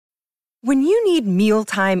When you need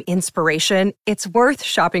mealtime inspiration, it's worth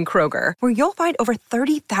shopping Kroger, where you'll find over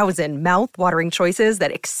 30,000 mouth-watering choices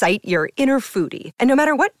that excite your inner foodie. And no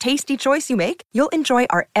matter what tasty choice you make, you'll enjoy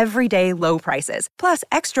our everyday low prices, plus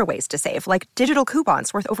extra ways to save, like digital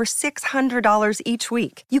coupons worth over $600 each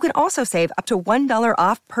week. You can also save up to $1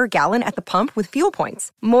 off per gallon at the pump with fuel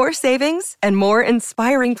points. More savings and more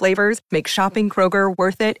inspiring flavors make shopping Kroger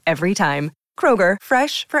worth it every time. Kroger,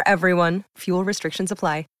 fresh for everyone. Fuel restrictions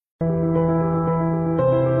apply.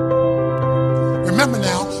 Remember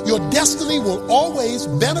now, your destiny will always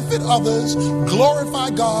benefit others,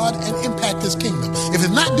 glorify God, and impact His kingdom. If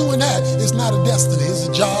it's not doing that, it's not a destiny, it's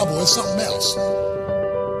a job or it's something else.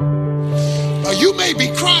 You may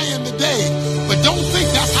be crying today, but don't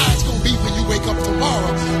think that's how it's going to be when you wake up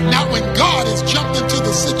tomorrow. Not when God has jumped into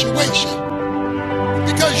the situation.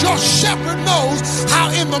 Because your shepherd knows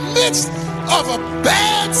how in the midst of a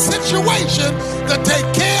bad situation to take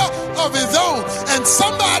care of his own. And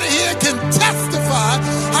somebody here can testify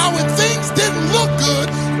how when things didn't look good,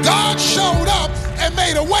 God showed up and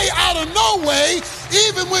made a way out of no way,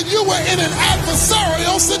 even when you were in an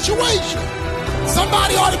adversarial situation.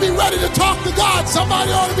 Somebody ought to be ready to talk to God.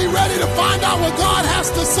 Somebody ought to be ready to find out what God has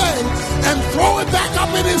to say and throw it back up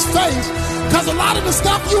in his face. Because a lot of the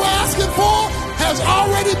stuff you're asking for has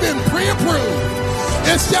already been pre-approved.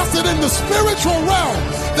 It's just that in the spiritual realm,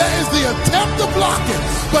 there is the attempt to block it.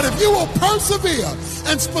 But if you will persevere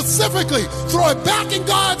and specifically throw it back in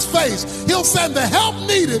God's face, he'll send the help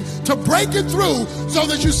needed to break it through so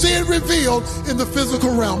that you see it revealed in the physical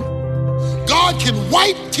realm. God can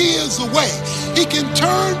wipe tears away. He can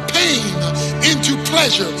turn pain into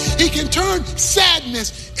pleasure. He can turn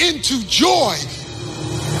sadness into joy.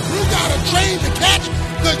 You got a train to catch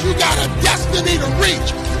because you got a destiny to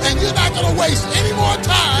reach. And you're not going to waste any more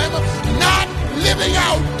time not living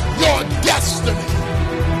out your destiny.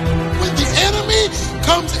 When the enemy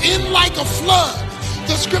comes in like a flood,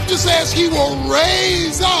 the scripture says he will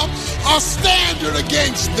raise up a standard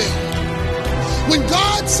against them. When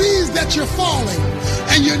God sees that you're falling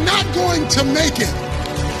and you're not going to make it,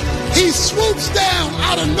 he swoops down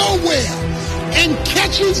out of nowhere and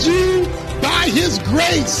catches you by his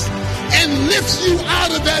grace and lifts you out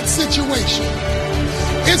of that situation.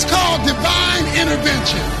 It's called divine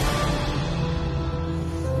intervention.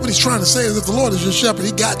 What he's trying to say is if the Lord is your shepherd,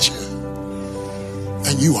 he got you.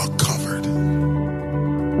 And you are covered.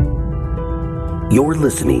 You're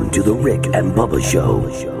listening to The Rick and Bubba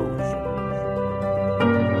Show.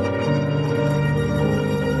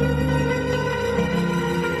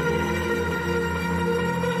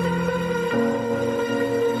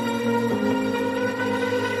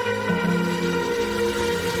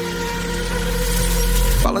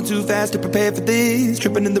 Too fast to prepare for this.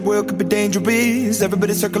 Tripping in the world could be dangerous.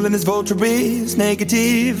 Everybody circling as vultures.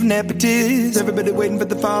 Negative, nepotist. Everybody waiting for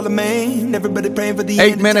the fall of man. Everybody praying for the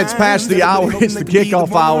 8 minutes past the hour. It's the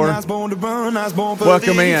kickoff hour.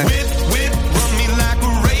 Welcome in.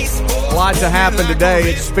 A lot to happen today.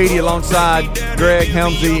 It's Speedy alongside Greg,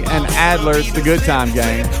 Helmsy, and Adler. It's the Good Time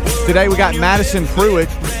Game. Today we got Madison Pruitt.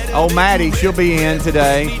 Old Maddie, she'll be in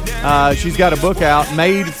today. She's got a book out,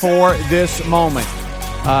 Made for This Moment.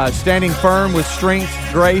 Standing firm with strength,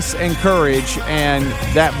 grace, and courage. And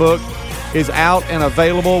that book is out and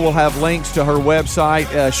available. We'll have links to her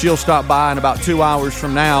website. She'll stop by in about 2 hours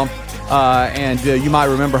from now. And you might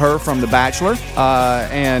remember her from The Bachelor.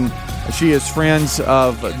 And she is friends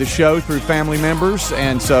of the show through family members.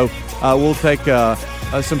 And so we'll take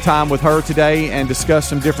some time with her today and discuss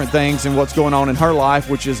some different things and what's going on in her life,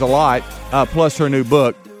 which is a lot, plus her new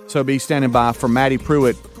book. So be standing by for Maddie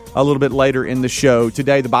Pruitt a little bit later in the show.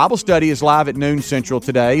 Today, the Bible study is live at noon Central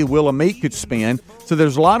today. Will a Meat could spin. So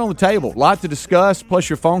there's a lot on the table, a lot to discuss, plus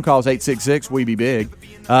your phone calls, 866-WE-BE-BIG.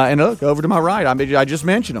 And look, over to my right, I just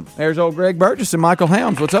mentioned them. There's old Greg Burgess and Michael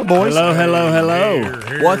Helms. What's up, boys? Hello.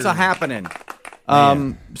 What's happening?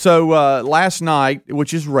 So last night,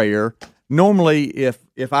 which is rare, normally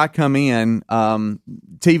if I come in,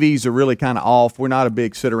 TVs are really kind of off. We're not a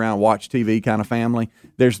big sit around watch TV kind of family.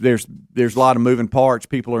 There's a lot of moving parts.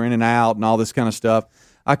 People are in and out and all this kind of stuff.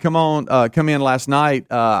 I come in last night.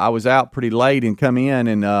 I was out pretty late and come in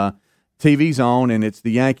and TV's on and it's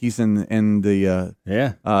the Yankees and the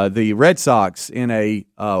Red Sox in a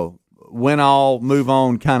win all move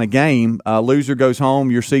on kind of game. Loser goes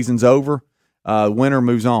home. Your season's over. Winner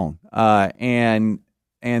moves on.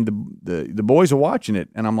 And the boys are watching it,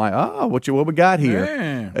 and I'm like, oh, what we got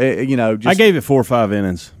here? I gave it 4 or 5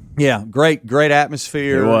 innings. Yeah, great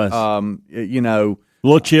atmosphere. It was. A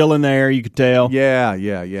little chill in there, you could tell.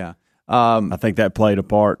 Yeah. I think that played a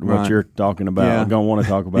part in what you're talking about. Yeah. I'm going to want to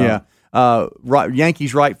talk about. Yeah.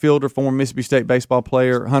 Yankees right fielder, former Mississippi State baseball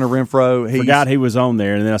player, Hunter Renfroe. Forgot he was on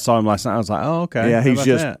there, and then I saw him last night. I was like, oh, okay. Yeah, he's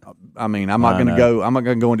just. That? I mean, I'm not going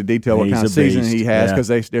to go into detail what kind of season he has because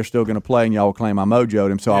they're still going to play, and y'all will claim I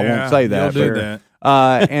mojoed him, so I won't say that. You'll do that.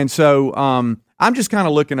 And so I'm just kind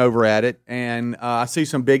of looking over at it, and I see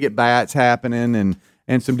some big at bats happening,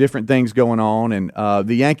 and some different things going on. And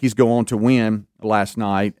the Yankees go on to win last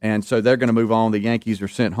night, and so they're going to move on. The Yankees are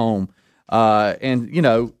sent home. And,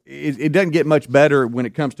 it doesn't get much better when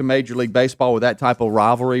it comes to Major League Baseball with that type of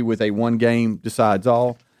rivalry with a one game decides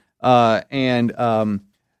all. Where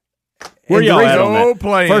y'all at on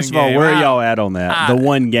that? First of all, where are y'all at on that? The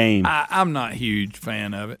one game. I'm not a huge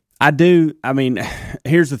fan of it. I do. I mean,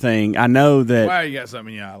 here's the thing. I know that. Wow, you got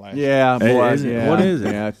something in your eyelash. Yeah, boy. Yeah. What is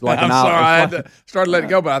it? Yeah, it's like I'm sorry. I had to start letting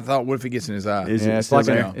it go, but I thought, what if it gets in his eye? It's like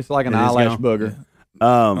an eyelash booger.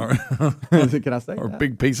 Can I say or that? a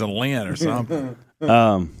big piece of lint or something.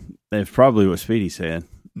 That's probably what Speedy said.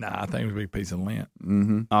 Nah, I think it was a big piece of lint.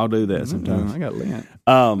 Mm-hmm. I'll do that sometimes. I got lint.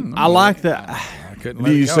 I like that. I couldn't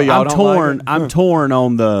let it go. I'm torn. Like I'm torn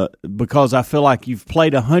on because I feel like you've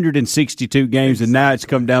played 162 games and now it's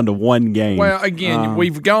come down to one game. Well, again,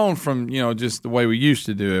 we've gone from just the way we used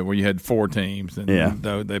to do it, where you had 4 teams and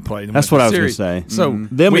they played. That's what I was going to say. So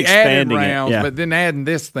them we expanding added rounds, it, but then adding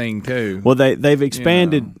this thing too. Well, they've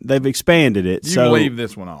expanded. They've expanded it. You leave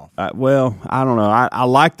this one off. Well, I don't know. I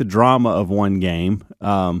like the drama of one game.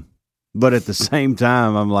 But at the same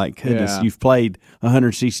time, I'm like, goodness, you've played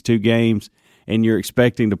 162 games, and you're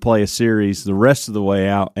expecting to play a series the rest of the way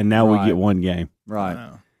out, and now we get one game.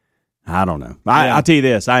 Right. I don't know. I'll tell you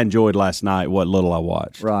this. I enjoyed last night what little I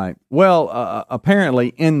watched. Right. Well, apparently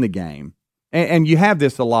in the game, and you have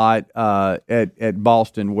this a lot at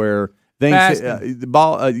Boston where things the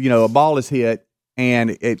ball, a ball is hit, and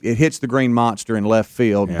it hits the green monster in left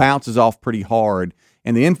field, bounces off pretty hard.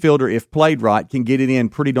 And the infielder, if played right, can get it in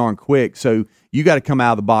pretty darn quick. So you got to come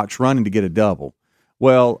out of the box running to get a double.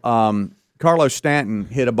 Well, Carlos Stanton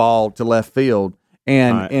hit a ball to left field,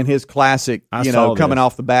 and in his classic, coming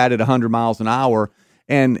off the bat at 100 miles an hour,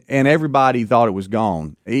 and everybody thought it was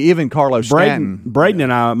gone. Even Carlos Stanton. Braden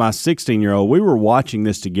and I, my 16-year-old, we were watching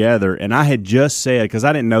this together, and I had just said, because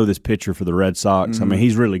I didn't know this pitcher for the Red Sox. I mean,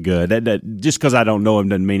 he's really good. Just because I don't know him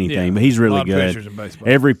doesn't mean anything, but he's really good.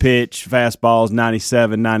 Every pitch, fastballs,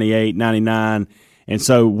 97, 98, 99. And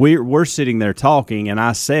so we're sitting there talking, and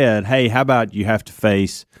I said, hey, how about you have to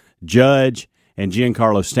face Judge and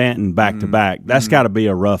Giancarlo Stanton back-to-back? That's got to be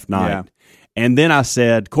a rough night. Yeah. And then I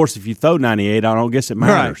said, of course, if you throw 98, I don't guess it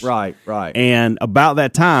matters. Right. And about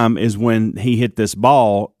that time is when he hit this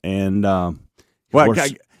ball, and Giancarlo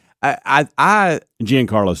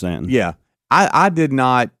Stanton. Yeah, I did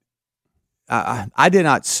not. I did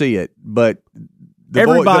not see it, but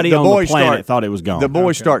everybody on the planet thought it was gone. The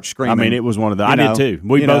boys start screaming. I mean, it was one of the. I did too.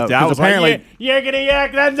 We both did. I was apparently like, yickety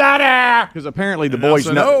yak, that's out there. Because apparently the boys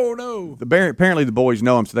know. No. Apparently the boys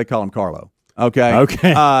know him, so they call him Carlo. Okay.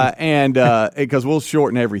 And because we'll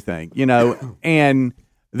shorten everything, and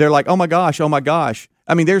they're like, oh my gosh.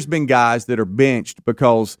 I mean, there's been guys that are benched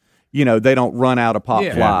because, they don't run out of pop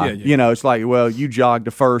fly. Yeah. It's like, well, you jogged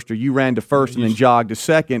to first or you ran to first and then jogged to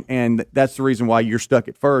second, and that's the reason why you're stuck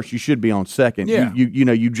at first. You should be on second. Yeah.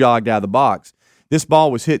 You jogged out of the box. This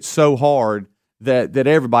ball was hit so hard that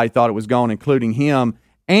everybody thought it was gone, including him,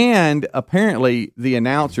 and apparently the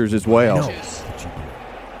announcers as well.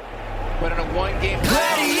 But in a one-game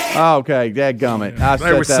okay, dadgummit. I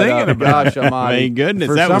they were singing about Gosh almighty. Thank goodness.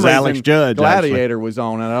 For that was some Alex reason, Judge. Gladiator was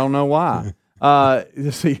on, and I don't know why.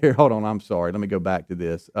 Let's see here. Hold on. I'm sorry. Let me go back to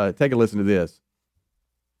this. Take a listen to this.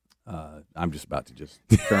 I'm just about to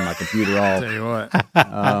turn my computer off. Tell you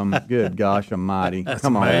what. Good gosh almighty.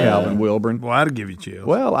 Come on, Calvin Wilburn. Well, I'd give you chills.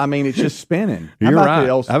 Well, I mean, it's just spinning. You're right.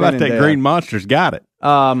 How about that green monster's got it?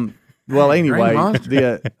 Well, anyway.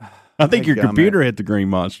 I think your computer hit the green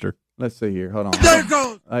monster. Let's see here. Hold on. There it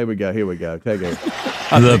goes. Here we go. Take it.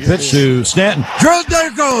 The pitch to Stanton. There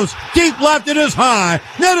it goes. Deep left. It is high.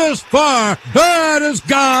 It is far. It is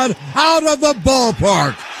gone out of the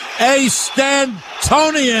ballpark. A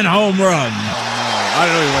Stantonian home run. I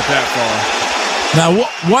don't know he went that Now,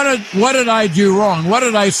 what did I do wrong? What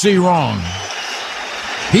did I see wrong?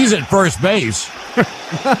 He's at first base.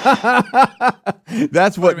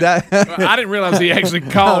 That's what that. I didn't realize he actually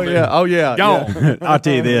called it. Oh yeah. Gone. Yeah. I'll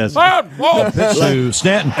tell you this. Pitch to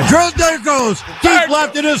Stanton. There it goes. Deep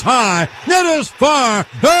left. It is high. It is far.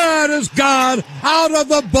 It is gone out of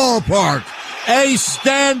the ballpark. A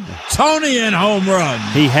Stantonian home run.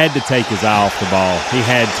 He had to take his eye off the ball. He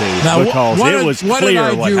had to now, because it was clear what did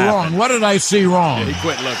I do happened. wrong? What did I see wrong? Yeah, he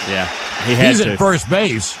quit looking. Yeah, he had He's to. at first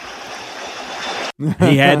base.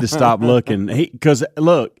 He had to stop looking. Because,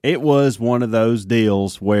 look, it was one of those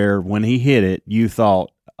deals where when he hit it, you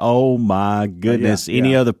thought, oh, my goodness,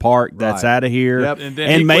 any other park that's out of here. Yep.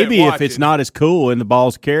 And maybe if it's not as cool and the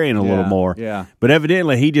ball's carrying a little more. Yeah. But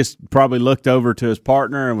evidently he just probably looked over to his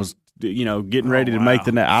partner and was, getting ready to make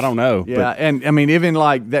the net. I don't know. Yeah, but, and, I mean, even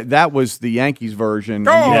like that was the Yankees version. And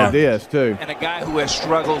you had this, too. And a guy who has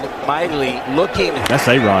struggled mightily looking. That's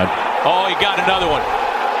A-Rod. Oh, he got another one.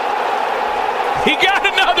 He got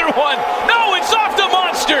another one. No, it's off the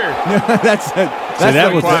monster.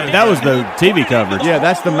 that was the TV coverage. Yeah,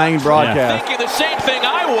 that's the main broadcast. Thinking the same thing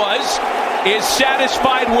I was, is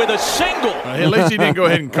satisfied with a single. At least he didn't go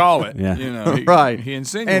ahead and call it. Yeah. Right. He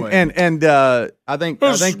insinuated. And I think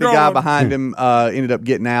the guy behind him ended up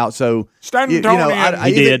getting out. So Stanton He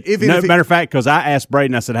did. Matter of fact, because I asked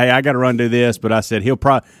Braden, I said, "Hey, I got to run do this," but I said he'll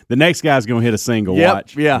probably the next guy's going to hit a single.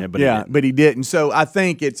 Watch. But he didn't. So I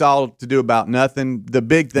think it's all to do about nothing. The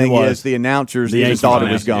big thing is the announcers even thought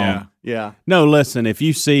it was gone. Yeah. No, listen, if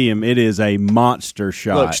you see him, it is a monster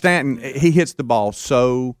shot. Look, Stanton, he hits the ball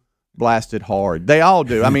so blasted hard. They all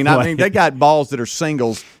do. I mean, they got balls that are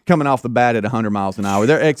singles coming off the bat at 100 miles an hour.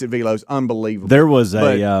 Their exit velo is unbelievable. There was a,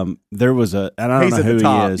 and I don't know who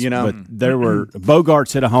he is, but there were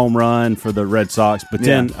Bogarts hit a home run for the Red Sox, but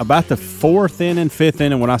then about the fifth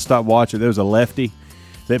inning, when I stopped watching, there was a lefty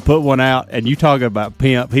that put one out, and you talk about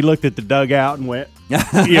pimp. He looked at the dugout and went,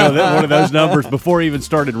 one of those numbers before he even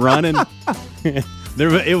started running.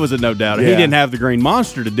 It was a no doubter. He didn't have the green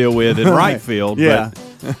monster to deal with in right field. Yeah.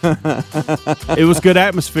 But it was good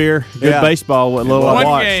atmosphere, good baseball. What little I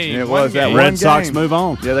watched. It was that Red Sox move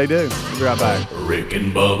on. Yeah, they do. We'll be right back. Rick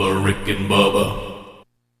and Bubba, Rick and Bubba.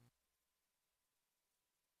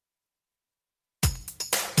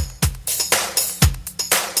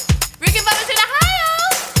 Rick and Bubba's in Ohio.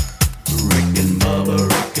 Rick and Bubba,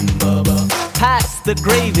 Rick and Bubba. Pass the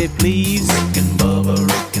gravy, please. Rick and Bubba,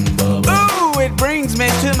 Rick and Bubba. Ooh, it brings me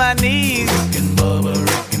to my knees. Rick and Bubba,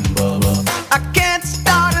 Rick and Bubba. I can't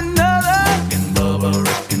start another. Rick and Bubba,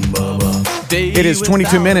 Rick and Bubba. It is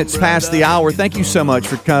 22 minutes past the hour. Thank you so much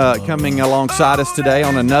for coming alongside us today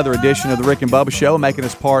on another edition of the Rick and Bubba Show, making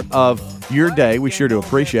us part of your day. We sure do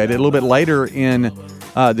appreciate it. A little bit later in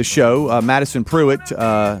the show, Madison Pruitt,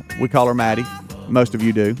 we call her Maddie. Most of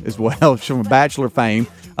you do as well. She's from Bachelor fame.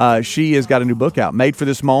 She has got a new book out, Made for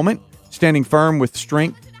This Moment, Standing Firm with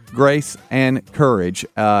Strength, Grace, and Courage.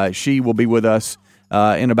 She will be with us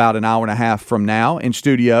in about an hour and a half from now in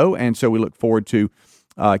studio, and so we look forward to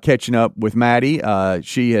catching up with Maddie.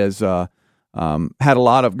 She has had a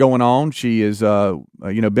lot of going on. She has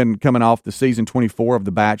been coming off the season 24 of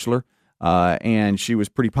The Bachelor, and she was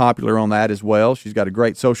pretty popular on that as well. She's got a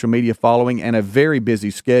great social media following and a very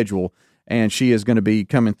busy schedule, and she is going to be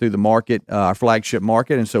coming through the market, our flagship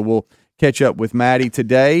market, and so we'll catch up with Maddie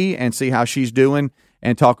today and see how she's doing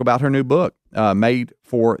and talk about her new book, Made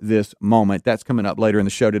for This Moment. That's coming up later in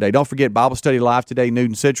the show today. Don't forget, Bible Study Live today,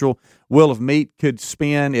 Newton Central. Wheel of Meat could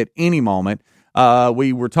spin at any moment.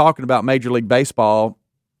 We were talking about Major League Baseball,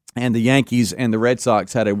 and the Yankees and the Red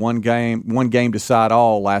Sox had a one game decide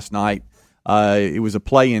all last night. It was a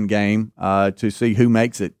play-in game to see who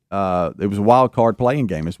makes it. It was a wild card play-in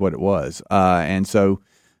game is what it was. And so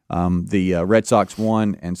the Red Sox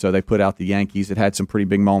won, and so they put out the Yankees. It had some pretty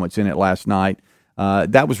big moments in it last night.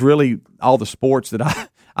 That was really all the sports that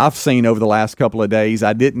I've seen over the last couple of days.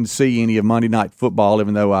 I didn't see any of Monday Night Football,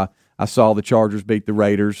 even though I saw the Chargers beat the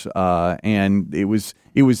Raiders, and it was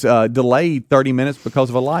delayed 30 minutes because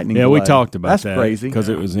of a lightning delay. We talked about that. That's crazy because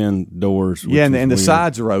it was indoors. Yeah, and the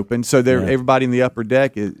sides are open, so everybody in the upper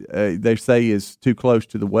deck they say is too close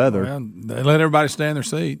to the weather. Well, they let everybody stay in their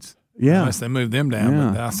seats. Yeah, unless they moved them down.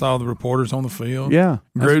 Yeah. But I saw the reporters on the field. Yeah,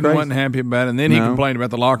 Gruden wasn't happy about it, and then he complained about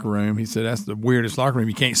the locker room. He said that's the weirdest locker room.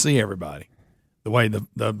 You can't see everybody. The way the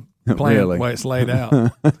plan, really? The way it's laid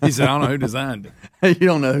out. He said, I don't know who designed it. You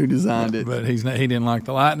don't know who designed it, but he didn't like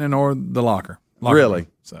the lightning or the locker really? Room,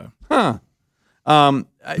 so,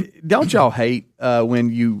 don't y'all hate when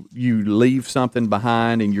you leave something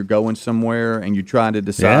behind and you're going somewhere and you're trying to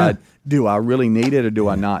decide, do I really need it or do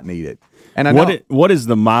I not need it? And I know, what is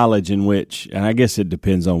the mileage in which, and I guess it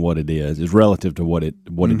depends on what it is. It's relative to what it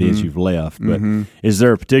is you've left. But is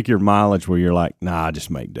there a particular mileage where you're like, nah, I just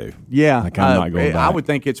make do? Yeah. Like I'm not going back. I would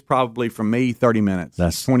think it's probably for me 30 minutes.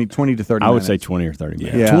 That's 20 to 30 minutes. I would say 20 or 30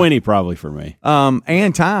 minutes. Yeah. 20 probably for me.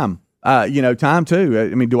 And time. Time too.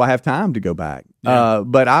 I mean, do I have time to go back? Yeah.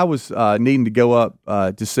 But I was needing to go up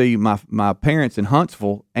to see my parents in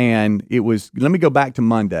Huntsville, and it was, let me go back to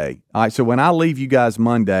Monday. All right, so when I leave you guys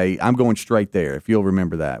Monday, I'm going straight there, if you'll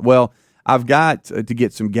remember that. Well, I've got to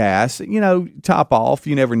get some gas. Top off.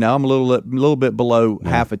 You never know. I'm a little bit below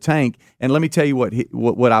half a tank. And let me tell you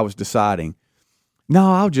what I was deciding.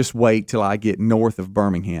 No, I'll just wait till I get north of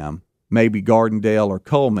Birmingham, maybe Gardendale or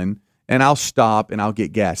Coleman, and I'll stop and I'll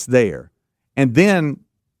get gas there. And then,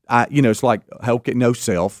 it's like, okay, no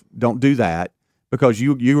self. Don't do that because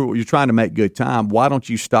you're trying to make good time. Why don't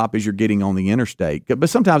you stop as you're getting on the interstate? But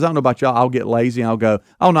sometimes, I don't know about y'all, I'll get lazy and I'll go,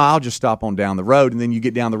 oh, no, I'll just stop on down the road. And then you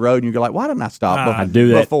get down the road and you go like, why didn't I stop I do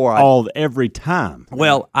that every time.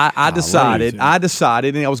 Well, I decided, and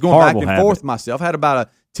I was going back and forth myself. I had about a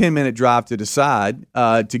 10-minute drive to decide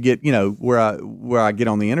to get, where I get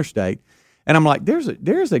on the interstate. And I'm like, there's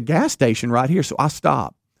a gas station right here. So I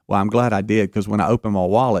stopped. Well, I'm glad I did because when I opened my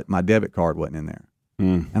wallet, my debit card wasn't in there.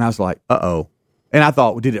 And I was like, uh-oh. And I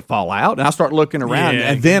thought, well, did it fall out? And I start looking around.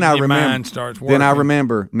 And then I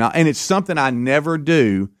remember. Now, and it's something I never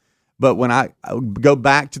do. But when I go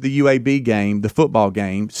back to the UAB game, the football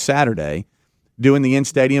game, Saturday, doing the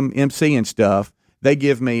in-stadium MC and stuff, they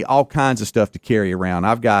give me all kinds of stuff to carry around.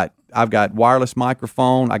 I've got wireless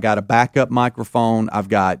microphone. I got a backup microphone. I've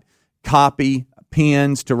got copy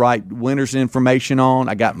pens to write winner's information on.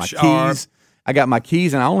 I got my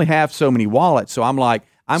keys. And I only have so many wallets. So I'm like,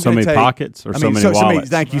 so many pockets or so many wallets.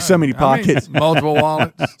 Thank you. So many pockets. Multiple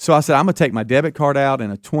wallets. So I said, I'm going to take my debit card out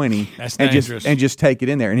and a 20 and just take it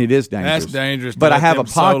in there. And it is dangerous. That's dangerous. But I have a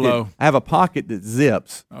pocket. Solo. I have a pocket that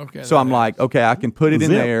zips. Okay. So I'm like, okay, I can put it in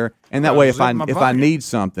there. And that way, if I need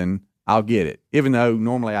something, I'll get it. Even though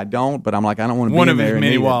normally I don't, but I'm like, I don't want to be in there. One of his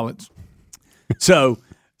many wallets. So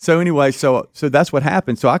anyway, so that's what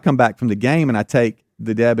happened. So I come back from the game and I take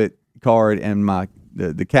the debit card and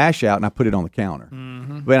the cash out and I put it on the counter.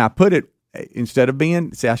 Mm-hmm. But I put it instead of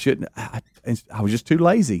I shouldn't. I was just too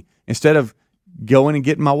lazy. Instead of going and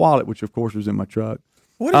getting my wallet, which of course was in my truck.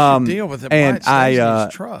 What is your deal with it? And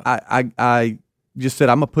I just said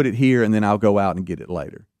I'm gonna put it here and then I'll go out and get it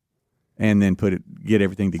later, and then get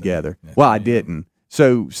everything together. Well, I didn't.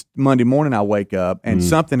 So Monday morning I wake up and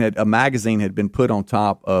a magazine had been put on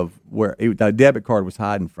top of where the debit card was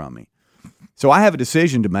hiding from me. So I have a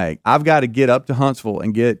decision to make. I've got to get up to Huntsville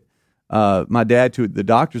and get my dad to the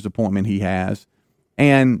doctor's appointment he has,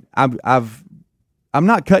 and I'm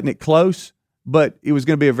not cutting it close, but it was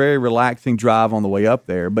going to be a very relaxing drive on the way up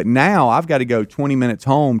there. But now I've got to go 20 minutes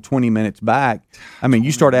home, 20 minutes back. I mean,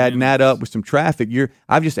 you start adding that up with some traffic.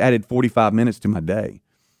 I've just added 45 minutes to my day,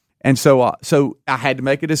 and so I had to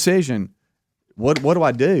make a decision. What do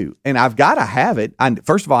I do? And I've got to have it.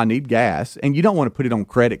 First of all, I need gas, and you don't want to put it on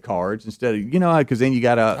credit cards instead of because then you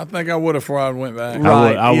got to. I think I would have before I went back.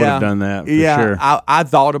 Right, I would have done that for sure. I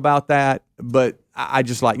thought about that, but I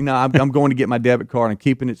just I'm going to get my debit card and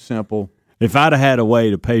keeping it simple. If I'd have had a way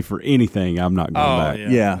to pay for anything, I'm not going back.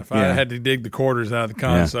 Yeah. If I had to dig the quarters out of the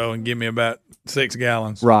console and give me about 6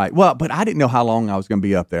 gallons. Right. Well, but I didn't know how long I was going to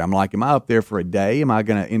be up there. I'm like, am I up there for a day? Am I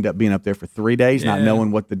going to end up being up there for 3 days, not knowing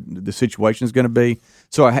what the situation is going to be?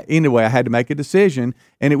 So anyway, I had to make a decision,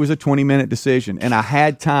 and it was a 20-minute decision. And I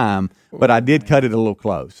had time, but I did cut it a little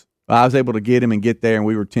close. I was able to get him and get there, and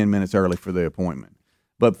we were 10 minutes early for the appointment.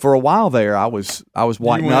 But for a while there, I was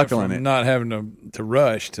white knuckling it, not having to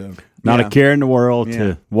rush to not a care in the world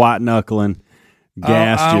to white knuckling.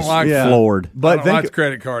 Gas floored. But I don't like the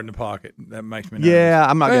credit card in the pocket. That makes me nervous. Yeah,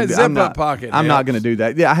 I'm not going to zip up pocket. I'm not going to do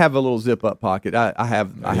that. Yeah, I have a little zip up pocket. I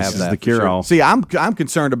have this that. The cure all. See, I'm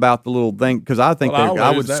concerned about the little thing because I think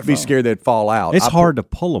I would be scared they'd fall out. It's hard to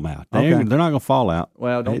pull them out. They're not going to fall out.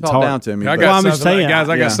 Well, don't talk down to me. I got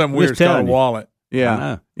something weird. It's called a wallet.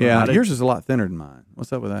 Yeah, yours is a lot thinner than mine.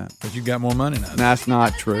 What's up with that? Because you got more money now. That's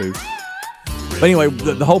not true. But anyway,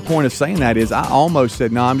 the whole point of saying that is I almost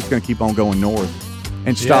said, no, I'm just going to keep on going north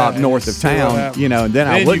and stop north of town, and then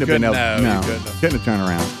I wouldn't have been able couldn't have turned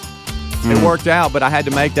around. It worked out, but I had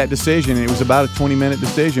to make that decision, and it was about a 20-minute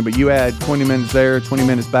decision, but you had 20 minutes there, 20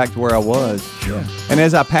 minutes back to where I was. Sure. And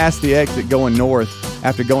as I passed the exit going north,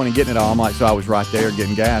 after going and getting it all, I'm like, so I was right there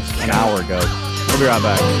getting gas an hour ago. We'll be right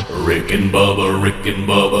back. Rick and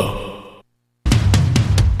Bubba.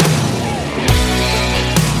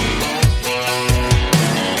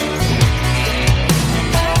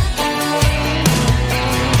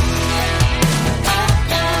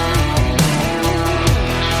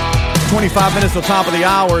 25 minutes till top of the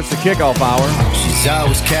hour. It's the kickoff hour. She's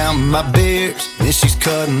always counting my beers, then she's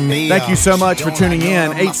cutting me Thank you so much for tuning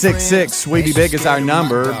in. 866 We Be Big is our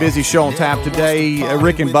number. Busy show on tap today.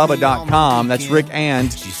 RickandBubba.com. That's Rick and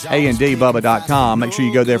A&D Bubba.com. Make sure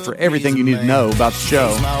you go there for everything you need to know about the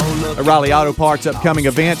show. O'Reilly Auto Parts upcoming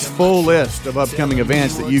events. Full list of upcoming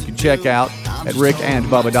events that you can check out at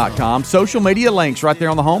RickandBubba.com. Social media links right there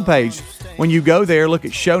on the homepage. when you go there, look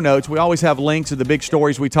at show notes. We always have links to the big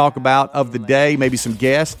stories we talk about of the day, maybe some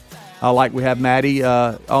guests, like we have Maddie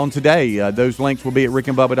on today. Those links will be at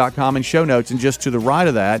rickandbubba.com in show notes. And just to the right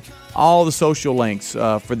of that, all the social links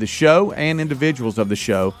for the show and individuals of the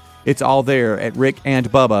show. It's all there at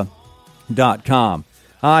rickandbubba.com.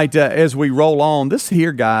 All right, as we roll on, this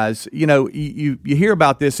here, guys, you hear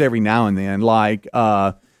about this every now and then, like,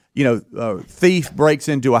 thief breaks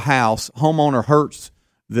into a house, homeowner hurts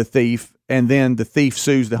the thief, and then the thief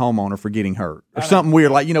sues the homeowner for getting hurt. Or something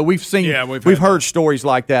weird. Like, we've heard stories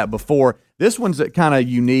like that before. This one's kind of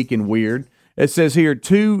unique and weird. It says here,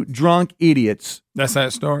 2 drunk idiots. That's how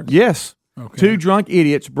it starts? Yes. Okay. 2 drunk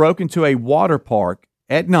idiots broke into a water park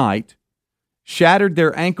at night, shattered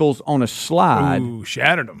their ankles on a slide. Ooh,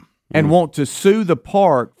 shattered them. And want to sue the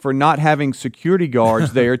park for not having security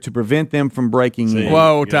guards there to prevent them from breaking in.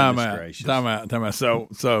 Whoa, time out.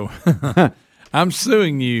 So I'm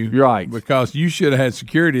suing you because you should have had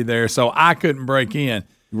security there so I couldn't break in.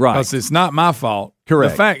 Right. Because it's not my fault.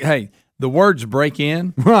 Correct. The fact, the words break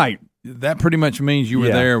in. Right. That pretty much means you were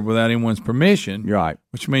there without anyone's permission. Right.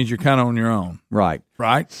 Which means you're kind of on your own. Right.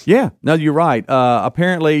 Right? Yeah. No, you're right.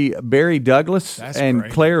 Apparently, Barry Douglas and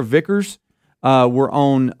Claire Vickers were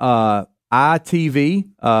on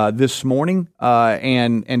ITV this morning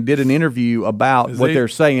and did an interview about what they're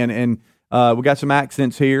saying. And we got some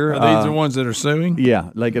accents here. Are these the ones that are suing? Yeah.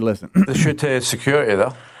 They could listen. There should take security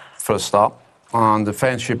there for a start. And the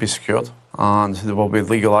fence should be secured, and there will be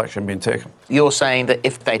legal action being taken. You're saying that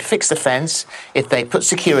if they'd fixed the fence, if they put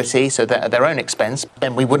security so that at their own expense,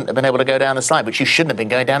 then we wouldn't have been able to go down the slide, which you shouldn't have been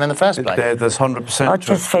going down in the first place. There's 100%. I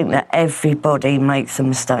just think that everybody makes a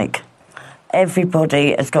mistake.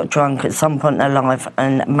 Everybody has got drunk at some point in their life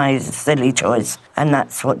and made a silly choice, and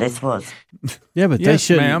that's what this was. Yeah, but they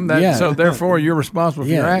shouldn't. Ma'am. So therefore, you're responsible for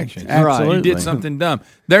your actions. Absolutely. You did something dumb.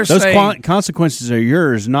 Those consequences are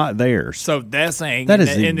yours, not theirs. So they're saying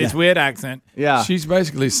in this weird accent. Yeah, she's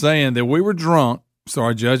basically saying that we were drunk, so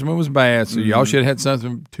our judgment was bad. So y'all should have had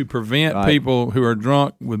something to prevent people who are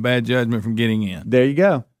drunk with bad judgment from getting in. There you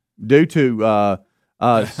go. Due to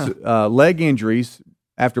leg injuries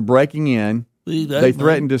after breaking in, they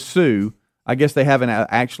threatened to sue. I guess they haven't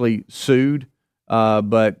actually sued.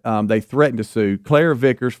 But they threatened to sue. Claire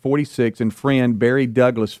Vickers, 46, and friend Barry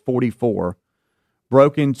Douglas, 44,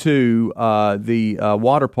 broke into the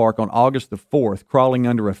water park on August the 4th, crawling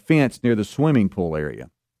under a fence near the swimming pool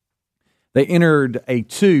area. They entered a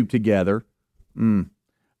tube together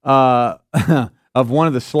of one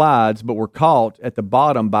of the slides, but were caught at the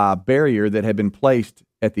bottom by a barrier that had been placed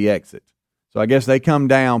at the exit. So I guess they come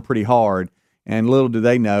down pretty hard. And little do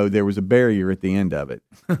they know there was a barrier at the end of it.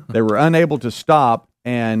 They were unable to stop,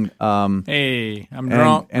 and hey, I'm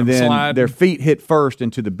drunk. And then their feet hit first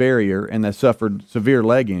into the barrier, and they suffered severe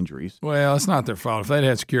leg injuries. Well, it's not their fault. If they'd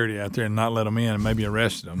had security out there and not let them in and maybe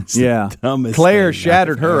arrested them. Yeah, Claire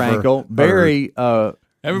shattered her ankle. Barry broke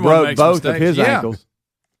both of his ankles.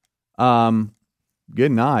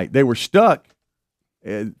 Good night. They were stuck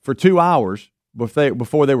for 2 hours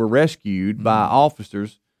before they were rescued by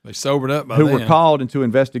officers. They sobered up by who then. were called into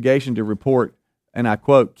investigation to report, and I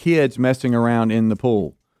quote, kids messing around in the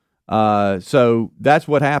pool. So that's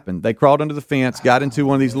what happened. They crawled under the fence, got into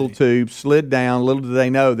one of these little tubes, slid down. Little did they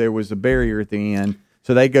know there was a barrier at the end.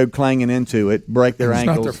 So they go clanging into it, break their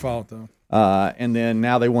ankles. It's not their fault, though. And then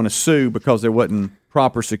now they want to sue because there wasn't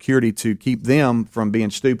proper security to keep them from being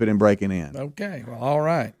stupid and breaking in. Okay, well, all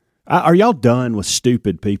right. Are y'all done with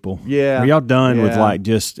stupid people? Yeah. Are y'all done with like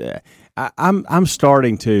just? I'm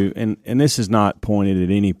starting to, and this is not pointed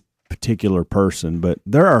at any particular person, but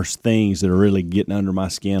there are things that are really getting under my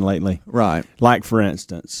skin lately. Right. Like, for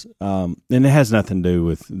instance, and it has nothing to do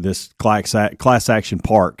with this class action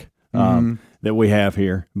park that we have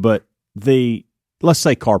here, but let's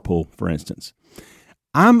say carpool, for instance.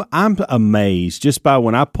 I'm amazed just by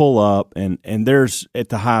when I pull up and there's at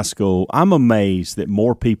the high school, I'm amazed that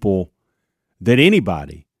more people than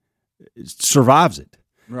anybody survives it.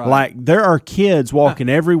 Right. Like, there are kids walking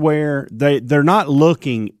everywhere. They're not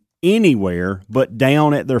looking anywhere but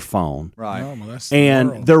down at their phone. Right. Oh, well, that's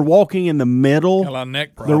and they're walking in the middle. Got a lot of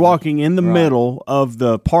neck They're walking in the middle of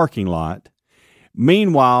the parking lot.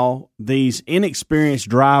 Meanwhile, these inexperienced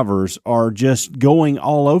drivers are just going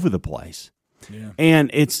all over the place. Yeah.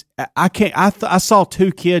 And I saw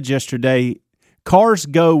 2 kids yesterday. Cars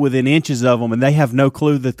go within inches of them, and they have no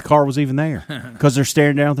clue that the car was even there because they're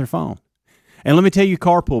staring down at their phone. And let me tell you,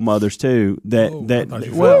 carpool mothers too. Good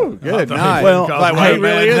night. Well, he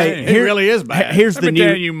really is bad. Here's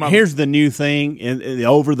the new thing in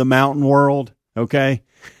over the mountain world. Okay,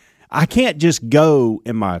 I can't just go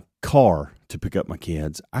in my car to pick up my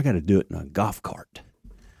kids, I got to do it in a golf cart.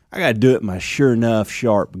 I got to do it in my Sure Enough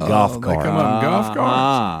Sharp golf cart. They come up in golf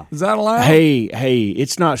carts? Is that allowed? Hey,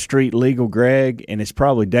 it's not street legal, Greg, and it's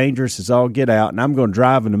probably dangerous as all get out, and I'm going to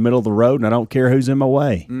drive in the middle of the road, and I don't care who's in my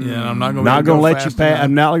way. Yeah, I'm not going to let you pass.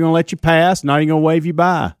 I'm not going to let you pass, not even going to wave you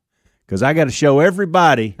by, because I got to show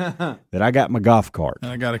everybody that I got my golf cart.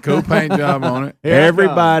 I got a cool paint job on it.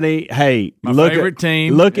 Everybody, hey, my look favorite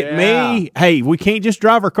team. Look at me. Hey, we can't just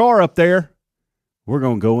drive our car up there. We're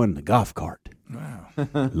going to go in the golf cart. Wow.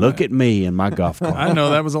 Look at me in my golf cart. I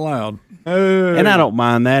know that was allowed. And I don't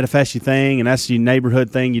mind that. If that's your thing and that's your neighborhood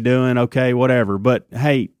thing you're doing, okay, whatever. But,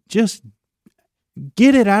 hey, just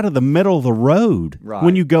get it out of the middle of the road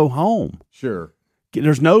when you go home. Sure.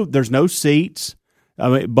 There's no seats,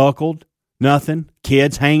 buckled, nothing.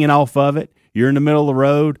 Kids hanging off of it. You're in the middle of the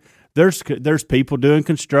road. There's people doing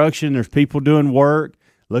construction. There's people doing work.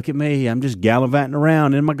 Look at me. I'm just gallivanting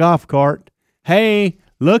around in my golf cart. Hey,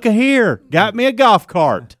 look here. Got me a golf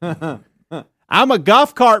cart. I'm a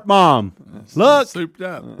golf cart mom. Look. Souped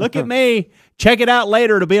up. Look at me. Check it out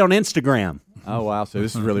later. It'll be on Instagram. Oh, wow. So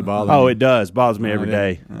this is really bothering you. Oh, it does. Bothers me every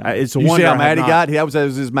day. It's a you wonder. See how mad he got? That was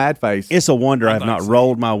his mad face. It's a wonder I have not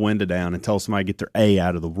rolled my window down and told somebody to get their A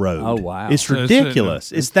out of the road. Oh, wow. It's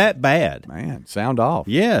ridiculous. It's that bad. Man, sound off.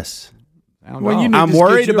 Yes. I'm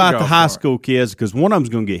worried about the high school kids because one of them's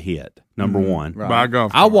going to get hit, number one. Right. By a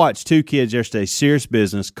golf I watched two kids yesterday, serious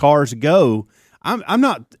business, cars go.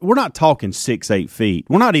 We're not talking 6-8 feet.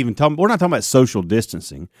 We're not talking about social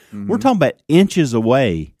distancing. Mm-hmm. We're talking about inches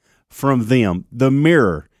away from them, the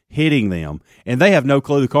mirror hitting them, and they have no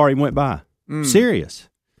clue the car even went by. Serious.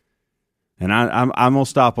 And I'm gonna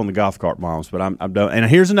stop on the golf cart moms, but I'm done. And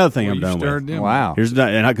here's another thing I'm done with. Wow. Here's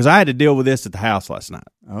because I had to deal with this at the house last night.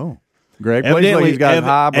 Oh, Greg,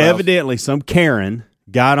 evidently some Karen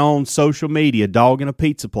got on social media dogging a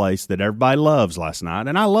pizza place that everybody loves last night,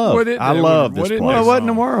 and I love this place. What in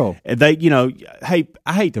the world? And they, hey,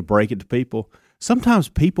 I hate to break it to people. Sometimes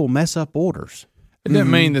people mess up orders. It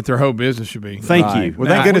doesn't mean that their whole business should be. Thank you. Well,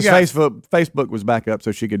 thank goodness Facebook was back up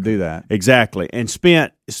so she could do that. Exactly, and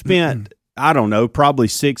spent I don't know, probably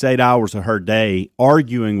 6-8 hours of her day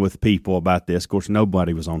arguing with people about this. Of course,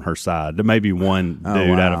 nobody was on her side. There may be one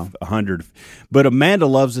dude out of 100. But Amanda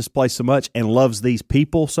loves this place so much and loves these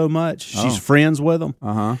people so much. She's friends with them.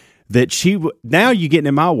 That now you're getting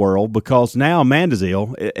in my world because now Amanda's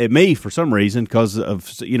ill at me for some reason because of,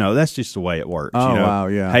 that's just the way it works. Oh, wow,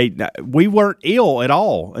 yeah. Hey, we weren't ill at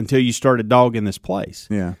all until you started dogging this place.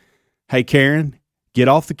 Yeah. Hey, Karen, get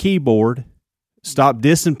off the keyboard. Stop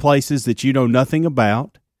dissing places that you know nothing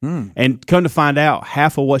about, and come to find out,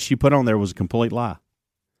 half of what she put on there was a complete lie.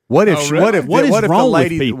 What if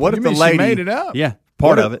the lady made it up? Yeah,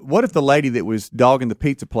 part of it. What if the lady that was dogging the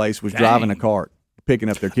pizza place was driving a cart, picking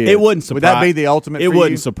up their kids? It wouldn't surprise. Would that be the ultimate? It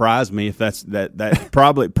wouldn't surprise me if that's that.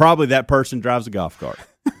 Probably that person drives a golf cart.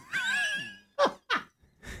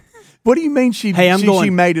 What do you mean she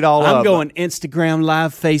made it all up? I'm going Instagram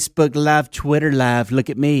Live, Facebook Live, Twitter Live. Look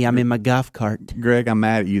at me. I'm in my golf cart. Greg, I'm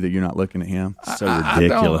mad at you that you're not looking at him. So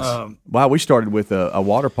ridiculous. Wow, we started with a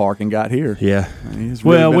water park and got here. Yeah.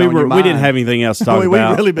 Really we didn't have anything else to talk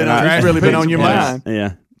about. It's really been on your mind.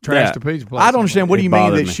 Yeah. Trash the pizza place. I don't understand. What do you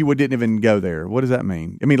mean that she didn't even go there? What does that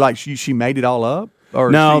mean? I mean, like she made it all up? Or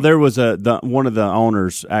no, there was one of the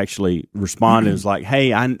owners actually responded. Was like, hey,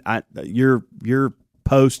 your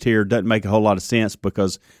post here doesn't make a whole lot of sense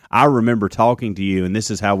because I remember talking to you and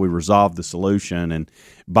this is how we resolved the solution. And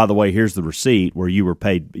by the way, here's the receipt where you were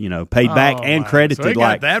paid back and credited so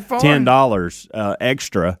like $10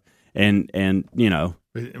 extra. And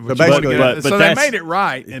but they made it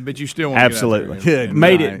right, but you still want absolutely to get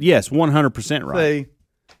made it 100% right. See?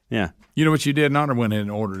 Yeah. You know what you did? Nonna went in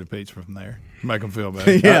and ordered a pizza from there. Make them feel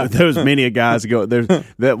better. Yeah, there was many a guys go. There's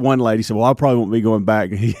that one lady said, "Well, I probably won't be going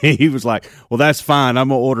back." He was like, "Well, that's fine. I'm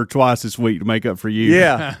gonna order twice this week to make up for you."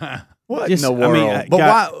 Yeah. What in the world? I mean,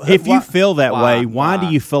 but if you feel that way, why do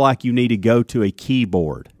you feel like you need to go to a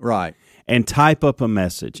keyboard, right, and type up a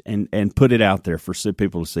message and put it out there for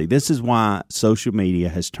people to see? This is why social media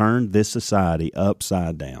has turned this society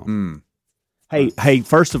upside down. Hey,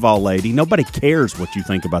 first of all, lady, nobody cares what you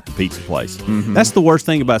think about the pizza place. Mm-hmm. That's the worst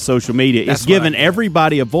thing about social media. It's giving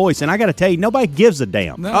everybody a voice. And I got to tell you, nobody gives a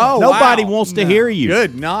damn. No. Nobody wants to hear you.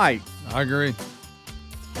 Good night. I agree.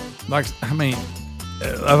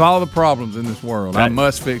 Of all the problems in this world, I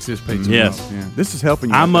must fix this pizza. Yes. Yeah. This is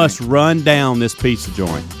helping you. I must run down this pizza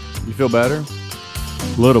joint. You feel better?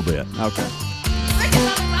 A little bit. Okay.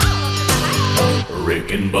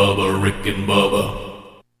 Rick and Bubba.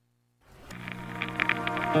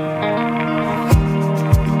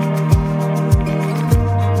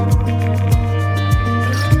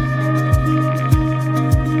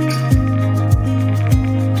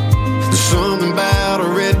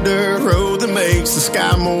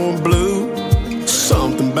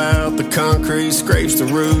 about the concrete scrapes the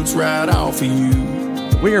roots right off of you.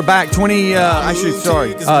 We are back 10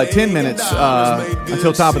 minutes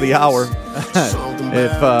until top of the hour.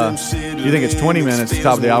 If you think it's 20 minutes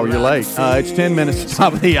top of the hour, you're late. It's 10 minutes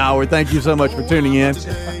top of the hour. Thank you so much for tuning in.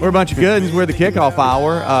 We're a bunch of good ones. We're the kickoff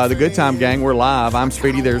hour. The Good Time Gang, we're live. I'm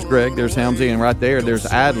Speedy, there's Greg, there's Helmsy, and right there's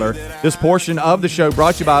Adler. This portion of the show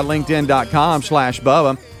brought to you by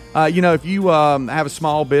LinkedIn.com/Bubba. If you have a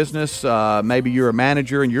small business, maybe you're a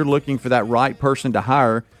manager and you're looking for that right person to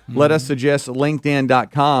hire, let us suggest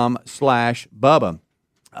LinkedIn.com/Bubba.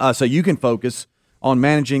 So you can focus on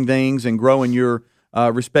managing things and growing your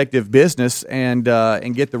respective business and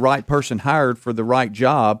get the right person hired for the right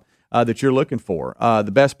job that you're looking for.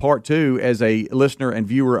 The best part, too, as a listener and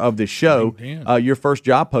viewer of this show, your first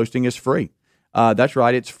job posting is free. That's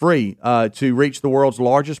right, it's free to reach the world's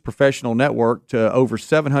largest professional network to over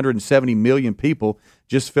 770 million people.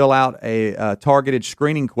 Just fill out a targeted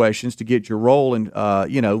screening questions to get your role in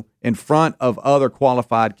front of other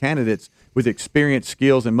qualified candidates with experience,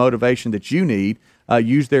 skills, and motivation that you need.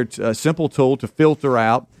 Use their simple tool to filter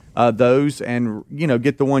out those and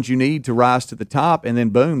get the ones you need to rise to the top. And then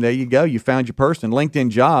boom, there you go. You found your person.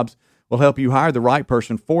 LinkedIn Jobs will help you hire the right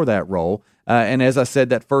person for that role. And as I said,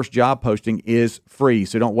 that first job posting is free.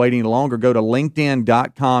 So don't wait any longer. Go to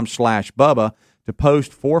LinkedIn.com/Bubba to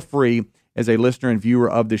post for free as a listener and viewer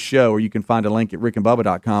of the show, or you can find a link at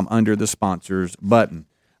rickandbubba.com under the sponsors button.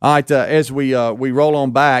 All right, as we roll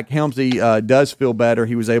on back, Helmsy does feel better.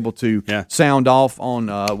 He was able to sound off on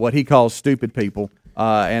what he calls stupid people.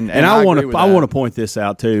 And I want to point this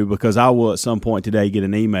out, too, because I will at some point today get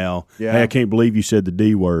an email. Yeah. Hey, I can't believe you said the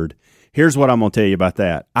D word. Here's what I'm going to tell you about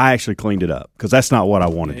that. I actually cleaned it up because that's not what I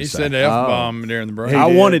wanted to say. He said F-bomb during the break. I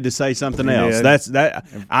wanted to say something else.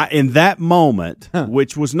 In that moment,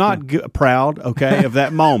 which was not proud, of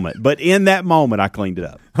that moment, but in that moment, I cleaned it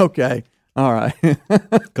up. Okay. All right.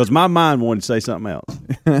 Because my mind wanted to say something else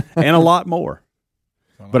and a lot more.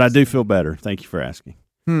 But I do feel better. Thank you for asking.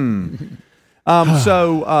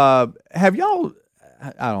 So have y'all...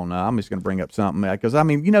 I don't know. I'm just going to bring up something because,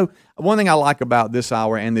 one thing I like about this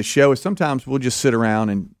hour and this show is sometimes we'll just sit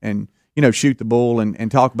around and shoot the bull and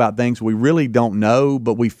talk about things we really don't know,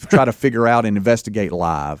 but we try to figure out and investigate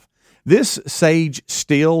live. This Sage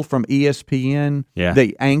Steele from ESPN,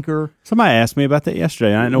 the anchor. Somebody asked me about that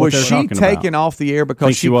yesterday. I didn't know what they were talking about. Was she taken off the air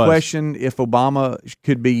because she questioned if Obama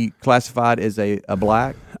could be classified as a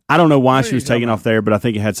black? I don't know why she was taken off there, but I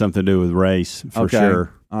think it had something to do with race for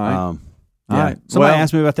sure. All right. All right. Somebody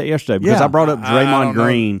asked me about that yesterday because I brought up Draymond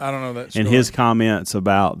Green and his comments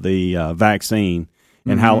about the vaccine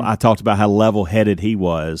and how I talked about how level-headed he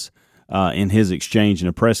was in his exchange in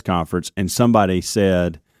a press conference, and somebody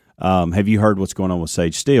said, have you heard what's going on with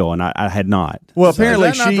Sage Steele? And I had not. Well, apparently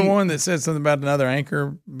is that not the one that said something about another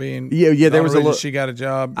anchor being there was a little, she got a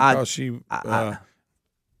job because I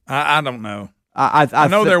don't know. I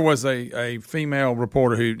know there was a female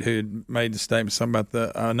reporter who had made the statement something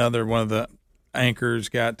about another one of the anchors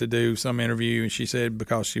got to do some interview, and she said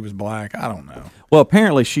because she was black. I don't know. Well,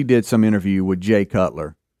 apparently she did some interview with Jay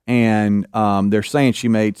Cutler, and they're saying she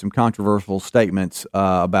made some controversial statements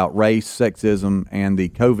about race, sexism, and the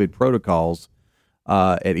COVID protocols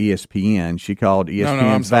at ESPN. She called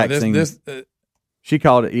ESPN's vaccine. She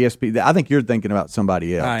called it ESPN. I think you're thinking about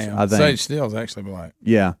somebody else. I am. Sage Steele's actually black.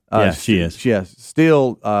 Yeah. She is. Yes.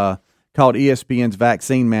 Steele called ESPN's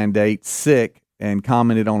vaccine mandate sick and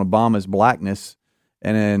commented on Obama's blackness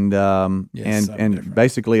and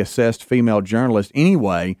basically assessed female journalists.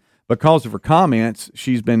 Anyway, because of her comments,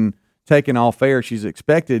 she's been taken off air. She's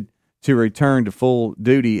expected to return to full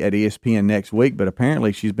duty at ESPN next week, but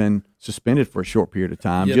apparently she's been suspended for a short period of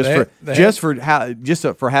time just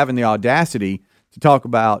for having the audacity to talk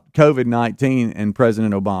about COVID-19 and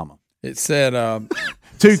President Obama. It said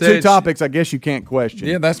two topics I guess you can't question.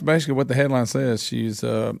 Yeah, that's basically what the headline says. She's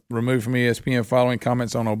removed from ESPN following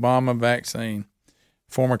comments on Obama vaccine.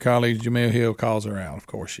 Former colleague Jamil Hill calls her out. Of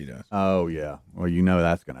course she does. Oh, yeah. Well,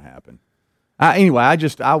 that's going to happen. Anyway,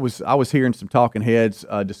 I was hearing some talking heads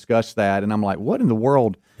discuss that, and I'm like, what in the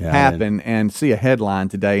world happened? And see a headline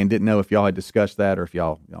today and didn't know if y'all had discussed that or if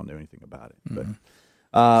y'all knew anything about it. Mm-hmm.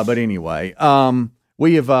 But anyway,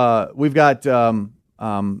 we've got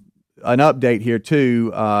an update here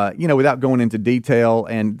too, without going into detail,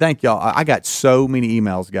 and thank y'all. I got so many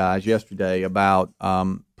emails, guys, yesterday about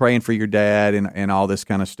praying for your dad and all this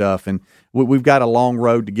kind of stuff, and we've got a long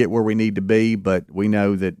road to get where we need to be, but we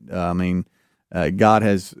know that, God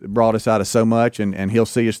has brought us out of so much, and he'll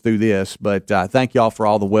see us through this, but thank y'all for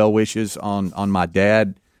all the well wishes on my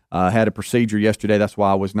dad. Had a procedure yesterday, that's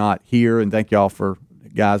why I was not here, and thank y'all for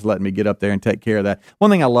guys letting me get up there and take care of that. One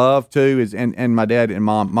thing I love too is, and my dad and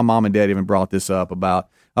my mom and dad even brought this up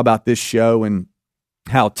about this show and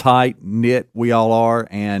how tight knit we all are,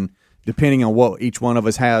 and depending on what each one of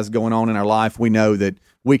us has going on in our life, we know that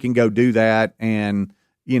we can go do that, and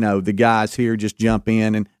the guys here just jump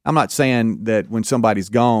in. And I'm not saying that when somebody's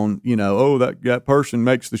gone, that person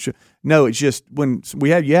makes the show. No, it's just when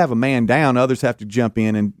you have a man down, others have to jump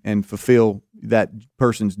in and fulfill that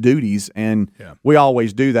person's duties, and we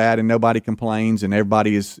always do that, and nobody complains, and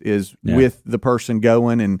everybody is with the person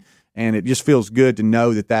going, and it just feels good to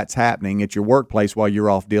know that that's happening at your workplace while you're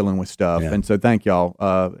off dealing with stuff. And so thank y'all,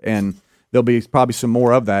 and there'll be probably some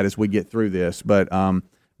more of that as we get through this, but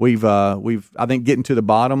we've I think getting to the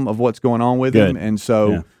bottom of what's going on with him, and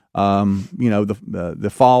so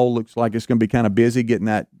the fall looks like it's going to be kind of busy getting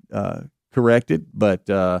that corrected, but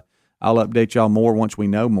I'll update y'all more once we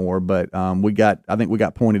know more. But I think we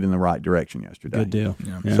got pointed in the right direction yesterday. Good deal.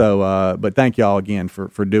 Yeah. So, but thank y'all again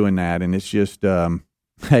for doing that, and it's just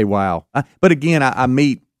hey, wow. But again, I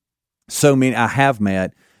meet so many. I have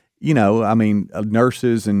met.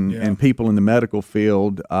 Nurses and people in the medical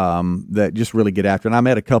field that just really get after it. And I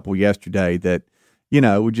met a couple yesterday that,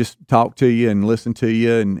 would just talk to you and listen to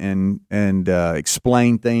you and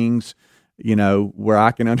explain things, where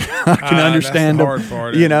I can understand them. That's the hard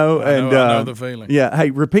part. And I know the feeling. Yeah. Hey,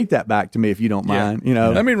 repeat that back to me if you don't mind.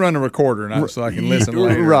 Let me run a recorder so I can listen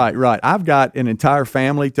later. Right. I've got an entire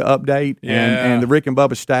family to update and the Rick and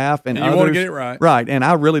Bubba staff and others. You want to get it right. Right. And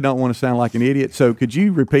I really don't want to sound like an idiot. So could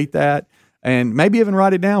you repeat that and maybe even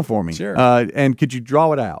write it down for me? Sure. And could you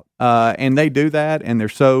draw it out? And they do that, and they're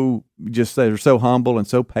so humble and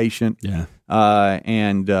so patient. Yeah.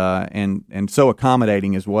 And so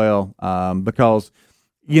accommodating as well, because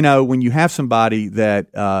when you have somebody that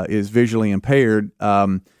is visually impaired,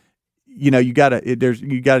 you got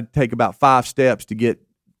to take about 5 steps to get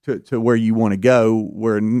to where you want to go.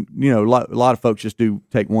 Where a lot of folks just do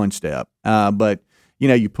take 1 step, but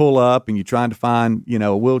you pull up and you're trying to find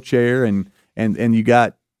a wheelchair, and you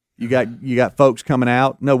got folks coming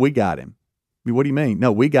out. No, we got him. What do you mean?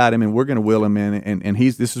 No, we got him, and we're going to wheel him in, and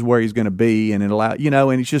this is where he's going to be, and it allow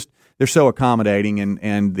and it's just they're so accommodating,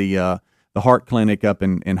 and the heart clinic up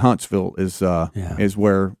in Huntsville is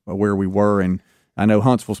where we were, and I know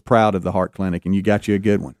Huntsville's proud of the heart clinic, and you got you a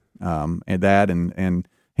good one, and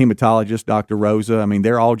hematologist Dr. Rosa. I mean,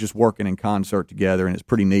 they're all just working in concert together, and it's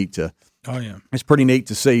pretty neat to. Oh yeah, it's pretty neat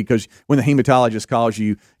to see, because when the hematologist calls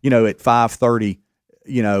you, at 5:30.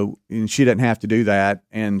 And she doesn't have to do that.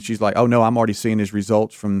 And she's like, oh, no, I'm already seeing his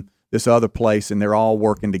results from this other place, and they're all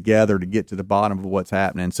working together to get to the bottom of what's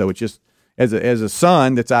happening. So it's just, as a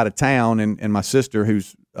son that's out of town and my sister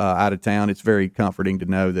who's out of town, it's very comforting to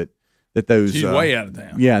know that those... She's way out of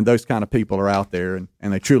town. Yeah, and those kind of people are out there, and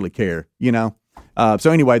they truly care,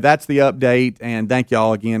 So anyway, that's the update, and thank you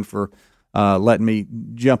all again for letting me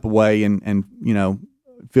jump away and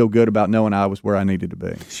feel good about knowing I was where I needed to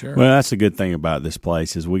be. Sure. Well, that's a good thing about this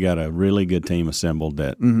place is we got a really good team assembled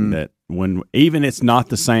that when even it's not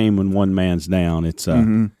the same when one man's down, it's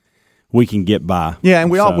we can get by. Yeah, and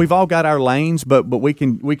we've all got our lanes, but we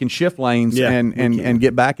can shift lanes and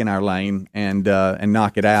get back in our lane and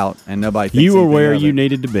knock it out, and nobody thinks you were where you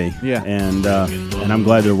needed to be. Yeah, and I'm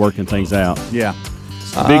glad they're working things out. Yeah,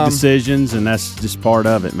 big decisions, and that's just part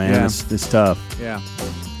of it, man. Yeah. It's tough. Yeah.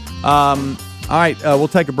 All right, we'll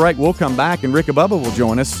take a break. We'll come back, and Rick and Bubba will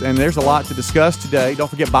join us. And there's a lot to discuss today. Don't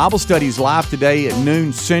forget, Bible studies live today at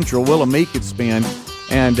noon Central. Willa Meek could spin.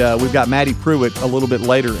 And we've got Maddie Pruitt a little bit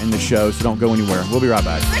later in the show, so don't go anywhere. We'll be right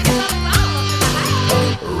back.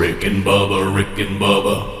 Rick and Bubba, Rick and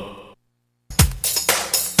Bubba.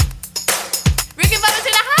 Rick and Bubba's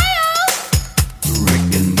in Ohio.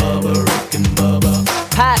 Rick and Bubba, Rick and Bubba.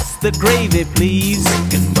 Pass the gravy, please.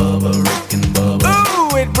 Rick and Bubba, Rick and Bubba.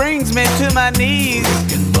 Ooh, it brings me to my knees.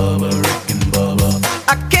 Rick and Bubba, Rick and Bubba.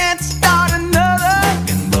 I can't start another Rick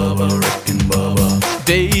and Bubba, Rick and Bubba.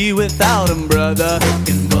 day without 'em, brother. Rick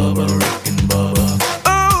and Bubba, Rick and Bubba.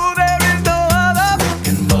 Ooh, there is no other. Rick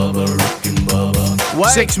and Bubba, Rick and Bubba.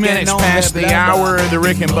 6 minutes past the hour of the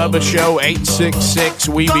Rick and Bubba Show. 866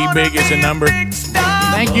 We Be Big is the number.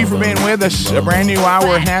 Thank you for being with us. A brand new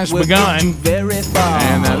hour has begun,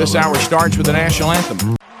 and this hour starts with the national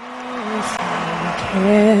anthem.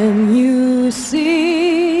 Can you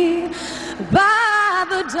see by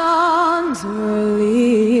the dawn's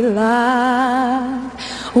early light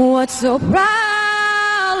what so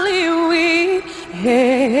proudly we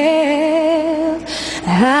hailed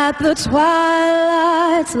at the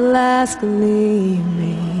twilight's last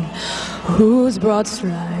gleaming, whose broad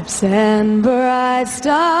stripes and bright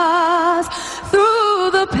stars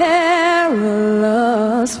through the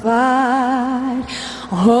perilous fight,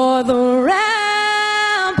 o'er the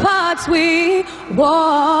ramparts we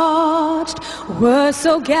watched were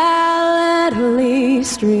so gallantly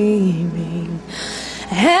streaming,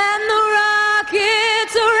 and the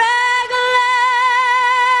rockets regular,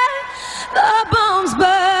 the bombs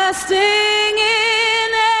bursting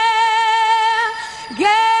in air,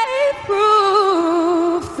 gave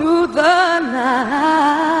proof through the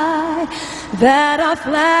night that our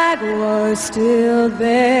flag was still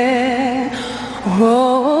there.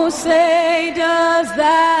 Oh, say does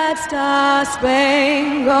that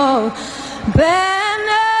star-spangled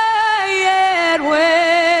banner yet wave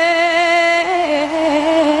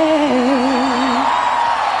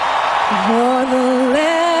o'er the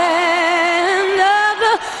land of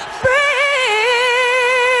the free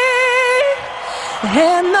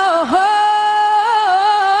and the home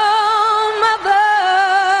of the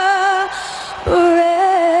brave.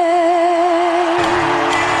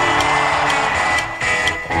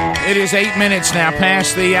 It is 8 minutes now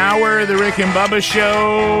past the hour of the Rick and Bubba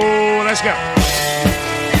Show. Let's go.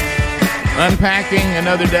 Unpacking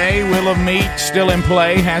another day. Wheel of Meat still in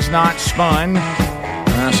play, has not spun.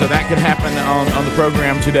 So that could happen on the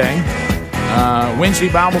program today. Wednesday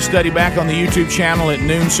Bible study back on the YouTube channel at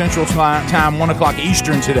noon Central Time, 1 o'clock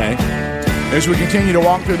Eastern today. As we continue to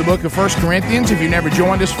walk through the book of 1 Corinthians, if you've never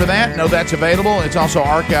joined us for that, know that's available. It's also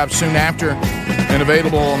archived soon after and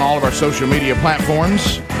available on all of our social media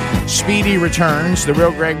platforms. Speedy returns. The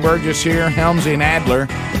real Greg Burgess here, Helmsy and Adler.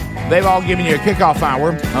 They've all given you a kickoff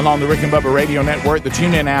hour along the Rick and Bubba Radio Network. The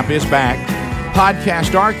TuneIn app is back.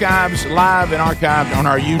 Podcast archives live and archived on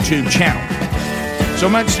our YouTube channel. So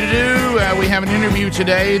much to do. We have an interview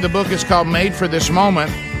today. The book is called Made for This Moment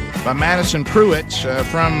by Madison Pruitt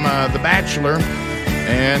from The Bachelor.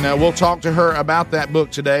 And we'll talk to her about that book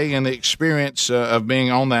today and the experience of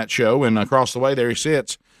being on that show. And across the way, there he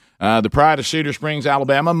sits. The pride of Cedar Springs,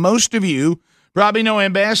 Alabama. Most of you probably know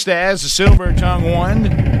him best as the Silver-Tongued One,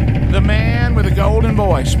 the man with a golden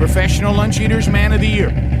voice, Professional Lunch Eater's Man of the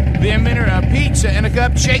Year, the inventor of pizza and a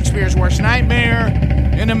cup, Shakespeare's worst nightmare,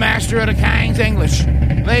 and the master of the King's English.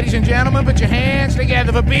 Ladies and gentlemen, put your hands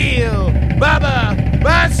together for Bill Bubba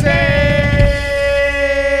Bussey!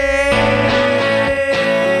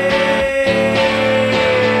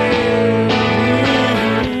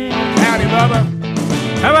 Howdy, Bubba.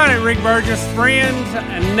 How about it, Rick Burgess? Friends,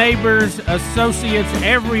 neighbors, associates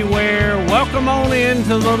everywhere, welcome on into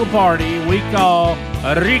the little party we call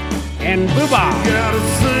Rick and Bubba. She got a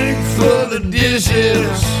sink for the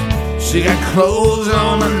dishes. She got clothes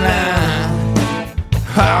on the line.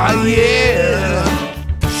 Oh, yeah.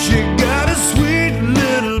 She got a sweet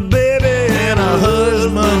little baby and a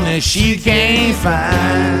husband that she can't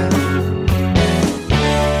find.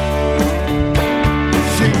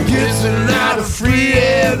 Gets a lot of free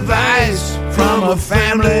advice from her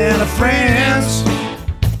family and her friends.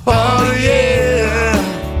 Oh yeah,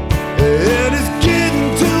 and it's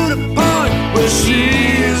getting to the point where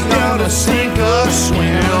she's gonna sink or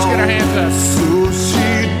swim. Let's get our hands up. So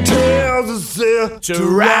she tells herself to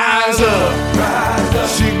rise up.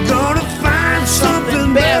 She's gonna find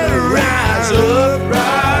something better. Rise up.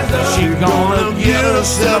 She's gonna get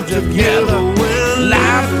herself together when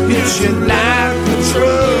life hits you like a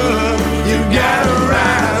truck. You gotta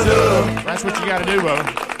rise up. That's what you gotta do,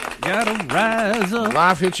 Bubba. Gotta rise up.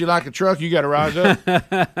 Life hits you like a truck, you gotta rise up.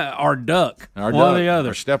 Or duck. Or one duck. or the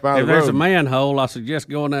other. Or step out of if the road. there's a manhole, I suggest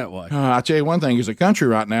going that way. I tell you one thing, as a country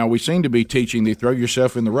right now, we seem to be teaching to throw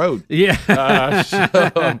yourself in the road. Yeah.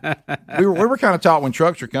 We were kind of taught when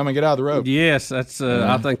trucks are coming, get out of the road. Yes, that's.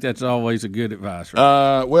 I think that's always a good advice.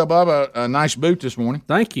 Right? Well, Bubba, a nice boot this morning.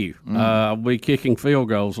 Thank you. I'll be kicking field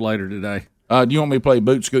goals later today. Do you want me to play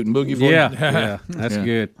boot, scoot, and boogie for you? Yeah, that's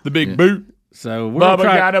good. The big boot. So we're Bubba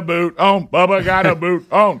got a boot on. Bubba got a boot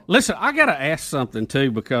on. Listen, I got to ask something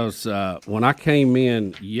too, because when I came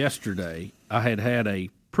in yesterday, I had a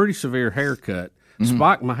pretty severe haircut.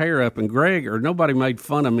 Spiked my hair up, and Greg or nobody made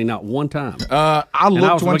fun of me not one time. I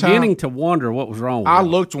was beginning to wonder what was wrong with I me.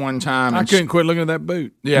 looked one time. I couldn't quit looking at that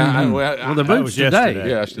boot. Yeah, well, the boot's today.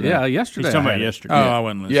 Yesterday. Yeah, yesterday. He's talking about yesterday. Oh, I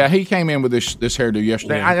wasn't listening. Yeah, he came in with this hairdo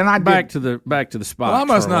yesterday, Yeah. and I back to the spot. Well, I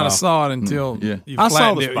must not have saw it until I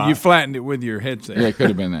saw the it. spot. You flattened it with your headset. Yeah, it could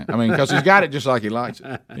have been that. I mean, because he's got it just like he likes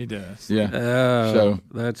it. He does. Yeah. So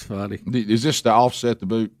that's funny. Is this to offset the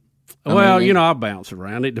boot? Well, I bounce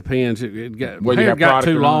around. It depends. It got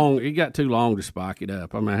too long. It got too long to spike it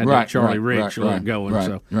up. I mean, I had that Charlie Rich look going.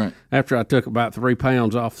 So after I took about 3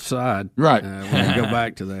 pounds off the side, right, when I go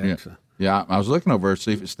back to that. Yeah. So. Yeah, I was looking over to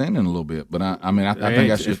see if it's thinning a little bit, but I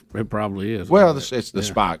think I should. It probably is. Well, it's the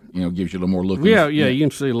spike. Gives you a little more look. Yeah, you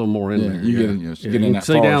can see a little more in there. You get in you that can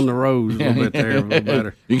see forest. down the roads a little bit there, a little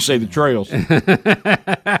better. You can see the trails. You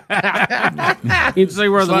can see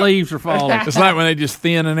where the leaves are falling. It's like when they just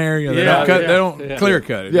thin an area. They don't clear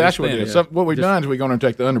cut it. Yeah, that's what it is. So what we've done is we're going to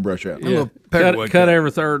take the underbrush out. Cut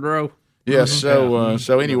every third row. Yes.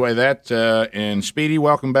 So anyway, that and Speedy,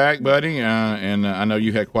 welcome back, buddy. And I know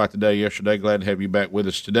you had quite the day yesterday. Glad to have you back with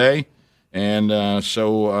us today. And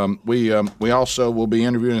we also will be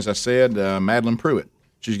interviewing, as I said, Madeline Pruitt.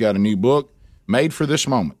 She's got a new book, Made for This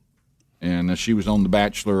Moment, and she was on The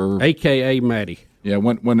Bachelor, AKA Maddie. Yeah.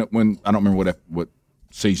 When I don't remember what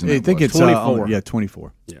season. I think it's 24.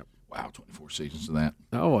 24. Yeah. Wow, 24 seasons of that.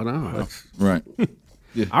 Oh, I know. Right.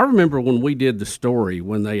 Yeah. I remember when we did the story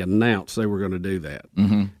when they announced they were going to do that,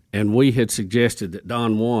 and we had suggested that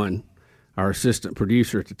Don Juan, our assistant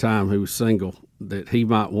producer at the time, who was single, that he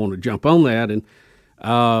might want to jump on that, and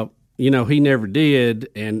he never did.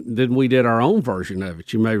 And then we did our own version of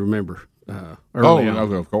it. You may remember. Early on.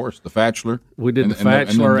 Of course, The Bachelor. We did The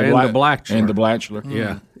Bachelor and The Bachelor. And The Bachelor.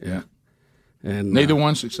 Yeah. And neither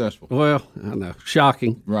one successful. Well, I know,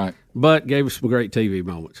 shocking, right? But gave us some great TV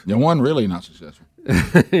moments. The one really not successful.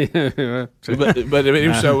 but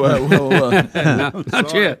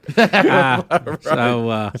not yet.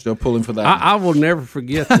 Still pulling for that. I will never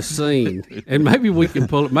forget the scene, and maybe we can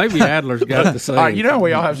pull it. Maybe Adler's got the scene.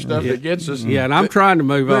 We all have stuff that gets us. Yeah, and I'm trying to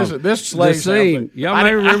move on. This slays scene. Y'all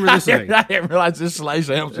may remember the scene. I didn't realize this slays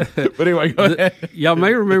Hamilton. But anyway, go ahead. Y'all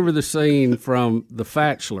may remember the scene from The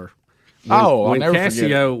Bachelor. When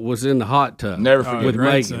Cassio was in the hot tub with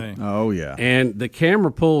Megan. Oh, yeah. And the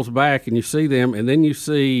camera pulls back and you see them, and then you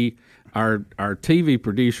see our TV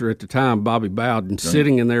producer at the time, Bobby Bowden,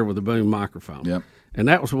 sitting in there with a boom microphone. Yep. And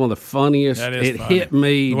that was one of the funniest. It funny. Hit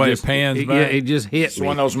me. The way it pans back. Yeah, it just hit me.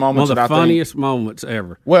 One of those moments. One of the funniest moments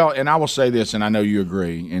ever. Well, and I will say this, and I know you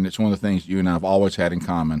agree, and it's one of the things you and I have always had in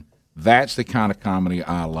common. That's the kind of comedy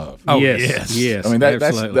I love. Oh, yes. I mean,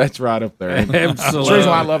 that's right up there. Absolutely. That's the reason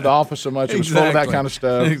why I love The Office so much. It was full of that kind of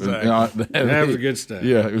stuff. Exactly. That was good stuff.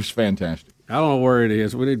 Yeah, it was fantastic. I don't know where it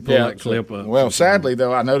is. We need to pull that clip up. Well, sadly,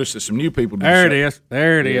 though, I noticed that some new people. There it is.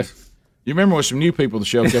 You remember when some new people the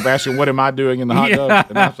show kept asking, "What am I doing in the hot tub?"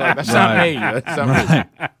 And I was like, "That's not me. That's not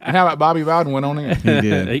me." And how about Bobby Bowden went on in? He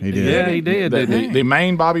did. Yeah, he did. The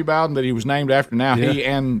main Bobby Bowden that he was named after now, he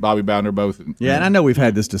and Bobby Bowden are both. Yeah, and I know we've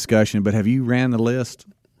had this discussion, but have you ran the list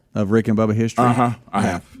of Rick and Bubba history? I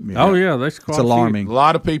have. Yeah. Oh yeah, that's quite it's alarming. A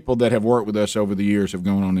lot of people that have worked with us over the years have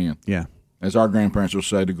gone on in. Yeah, as our grandparents will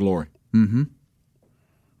say, to glory. Mm-hmm.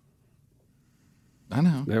 I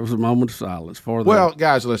know. There was a moment of silence for them. Well,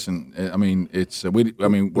 guys, listen. I mean, it's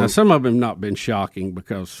now, some of them not been shocking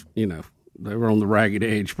because they were on the ragged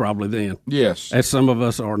edge probably then. Yes, as some of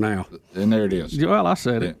us are now. And there it is. Well, I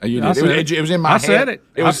said it. It was in my head. I said it.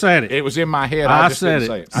 I said it. It was in my head. I just said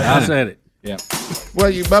didn't it. say it. I said it. Yeah.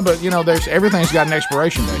 Well, Bubba, there's everything's got an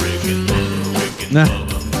expiration date.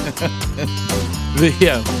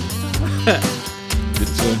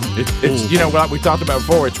 It's like we talked about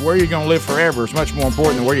before. It's where you're going to live forever. It's much more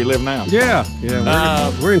important than where you live now. Yeah.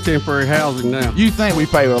 We're in temporary housing now. You think we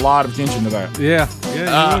pay a lot of attention to that? Yeah.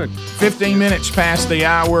 You would. 15 minutes past the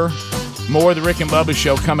hour. More of the Rick and Bubba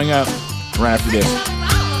show coming up right after this.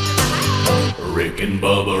 Rick and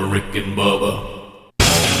Bubba, Rick and Bubba.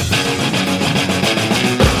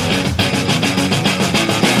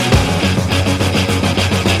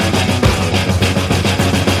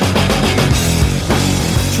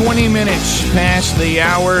 Minutes past the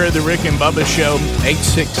hour of the Rick and Bubba show.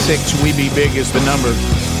 866-WE-BE-BIG is the number.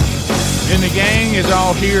 And the gang is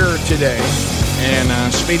all here today.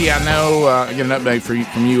 And Speedy, I know I get an update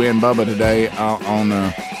from you and Bubba today on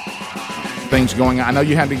things going on. I know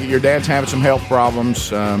your dad's having some health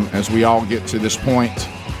problems as we all get to this point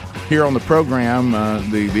here on the program.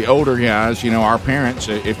 The older guys, our parents,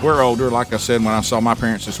 if we're older, like I said when I saw my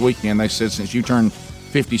parents this weekend, they said since you turned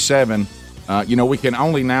 57, we can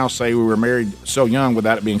only now say we were married so young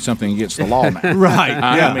without it being something against the law now.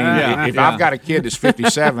 Right. If I've got a kid that's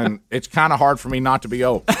 57, it's kind of hard for me not to be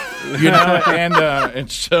old.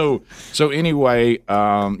 And so anyway,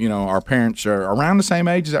 our parents are around the same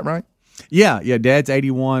age. Is that right? Yeah. Dad's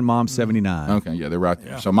 81, Mom's 79. Okay, yeah, they're right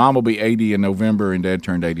there. Yeah. So Mom will be 80 in November, and Dad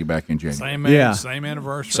turned 80 back in January. Same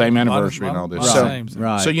anniversary. Same anniversary and all this.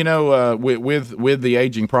 Right. So with the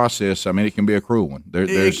aging process, it can be a cruel one.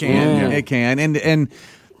 It can. And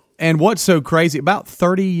And what's so crazy, about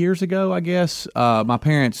 30 years ago, I guess, my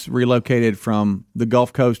parents relocated from the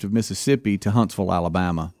Gulf Coast of Mississippi to Huntsville,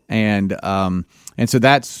 Alabama. And so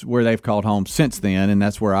that's where they've called home since then, and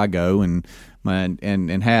that's where I go and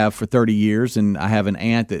have for 30 years. And I have an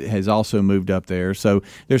aunt that has also moved up there. So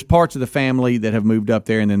there's parts of the family that have moved up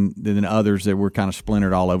there, and then others that were kind of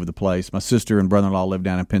splintered all over the place. My sister and brother-in-law live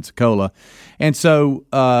down in Pensacola. And so,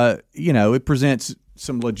 it presents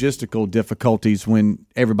some logistical difficulties when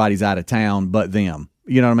everybody's out of town but them.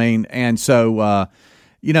 You know what I mean? And so,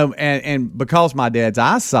 and because my dad's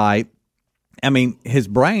eyesight, I mean, his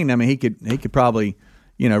brain, I mean, he could probably,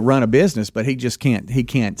 run a business, but he just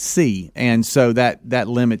can't see. And so that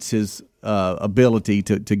limits his ability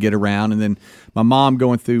to get around. And then my mom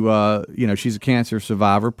going through, she's a cancer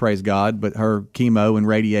survivor, praise God, but her chemo and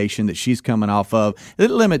radiation that she's coming off of,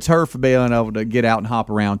 it limits her from being able to get out and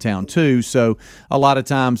hop around town too. So a lot of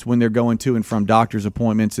times when they're going to and from doctor's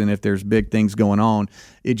appointments, and if there's big things going on,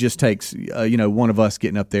 it just takes, one of us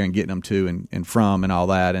getting up there and getting them to and from and all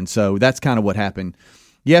that. And so that's kind of what happened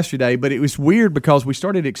yesterday. But it was weird because we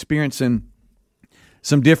started experiencing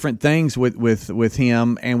some different things with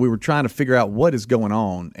him, and we were trying to figure out what is going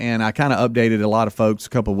on. And I kind of updated a lot of folks a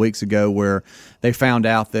couple of weeks ago where they found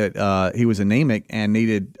out that he was anemic and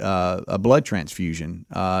needed a blood transfusion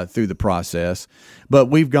through the process. But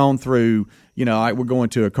we've gone through, we're going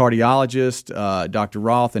to a cardiologist, Dr.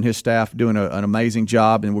 Roth and his staff doing an amazing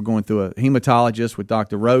job, and we're going through a hematologist with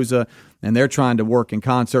Dr. Rosa, and they're trying to work in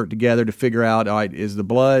concert together to figure out, all right, is the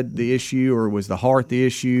blood the issue or was the heart the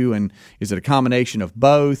issue, and is it a combination of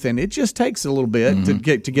both? And it just takes a little bit to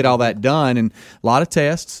get all that done, and a lot of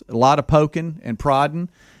tests, a lot of poking and prodding,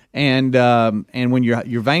 and when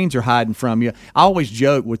your veins are hiding from you. I always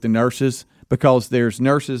joke with the nurses because there's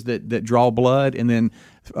nurses that draw blood, and then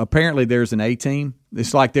apparently there's an A-team.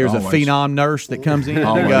 It's like there's a phenom nurse that comes in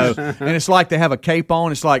and they go, and it's like they have a cape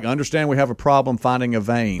on. It's like, understand we have a problem finding a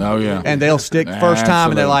vein. Oh, yeah. And they'll stick first time,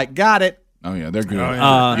 and they're like, got it. Oh yeah, they're good.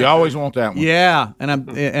 You always want that one. Yeah,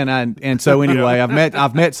 and so anyway,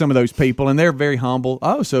 I've met some of those people, and they're very humble.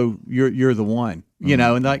 Oh, so you're the one, and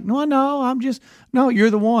they're like, no, you're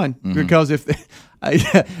the one, because if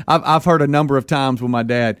I've heard a number of times with my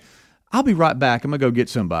dad, I'll be right back, I'm gonna go get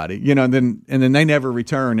somebody, and then they never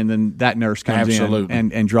return, and then that nurse comes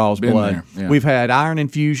in and draws blood. Yeah. We've had iron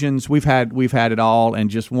infusions, we've had it all, and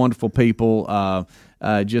just wonderful people.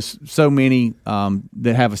 Just so many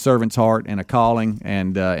that have a servant's heart and a calling,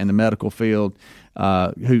 and in the medical field,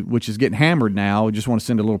 which is getting hammered now. I just want to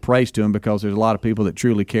send a little praise to them because there's a lot of people that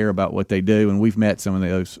truly care about what they do, and we've met some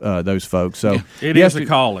of those folks. So it is a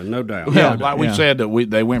calling, no doubt. Yeah, like we said that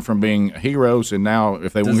they went from being heroes, and now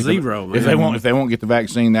if they won't get the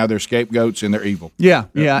vaccine, now they're scapegoats and they're evil. Yeah.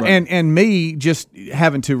 Right. And me just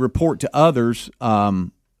having to report to others.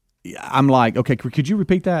 I'm like, okay, could you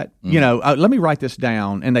repeat that? Let me write this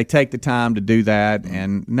down. And they take the time to do that.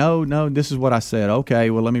 And no, this is what I said.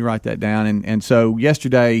 Okay, well, let me write that down. And so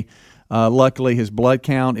yesterday, luckily, his blood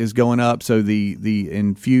count is going up. So the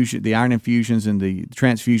iron infusions and the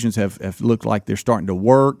transfusions have looked like they're starting to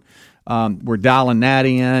work. We're dialing that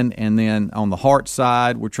in. And then on the heart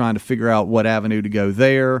side, we're trying to figure out what avenue to go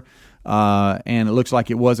there. And it looks like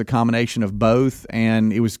it was a combination of both,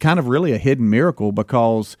 and it was kind of really a hidden miracle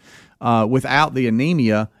because without the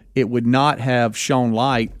anemia, it would not have shone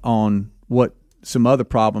light on what some other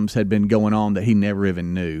problems had been going on that he never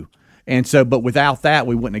even knew. And so, but without that,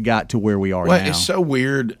 we wouldn't have got to where we are now. It's so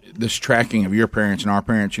weird, this tracking of your parents and our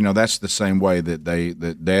parents. That's the same way that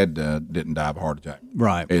Dad didn't die of a heart attack.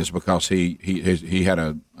 Right. Is because he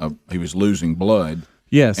had he was losing blood.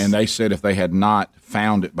 Yes. And they said if they had not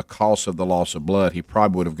found it because of the loss of blood, he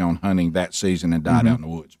probably would have gone hunting that season and died out in the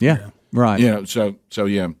woods. Yeah. Right. So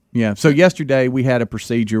yeah. Yeah. So yesterday we had a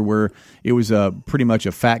procedure where it was pretty much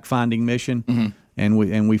a fact-finding mission, and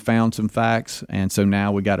we found some facts, and so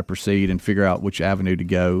now we got to proceed and figure out which avenue to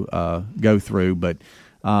go through. But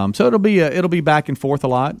so it'll be back and forth a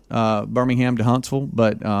lot, Birmingham to Huntsville,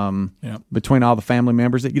 but between all the family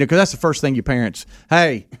members, because that's the first thing your parents,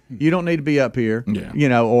 hey, you don't need to be up here,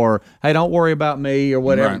 or hey, don't worry about me or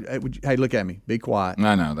whatever. Right. Hey, look at me, be quiet.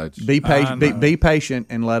 I know that's be patient, be patient,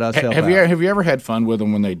 and let us help. Have you ever had fun with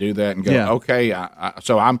them when they do that and go, okay,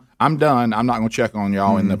 so I'm done. I'm not going to check on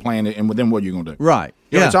y'all in the plan, and then what are you going to do? Right.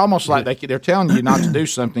 It's almost like they're telling you not to do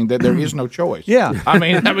something that there is no choice. Yeah, I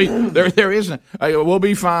mean, there isn't. We'll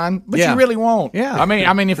be fine, but you really won't. Yeah, I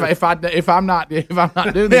mean, if I'm not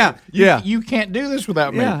doing this, you can't do this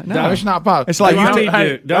without me. Yeah, no, it's not possible. It's like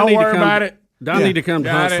don't worry about it. I need to come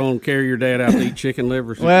to Huntsville and carry your dad out to eat chicken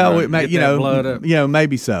livers. Well,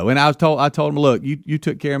 maybe so. And I told him, look, you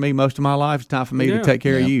took care of me most of my life. It's time for me to take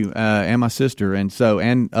care of you and my sister,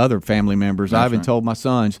 and other family members. I even told my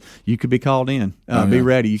sons, you could be called in, be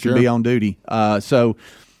ready. You could be on duty. So.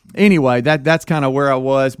 Anyway, that's kind of where I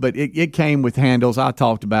was, but it came with handles. I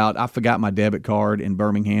forgot my debit card in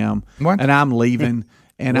Birmingham, and I'm leaving.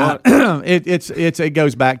 And it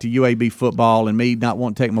goes back to UAB football and me not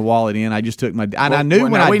wanting to take my wallet in. I just took my. And I knew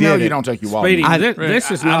when I did it. We know you don't take your wallet. Speedy,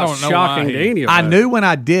 this is not shocking to any of us. I knew when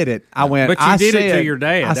I did it. I went. But you did it to your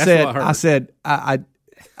dad. That's what hurt.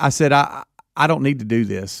 I said I don't need to do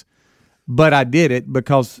this, but I did it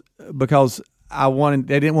because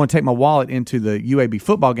they didn't want to take my wallet into the UAB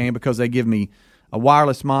football game because they give me a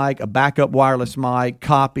wireless mic, a backup wireless mic,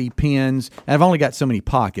 copy, pens, and I've only got so many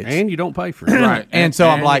pockets. And you don't pay for it. Right. And so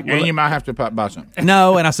I'm like... And you might have to buy something.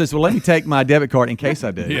 No, and I said, well, let me take my debit card in case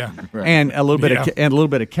I do. Yeah. Right. And a little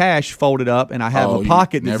bit of cash folded up, and I have a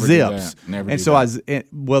pocket that zips.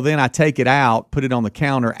 Then I take it out, put it on the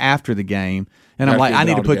counter after the game, and I'm like, I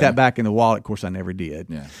need to put that back in the wallet. Of course, I never did.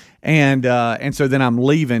 Yeah. And so then I'm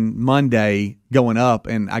leaving Monday going up,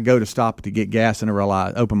 and I go to stop to get gas, and I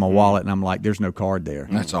realize, open my wallet, and I'm like, there's no card there.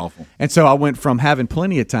 That's awful. And so I went from having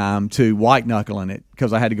plenty of time to white knuckling it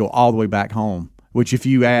because I had to go all the way back home, which if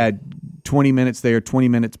you add 20 minutes there, 20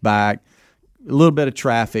 minutes back, a little bit of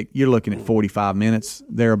traffic, you're looking at 45 minutes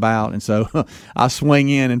thereabout. And so I swing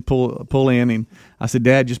in and pull in, and I said,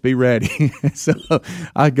 Dad, just be ready. So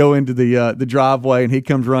I go into the driveway, and he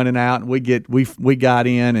comes running out, and we got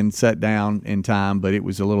in and sat down in time, but it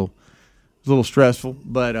was a little stressful.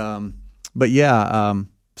 But yeah,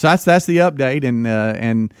 so that's the update,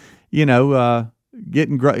 and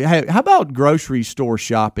getting hey, how about grocery store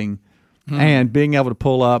shopping? And being able to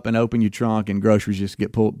pull up and open your trunk and groceries just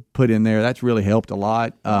get put in there, that's really helped a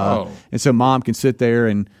lot. And so Mom can sit there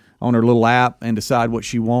and on her little app and decide what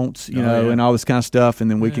she wants, and all this kind of stuff, and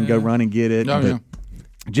then we can go run and get it.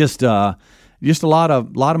 Just a lot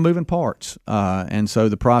of moving parts, and so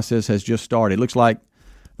the process has just started. It looks like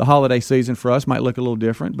the holiday season for us might look a little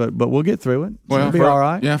different, but we'll get through it. Well, it'll be all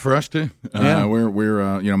right. Yeah, for us too.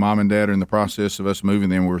 We're Mom and Dad are in the process of us moving.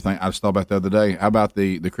 Then I just thought about the other day. How about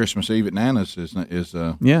the Christmas Eve at Nana's? That's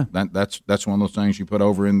one of those things you put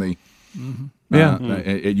over in the.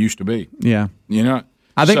 It used to be. Yeah,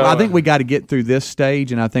 I think we got to get through this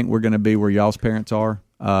stage, and I think we're going to be where y'all's parents are,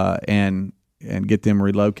 and get them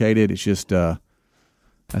relocated. It's just.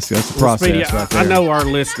 That's the process. Speedy, right there. I know our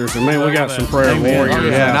listeners, and man, we got some prayer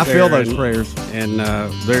warriors. Yeah, and I feel those prayers. And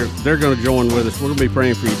they're going to join with us. We're going to be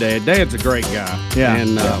praying for your dad. Dad's a great guy. Yeah,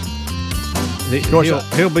 and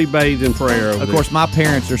he'll be bathed in prayer. Of course, my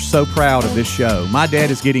parents are so proud of this show. My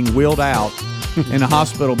dad is getting wheeled out in a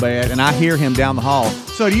hospital bed, and I hear him down the hall.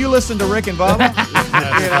 So, do you listen to Rick and Bubba?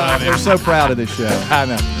 They're so proud of this show. I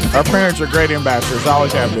know. Our parents are great ambassadors.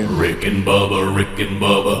 Always have been. Rick and Bubba. Rick and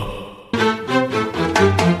Bubba.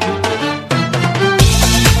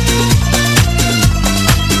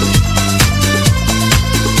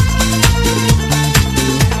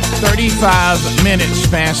 35 minutes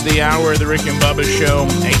past the hour of the Rick and Bubba Show.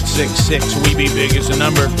 866-WE-BE-BIG is the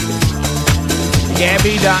number.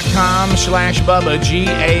 Gabi.com/Bubba.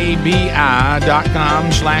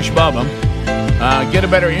 GABI.com/Bubba. Get a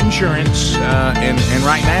better insurance. And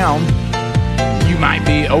right now, you might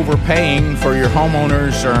be overpaying for your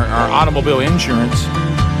homeowners or automobile insurance.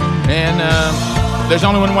 And there's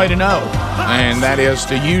only one way to know, and that is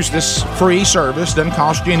to use this free service. Doesn't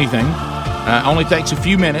cost you anything. Only takes a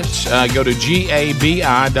few minutes. Go to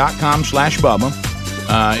GABI.com/Bubba.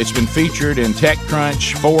 It's been featured in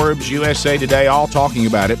TechCrunch, Forbes, USA Today, all talking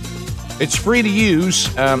about it. It's free to use,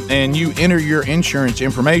 and you enter your insurance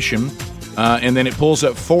information, and then it pulls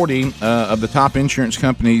up 40 of the top insurance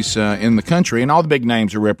companies in the country, and all the big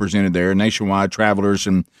names are represented there, Nationwide, Travelers,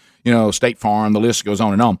 and State Farm. The list goes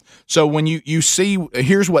on and on. So when you see,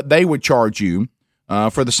 here's what they would charge you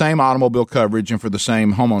for the same automobile coverage and for the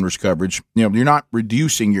same homeowners coverage. You're not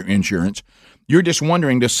reducing your insurance. You're just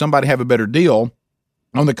wondering, does somebody have a better deal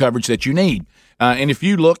on the coverage that you need? And if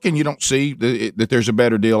you look and you don't see that there's a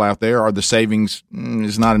better deal out there, or the savings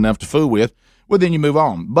is not enough to fool with, well, then you move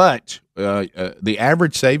on. But the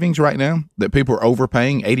average savings right now that people are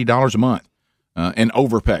overpaying, $80 a month and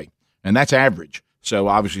overpay. And that's average. So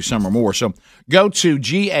obviously some are more. So go to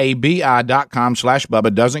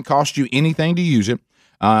GABI.com/Bubba. Doesn't cost you anything to use it.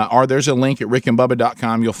 Or there's a link at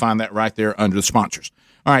rickandbubba.com. You'll find that right there under the sponsors.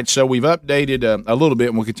 All right, so we've updated a little bit,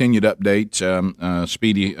 and we'll continue to update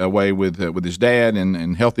Speedy away with his dad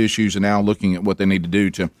and health issues, and now looking at what they need to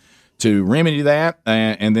do to remedy that.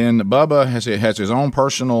 And then Bubba has his own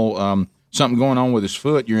personal something going on with his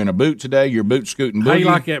foot. You're in a boot today. Your boot scooting boogie. How you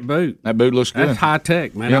like that boot? That boot looks good. That's high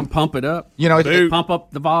tech, man. Yeah. Pump it up. Pump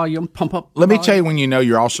up the volume. Pump up. Let me tell you when you know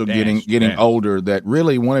you're also getting older that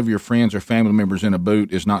really one of your friends or family members in a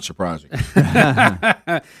boot is not surprising.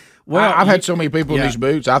 Well, I've had so many people in these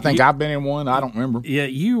boots. I think I've been in one. I don't remember. Yeah,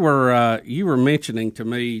 you were mentioning to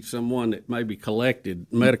me someone that maybe collected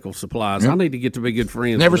medical supplies. I need to get to be good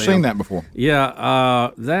friends. Never with them. seen that before.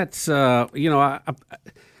 Yeah, that's I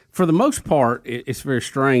for the most part, it's very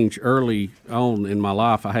strange. Early on in my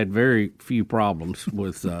life, I had very few problems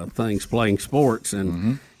with things playing sports,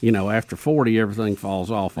 and after 40, everything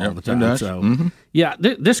falls off all the time. So,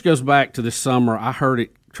 this goes back to this summer. I heard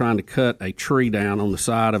it trying to cut a tree down on the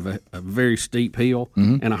side of a very steep hill,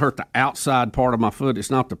 and I hurt the outside part of my foot.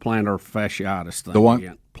 It's not the plantar fasciitis thing. The what?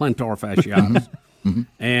 Again. Plantar fasciitis.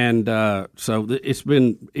 And so it's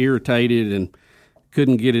been irritated and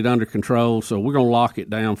couldn't get it under control. So we're going to lock it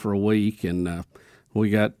down for a week, and we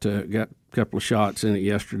got a couple of shots in it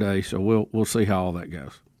yesterday. So we'll see how all that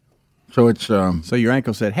goes. So it's so your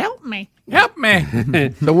ankle said, "Help me, help me."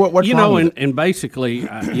 So what's wrong with it? And basically,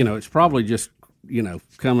 it's probably just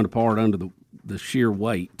coming apart under the sheer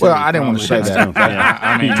weight. Well, I didn't want to say that.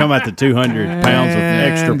 I mean, you're talking about the 200 pounds of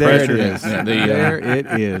extra pressure. There it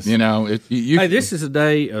is. Hey, this is a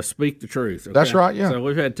day of speak the truth. Okay? That's right. Yeah. So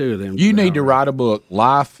we've had two of them. You need to write a book,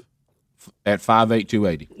 Life at 5'8",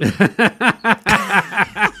 280.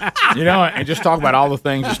 And just talk about all the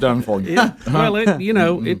things it's done for you. Well,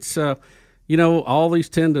 it's. All these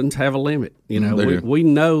tendons have a limit. We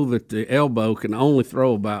know that the elbow can only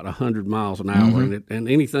throw about 100 miles an hour, and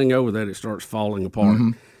anything over that, it starts falling apart.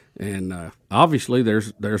 And obviously,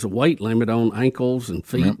 there's a weight limit on ankles and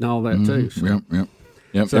feet and all that too. So.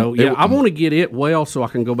 Yep. So I want to get it well so I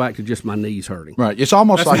can go back to just my knees hurting. Right. It's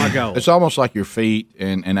almost That's like my goal. It's almost like your feet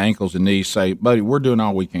and ankles and knees say, "Buddy, we're doing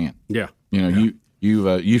all we can." Yeah. We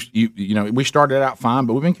started out fine,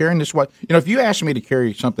 but we've been carrying this weight. If you ask me to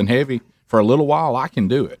carry something heavy for a little while, I can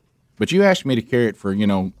do it. But you asked me to carry it for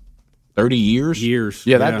 30 years.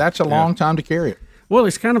 Yeah, that's a long time to carry it. Well,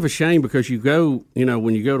 it's kind of a shame because you go,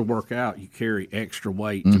 when you go to work out, you carry extra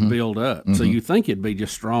weight to build up. So you think it'd be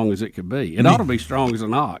just strong as it could be. It ought to be strong as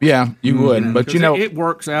an ox. Yeah, you would. But it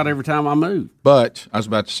works out every time I move. But I was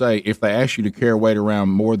about to say, if they ask you to carry weight around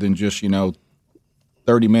more than just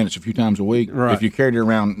 30 minutes a few times a week, if you carried it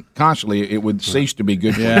around constantly, it would cease to be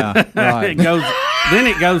good for you. Right. Then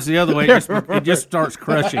it goes the other way. It just starts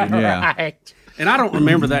crushing. Yeah. Right. And I don't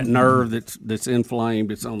remember that nerve that's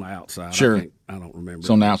inflamed. It's on the outside. Sure. I don't remember. It's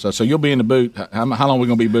on the outside. So you'll be in the boot. How long are we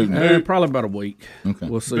going to be booting? Probably about a week. Okay.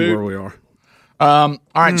 We'll see where we are. All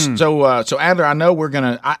right. So Adler, I know we're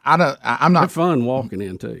gonna. I'm not have fun walking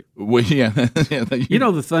in too.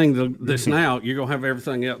 The thing that's now you're gonna have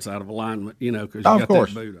everything else out of alignment. Because you got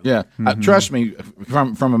course. that boot on. Yeah. Trust me,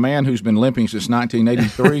 from a man who's been limping since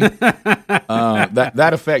 1983,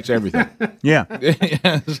 that affects everything. Yeah.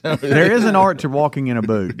 There is an art to walking in a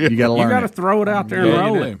boot. You got to learn. You got to throw it out there and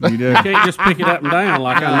roll it. You do. You can't just pick it up and down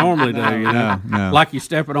like I normally do. No. Like you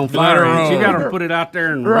step it on fire ants. You got to put it out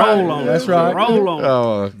there and roll on it. That's right. Roll on it.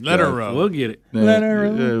 Oh, let her roll. We'll get it. Let her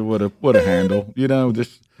roll. What a handle.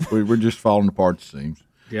 We're just falling apart, it seems.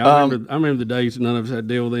 Yeah, I remember the days none of us had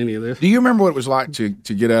to deal with any of this. Do you remember what it was like to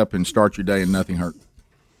get up and start your day and nothing hurt?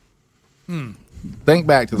 Think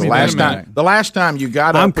back to the last time. The last time you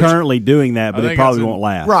got up. I'm currently doing that, but it probably won't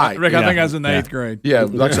last. Right, Rick. I think I was in the 8th grade. Yeah,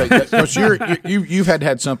 like I say, because you've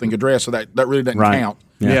had something addressed, so that really doesn't count.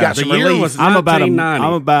 Yeah. You got some relief. I'm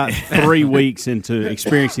about 3 weeks into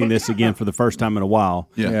experiencing this again for the first time in a while.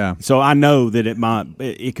 Yeah. So I know that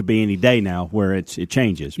it could be any day now where it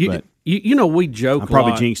changes. But we joke. I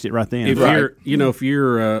probably jinxed it right then. If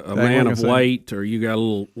you're a man of weight or you got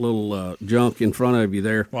a little junk in front of you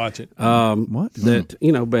there, watch it. What that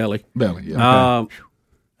belly. Belly. Yeah.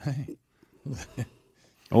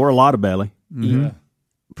 Or a lot of belly. Yeah.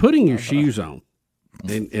 Putting your shoes on.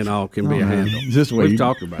 And all can be a handle. We've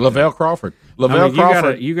talked about Lavelle Crawford.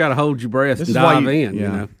 You got to hold your breath and dive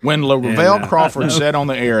in. When Lavelle Crawford said on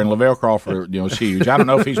the air, and Lavelle Crawford, is huge. I don't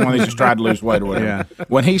know if he's one of these just tried to lose weight or whatever. Yeah.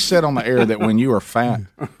 When he said on the air that when you are fat,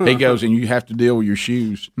 he goes and you have to deal with your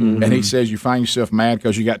shoes, and he says you find yourself mad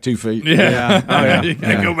because you got 2 feet. Yeah. You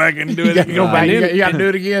got to go back and do it. You got to do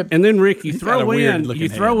it again. And then Rick, you throw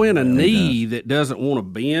in a knee that doesn't want to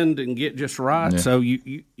bend and get just right. So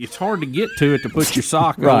you it's hard to get to it to put your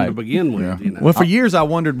sock on to begin with. Well, for years I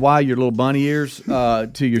wondered why your little bunny ears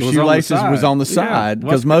to your shoelaces was on the side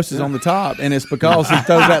because most is on the top, and it's because he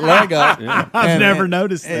throws that leg up. I've never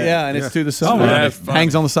noticed that. Yeah, and it's to the side.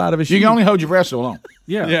 Hangs on the side of his shoe. You can only hold your breath so long.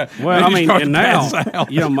 Yeah. Well, I mean, and now,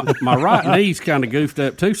 my right knee's kind of goofed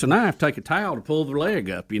up too, so now I have to take a towel to pull the leg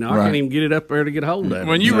up. I can't even get it up there to get hold of it.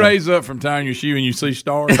 When you raise up from tying your shoe and you see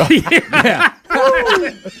stars.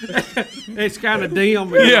 It's kind of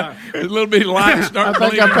dim. A little bit of light starting. I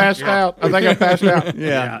think I passed out.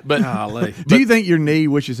 Yeah. But do you think your knee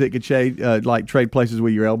wishes it could trade places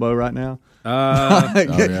with your elbow right now?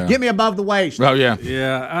 Get me above the waist. Oh, yeah.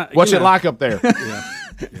 Yeah. What's it like up there?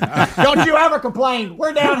 Don't you ever complain.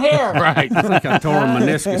 We're down here. Right. I think I tore a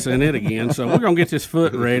meniscus in it again, so we're going to get this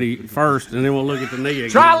foot ready first, and then we'll look at the knee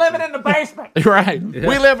again. Try living in the basement. Right. Yeah.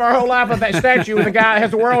 We live our whole life with that statue with a guy that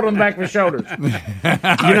has the world on the back of his shoulders.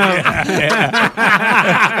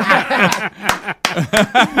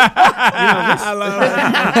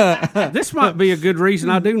 This might be a good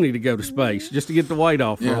reason I do need to go to space, just to get the weight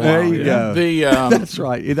off for a while. There you go. That's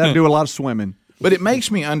right. You do a lot of swimming. But it makes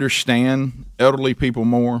me understand elderly people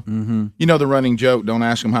more. Mm-hmm. You know the running joke, don't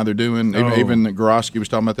ask them how they're doing. Even Gorosky was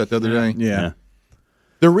talking about that the other day. Yeah.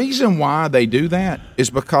 The reason why they do that is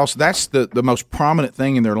because that's the most prominent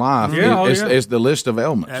thing in their life is the list of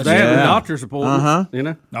ailments. They have a doctor's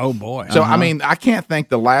appointment, Oh, boy. So, I mean, I can't think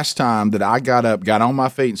the last time that I got on my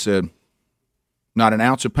feet and said, not an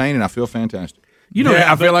ounce of pain, and I feel fantastic.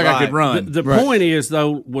 I feel like I could run. The point is,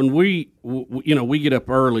 though, when we get up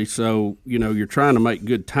early, so you're trying to make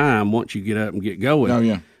good time once you get up and get going. Oh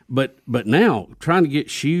yeah. But now trying to get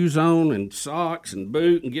shoes on and socks and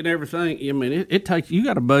boot and get everything. I mean, it takes you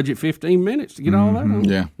got to budget 15 minutes to get all that on.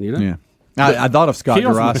 Yeah. Yeah. I thought of Scott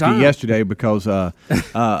Gorosky yesterday because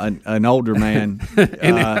an older man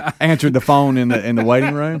answered the phone in the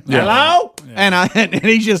waiting room. Yeah. Hello? Yeah. And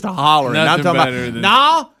he's just hollering. Nothing I'm talking better about, than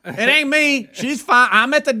no, it ain't me. She's fine.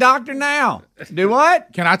 I'm at the doctor now. Do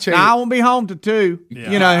what? Can I tell you? I won't be home till 2.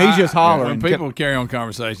 Yeah. He's just hollering. When people carry on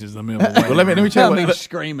conversations in the middle of the way. Well, let me tell you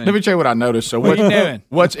screaming. Let me tell you what I noticed. So what are you doing?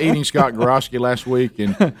 What's eating Scott Gorosky last week,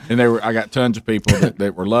 and I got tons of people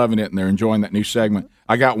that were loving it and they're enjoying that new segment.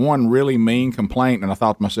 I got one really mean complaint, and I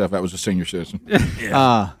thought to myself that was a senior citizen. It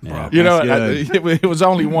was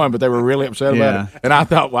only one, but they were really upset about it. And I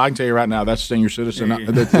thought, well, I can tell you right now, that's a senior citizen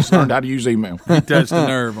that just learned how to use email. He touched the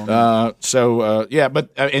nerve on that.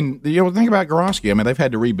 And the thing about Gorosky, I mean, they've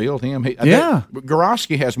had to rebuild him.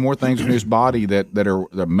 Gorosky has more things in his body that are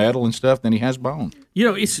metal and stuff than he has bone.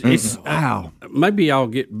 It's wow. Maybe I'll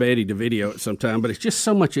get Betty to video it sometime, but it's just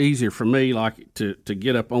so much easier for me, like to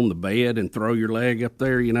get up on the bed and throw your leg up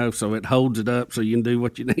there, so it holds it up so you can do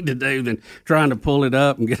what you need to do, than trying to pull it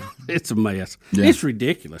up and get. It's a mess. Yeah. It's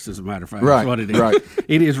ridiculous, as a matter of fact. Right, that's what it is. Right.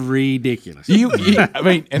 It is ridiculous.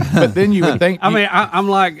 But then you would think. I'm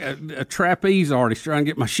like a trapeze artist trying to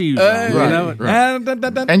get my shoes on.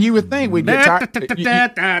 Right. And you would think we'd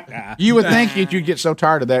get tired. You would think you'd get so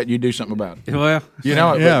tired of that you'd do something about it. Well.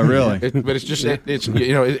 Really. But it's just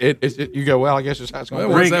you go, well, I guess it's how it's going.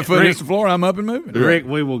 Once that foot hits the floor, I'm up and moving. Rick,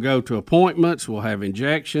 we will go to appointments. We'll have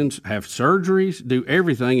injections, have surgeries, do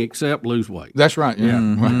everything except lose weight. That's right. Yeah.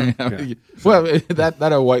 Mm-hmm. Yeah. Well,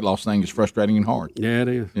 that old weight loss thing is frustrating and hard. Yeah, it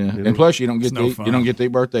is. Yeah. And plus, you don't get to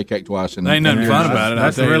eat birthday cake twice. Ain't nothing fun about it.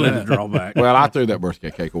 That's really the drawback. Well, I threw that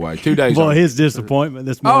birthday cake away 2 days. Well, his disappointment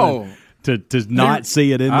this morning. To not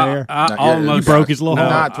see it in there. I almost broke his little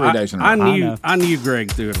heart. Not 3 days in a row. I knew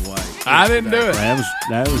Greg threw it away. I didn't do it.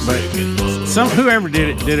 That was whoever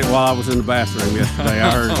did it while I was in the bathroom yesterday.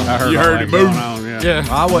 I heard. You heard it move. Yeah.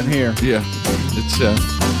 I wasn't here. Yeah.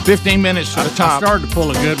 It's 15 minutes to the top. I started to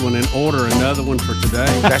pull a good one and order another one for today.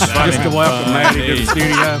 That's funny. Just to welcome Maddie to the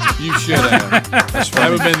studio. You should have. That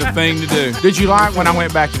would have been the thing to do. Did you like when I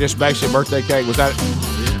went back to this basic birthday cake? Was that?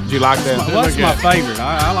 Did you like that? That's my favorite.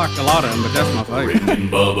 I like a lot of them, but that's my favorite.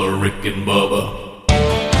 Rick and Bubba.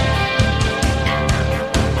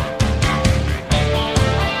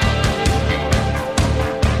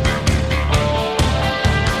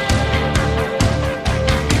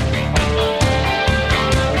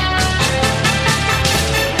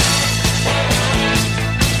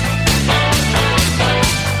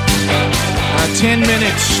 Ten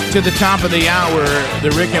minutes to the top of the hour, the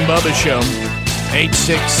Rick and Bubba Show.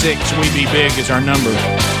 866-WE-BE-BIG is our number.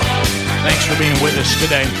 Thanks for being with us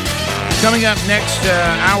today. Coming up next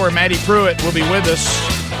hour, Maddie Pruitt will be with us.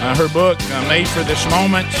 Her book, Made for This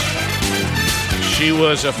Moment. She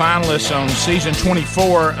was a finalist on season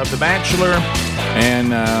 24 of The Bachelor,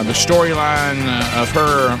 and the storyline of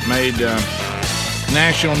her made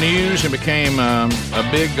national news and became a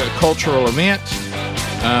big cultural event.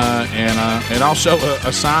 And also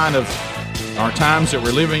a sign of our times that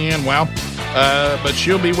we're living in. Well, But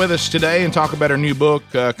she'll be with us today and talk about her new book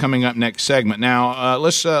coming up next segment. Now,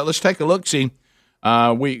 let's take a look-see.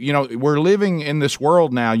 We're living in this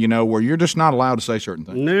world now, where you're just not allowed to say certain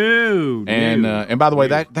things. No. And by the way,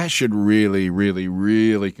 that should really, really,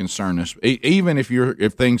 really concern us. Even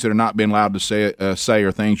if things that are not being allowed to say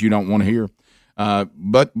are things you don't want to hear.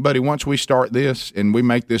 But buddy, once we start this and we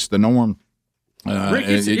make this the norm. Rick,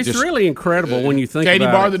 it's really incredible when you think Katie,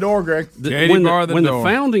 about bar it. the door, Greg. When the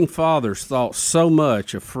founding fathers thought so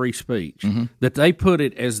much of free speech that they put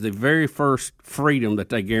it as the very first freedom that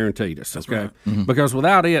they guaranteed us. That's okay, right. Mm-hmm. Because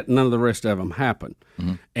without it, none of the rest of them happened.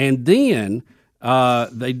 Mm-hmm. And then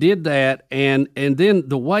they did that, and then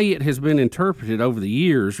the way it has been interpreted over the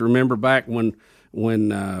years. Remember back when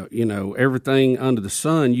everything under the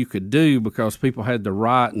sun you could do because people had the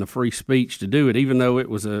right and the free speech to do it, even though it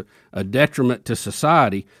was a detriment to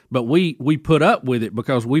society. But we put up with it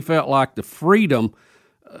because we felt like the freedom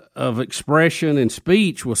of expression and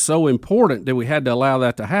speech was so important that we had to allow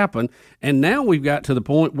that to happen. And now we've got to the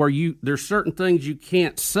point where there's certain things you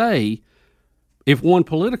can't say if one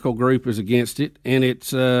political group is against it, and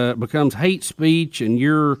it becomes hate speech, and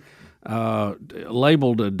you're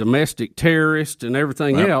labeled a domestic terrorist and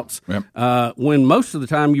everything else. Yep. When most of the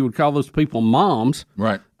time you would call those people moms.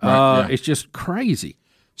 Right. It's just crazy.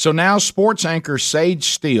 So now sports anchor Sage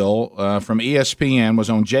Steele from ESPN was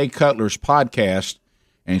on Jay Cutler's podcast,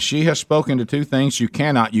 and she has spoken to two things. You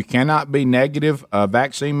cannot be negative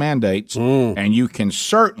vaccine mandates, and you can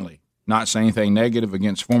certainly not say anything negative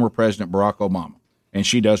against former President Barack Obama, and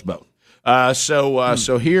she does both.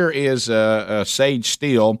 So here is Sage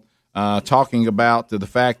Steele talking about the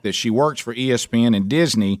fact that she works for ESPN and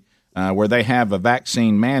Disney, where they have a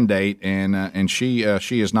vaccine mandate, and she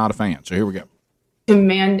is not a fan. So here we go.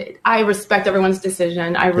 I respect everyone's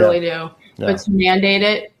decision. I really do. Yeah. But to mandate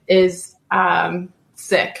it is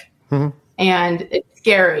sick, and it's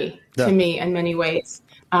scary to me in many ways.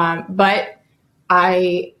 But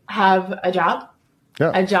I have a job.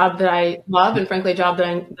 A job that I love, and frankly, a job that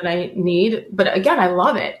I need. But again, I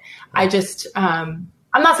love it. I just, I'm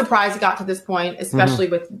not surprised it got to this point, especially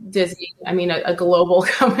with Disney. I mean, a global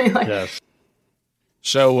company like. Yes.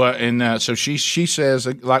 So, so she says,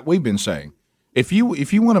 like we've been saying, if you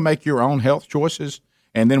want to make your own health choices,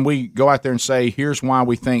 and then we go out there and say, here's why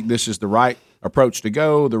we think this is the right approach to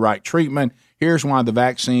go, the right treatment. Here's why the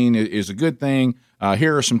vaccine is a good thing.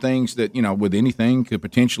 Here are some things that with anything could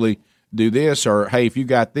potentially do this, or hey, if you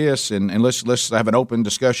got this, and let's have an open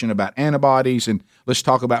discussion about antibodies, and let's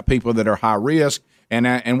talk about people that are high risk,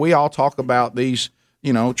 and we all talk about these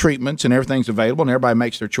treatments, and everything's available, and everybody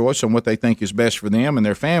makes their choice on what they think is best for them and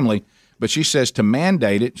their family. But she says to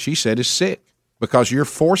mandate it, she said, is sick, because you're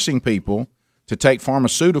forcing people to take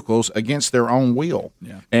pharmaceuticals against their own will,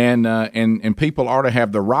 and people ought to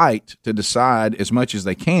have the right to decide as much as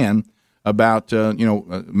they can about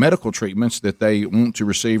medical treatments that they want to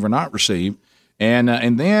receive or not receive, and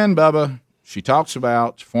then Bubba, she talks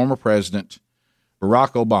about former President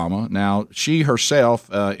Barack Obama. Now she herself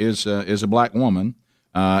is a black woman,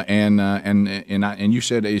 and you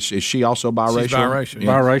said is she also biracial? She's biracial,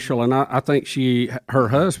 biracial, and I think her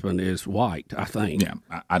husband is white. I think. Yeah,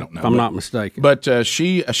 I don't know if I'm not mistaken. But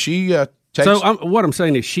she takes. So what I'm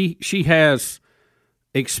saying is she has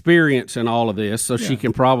experience in all of this, so she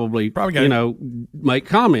can probably make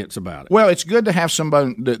comments about it. Well, it's good to have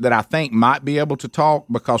somebody that I think might be able to talk,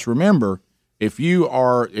 because remember, if you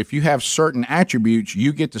have certain attributes,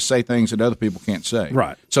 you get to say things that other people can't say.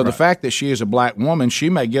 Right. So the fact that she is a black woman, she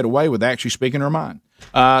may get away with actually speaking her mind.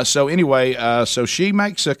 So anyway, so she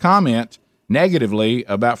makes a comment negatively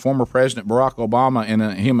about former President Barack Obama and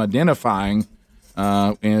him identifying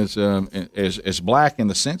as black in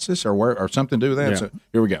the census or something to do with that. Yeah. So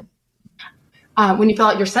here we go. When you fill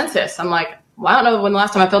out your census, I'm like, well, I don't know when the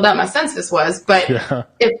last time I filled out my census was, but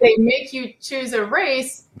if they make you choose a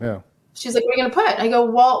race, she's like, what are you going to put? I go,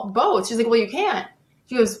 well, both. She's like, well, you can't.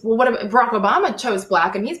 She goes, well, what if Barack Obama chose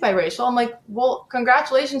black and he's biracial? I'm like, well,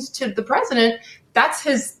 congratulations to the president. That's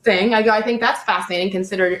his thing. I go, I think that's fascinating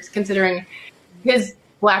considering his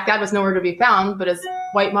black dad was nowhere to be found, but his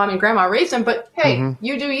white mom and grandma raised him. But hey,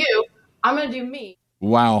 you do you. I'm going to do me.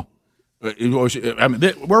 Wow. I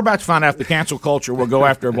mean, we're about to find out if the cancel culture will go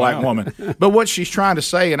after a black woman. But what she's trying to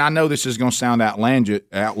say, and I know this is going to sound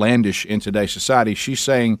outlandish in today's society, she's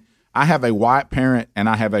saying, I have a white parent and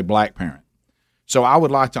I have a black parent. So I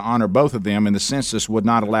would like to honor both of them, and the census would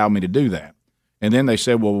not allow me to do that. And then they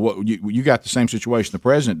said, well, you got the same situation the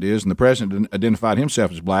president is, and the president identified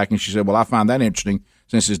himself as black. And she said, well, I find that interesting.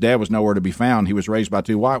 Since his dad was nowhere to be found, he was raised by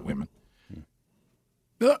two white women.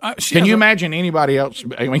 Can you imagine anybody else?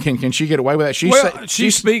 I mean, can she get away with that?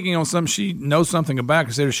 She's speaking on something she knows something about,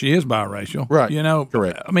 considering she is biracial. Right.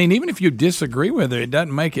 Correct. I mean, even if you disagree with her, it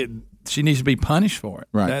doesn't make it. She needs to be punished for it.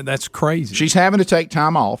 Right. That's crazy. She's having to take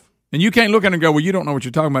time off. And you can't look at her and go, well, you don't know what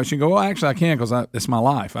you're talking about. She can go, well, actually, I can because it's my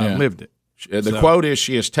life. I've lived it. The quote is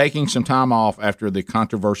she is taking some time off after the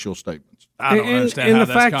controversial statements. I don't understand how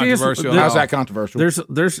that's controversial. How's that controversial?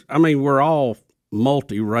 There's. I mean, we're all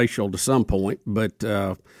multiracial to some point, but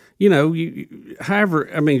however,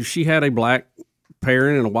 I mean, she had a black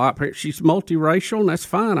parent and a white parent. She's multiracial, and that's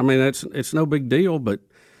fine. I mean, it's no big deal. But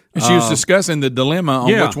and she was discussing the dilemma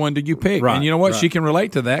on which one did you pick, right, and you know what? Right. She can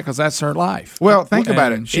relate to that because that's her life. Well, think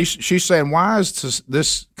about it. She's saying, why is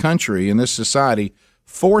this country and this society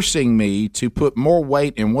forcing me to put more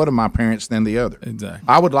weight in one of my parents than the other? Exactly.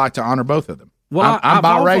 I would like to honor both of them. Well, I'm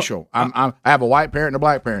biracial. I have a white parent and a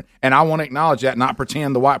black parent, and I want to acknowledge that, not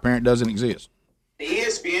pretend the white parent doesn't exist. The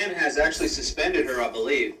ESPN has actually suspended her, I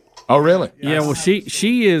believe. Oh, really? Yeah. Well,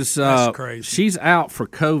 she is. That's crazy. She's out for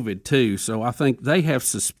COVID too, so I think they have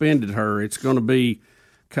suspended her. It's going to be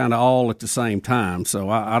kind of all at the same time. So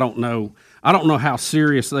I don't know. I don't know how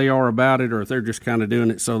serious they are about it, or if they're just kind of doing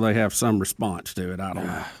it so they have some response to it. I don't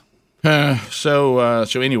know. So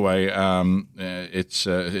anyway, it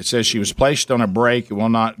says she was placed on a break. It will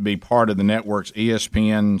not be part of the network's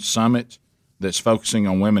ESPN summit that's focusing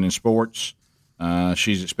on women in sports.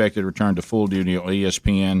 She's expected to return to full duty on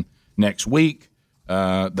ESPN next week.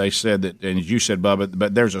 They said that, and as you said, Bubba,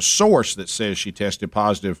 but there's a source that says she tested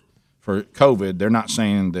positive for COVID. They're not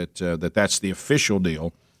saying that that's the official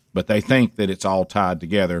deal, but they think that it's all tied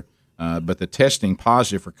together. But the testing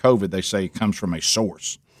positive for COVID, they say, comes from a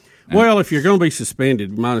source. Well, if you're going to be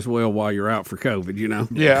suspended, might as well while you're out for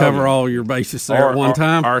COVID, cover all your bases there at one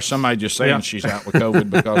time. Or somebody just saying she's out with COVID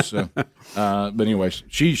because. But anyways,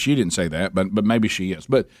 she didn't say that, but maybe she is.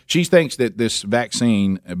 But she thinks that this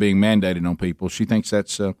vaccine being mandated on people, she thinks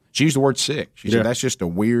that's. She used the word sick. She said that's just a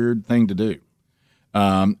weird thing to do,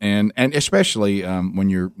 and especially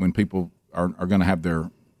when people are going to have their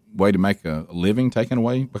way to make a living taken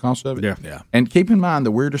away because of it. Yeah. And keep in mind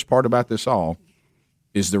the weirdest part about this all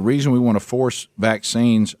is the reason we want to force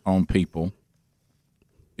vaccines on people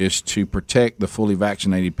is to protect the fully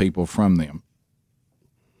vaccinated people from them.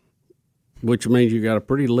 Which means you got a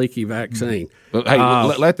pretty leaky vaccine. But, hey,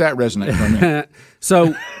 let that resonate for a minute.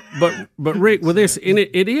 So, but Rick, with this, and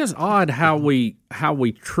it is odd how we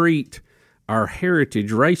treat our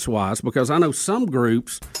heritage race-wise, because I know some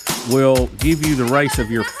groups will give you the race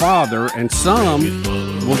of your father, and some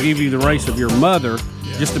will give you the race of your mother,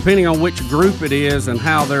 just depending on which group it is and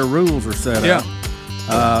how their rules are set up.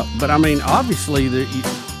 But I mean, obviously,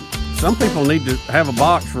 some people need to have a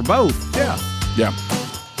box for both. Yeah.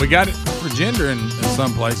 We got it for gender in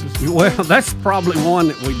some places. Well, that's probably one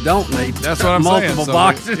that we don't need. That's what I'm multiple saying.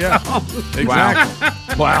 boxes.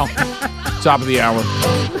 Exactly. Wow. Top of the hour.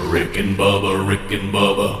 Rick and Bubba, Rick and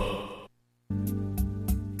Bubba.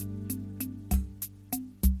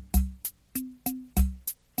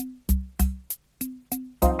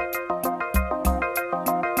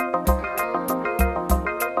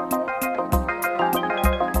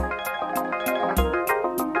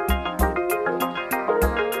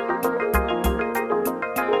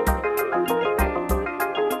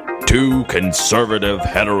 Two conservative,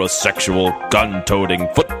 heterosexual, gun-toting,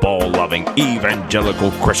 football-loving,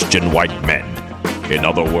 evangelical Christian white men. In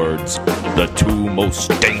other words, the two most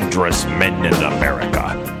dangerous men in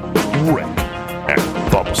America. Rick and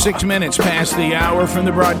Bubba. 6 minutes past the hour from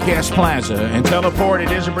the Broadcast Plaza. And Teleport,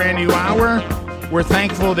 it is a brand new hour. We're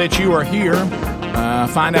thankful that you are here.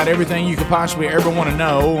 Find out everything you could possibly ever want to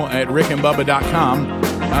know at rickandbubba.com.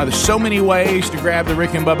 There's so many ways to grab the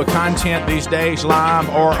Rick and Bubba content these days, live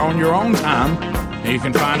or on your own time. And you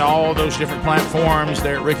can find all those different platforms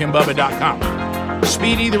there at rickandbubba.com.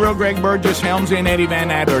 Speedy, the real Greg Burgess, Helmsy, and Eddie Van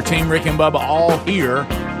Adler, Team Rick and Bubba, all here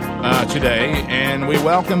today. And we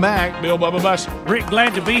welcome back Bill Bubba Bussey. Rick,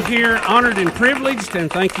 glad to be here, honored and privileged, and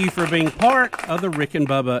thank you for being part of the Rick and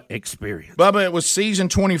Bubba experience. Bubba, it was season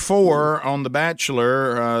 24 on The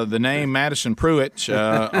Bachelor. The name Madison Pruitt,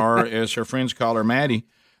 or as her friends call her, Maddie.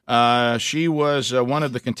 She was one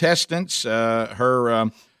of the contestants.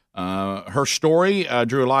 Her story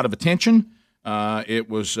drew a lot of attention. It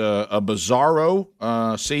was a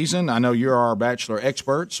bizarro season. I know you're our Bachelor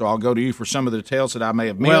expert, so I'll go to you for some of the details that I may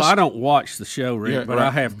have missed. Well, I don't watch the show, Rick, but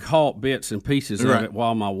I have caught bits and pieces of it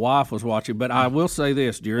while my wife was watching. But I will say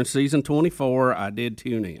this, during season 24, I did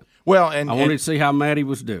tune in. Well, and I wanted to see how Maddie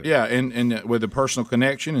was doing. Yeah, and with a personal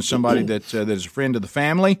connection and somebody that is a friend of the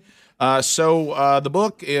family. So the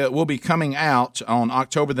book will be coming out on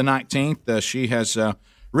October the 19th. She has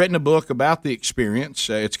written a book about the experience.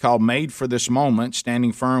 It's called Made for This Moment,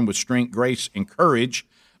 Standing Firm with Strength, Grace, and Courage.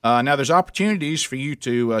 Now, there's opportunities for you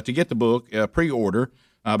to get the book, pre-order,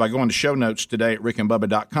 by going to show notes today at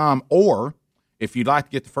rickandbubba.com, or if you'd like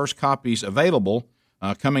to get the first copies available,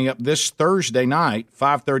 coming up this Thursday night,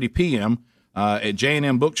 5:30 p.m., at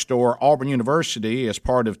J&M Bookstore, Auburn University, as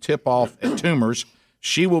part of Tip-Off at Toomer's.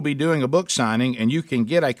 She will be doing a book signing, and you can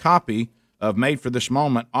get a copy of Made for This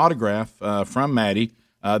Moment autograph from Maddie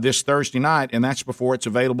this Thursday night, and that's before it's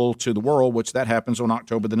available to the world, which that happens on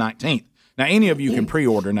October the 19th. Now, any of you can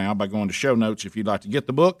pre-order now by going to show notes if you'd like to get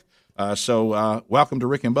the book. So welcome to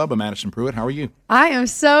Rick and Bubba, Madison Pruitt. How are you? I am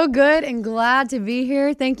so good and glad to be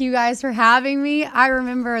here. Thank you guys for having me. I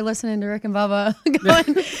remember listening to Rick and Bubba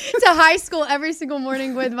going to high school every single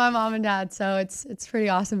morning with my mom and dad. So it's pretty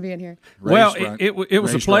awesome being here. Well, it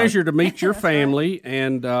was a pleasure to meet your family,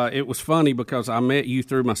 and it was funny because I met you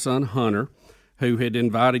through my son Hunter, who had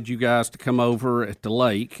invited you guys to come over at the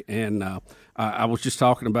lake, and I was just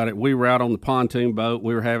talking about it. We were out on the pontoon boat.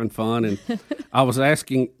 We were having fun, and I was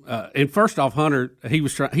asking. And first off, Hunter, he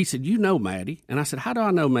said, "You know Maddie?" And I said, "How do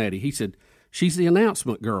I know Maddie?" He said, "She's the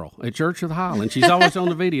announcement girl at Church of the Highland. She's always on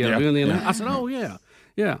the video doing the announcement." I said, "Oh yeah."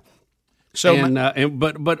 So,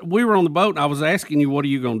 but we were on the boat, and I was asking you, "What are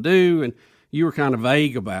you going to do?" And you were kind of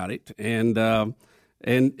vague about it, and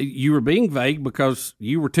you were being vague because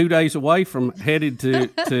you were 2 days away from headed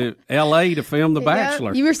to L.A. to film The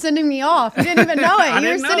Bachelor. You were sending me off. You didn't even know it. You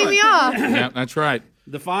were sending me off. Yeah, that's right.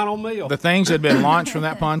 The final meal. The things had been launched from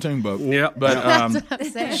that pontoon boat. Yeah, but that's what I'm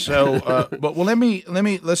saying. So,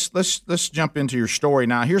 let's jump into your story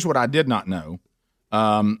now. Here's what I did not know.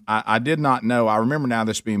 I did not know. I remember now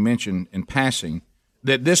this being mentioned in passing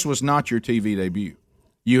that this was not your TV debut.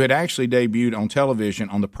 You had actually debuted on television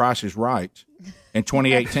on The Price is Right in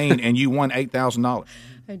 2018, and you won $8,000.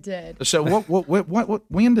 I did. So what?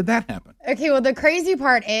 When did that happen? Okay, well, the crazy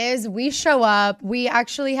part is we show up. We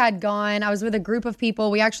actually had gone. I was with a group of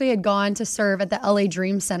people. We actually had gone to serve at the LA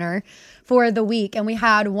Dream Center for the week, and we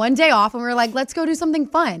had one day off, and we were like, let's go do something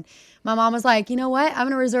fun. My mom was like, you know what? I'm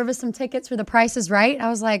going to reserve us some tickets for The Price is Right. I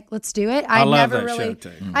was like, let's do it. I love that show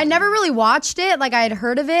too. I never really watched it. Like, I had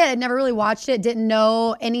heard of it. I'd never really watched it. Didn't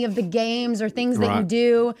know any of the games or things that you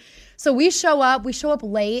do. So we show up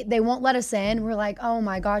late. They won't let us in. We're like, oh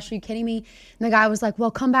my gosh, are you kidding me? And the guy was like, well,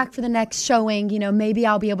 come back for the next showing. You know, maybe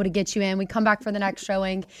I'll be able to get you in. We come back for the next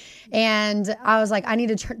showing. And I was like, I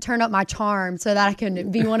need to turn up my charm so that I can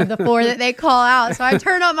be one of the 4 that they call out. So I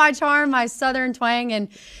turn up my charm, my Southern twang, and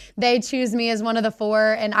they choose me as one of the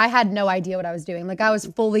 4. And I had no idea what I was doing. Like, I was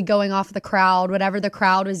fully going off the crowd. Whatever the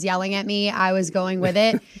crowd was yelling at me, I was going with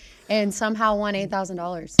it. And somehow won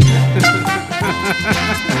 $8,000.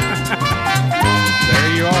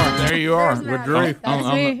 There you are. With Drew.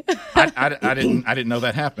 That's me. I didn't know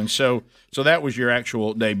that happened. So that was your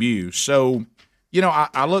actual debut. So, you know,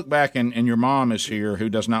 I look back and your mom is here, who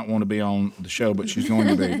does not want to be on the show, but she's going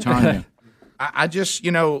to be. Tanya. I just,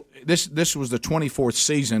 you know, this was the 24th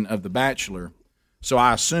season of The Bachelor, so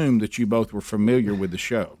I assumed that you both were familiar with the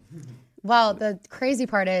show. Well, the crazy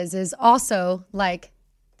part is also like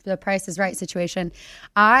The Price is Right situation.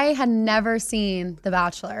 I had never seen The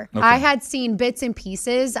Bachelor. Okay. I had seen bits and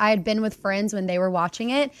pieces. I had been with friends when they were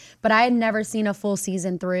watching it, but I had never seen a full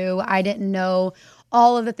season through. I didn't know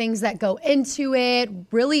all of the things that go into it,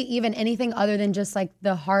 really even anything other than just like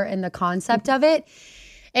the heart and the concept of it.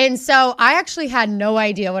 And so I actually had no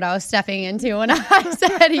idea what I was stepping into when I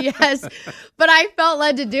said yes, but I felt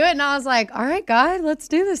led to do it. And I was like, all right, God, let's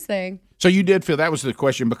do this thing. So you did feel that was the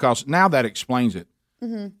question, because now that explains it.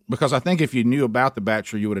 Mm-hmm. Because I think if you knew about The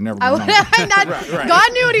Bachelor, you would have never gone on. Right.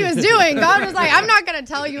 God knew what he was doing. God was like, I'm not going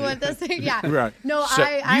to tell you what this thing. Yeah. Right. No, so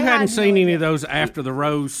I hadn't seen any of those after the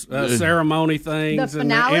rose ceremony things and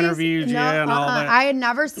the interviews, and all that. I had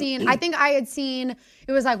never seen. I think I had seen.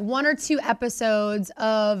 It was like 1 or 2 episodes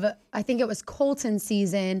of. I think it was Colton's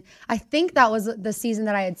season. I think that was the season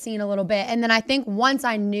that I had seen a little bit, and then I think once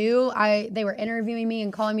I knew they were interviewing me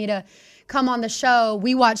and calling me to come on the show,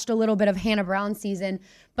 we watched a little bit of Hannah Brown's season,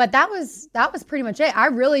 but that was pretty much it. I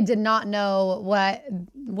really did not know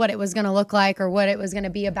what it was going to look like or what it was going to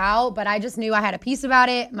be about, but I just knew I had a piece about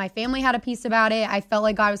it. My family had a piece about it. I felt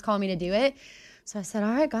like God was calling me to do it. So I said, all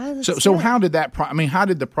right, God, let's do it. So how did that how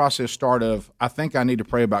did the process start of, I think I need to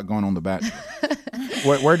pray about going on The Bachelor?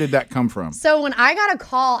 Where did that come from? So when I got a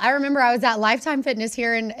call, I remember I was at Lifetime Fitness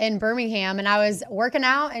here in Birmingham, and I was working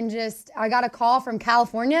out, and I got a call from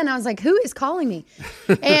California, and I was like, who is calling me?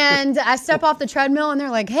 And I step off the treadmill, and they're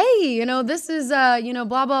like, hey, you know, this is,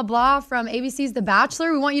 blah, blah, blah from ABC's The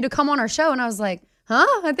Bachelor. We want you to come on our show. And I was like,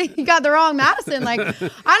 huh? I think you got the wrong Madison. Like, I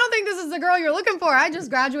don't think this is the girl you're looking for. I just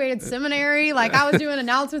graduated seminary. Like, I was doing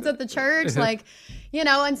announcements at the church. Like,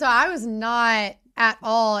 and so I was not at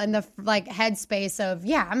all in the headspace of,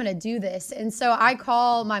 yeah, I'm going to do this. And so I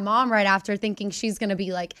call my mom right after thinking she's going to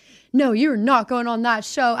be like, no, you're not going on that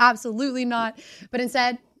show. Absolutely not. But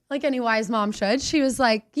instead, like any wise mom should, she was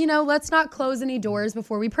like, let's not close any doors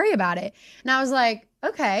before we pray about it. And I was like,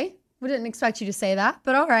 okay. We didn't expect you to say that,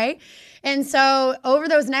 but all right. And so over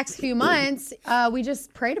those next few months, we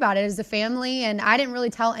just prayed about it as a family, and I didn't really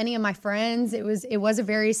tell any of my friends. It was a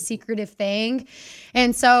very secretive thing.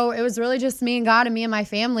 And so it was really just me and God and me and my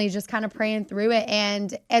family just kind of praying through it.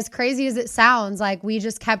 And as crazy as it sounds, like we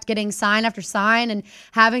just kept getting sign after sign and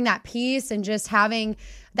having that peace and just having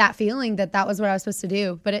that feeling that was what I was supposed to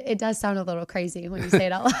do. But it does sound a little crazy when you say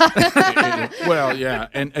it out loud. Well, yeah.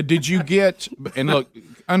 And did you get, and look,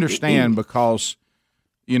 understand, because,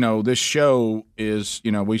 this show is,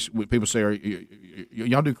 we people say,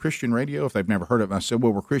 y'all do Christian radio? If they've never heard of it, I said,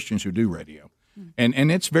 well, we're Christians who do radio. And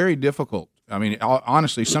it's very difficult. I mean,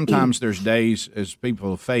 honestly, sometimes there's days as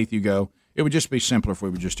people of faith, you go, it would just be simpler if we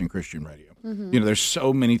were just in Christian radio. Mm-hmm. There's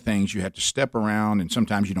so many things you have to step around, and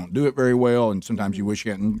sometimes you don't do it very well, and sometimes you wish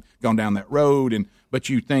you hadn't gone down that road. But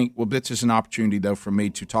you think, well, this is an opportunity, though, for me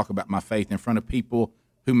to talk about my faith in front of people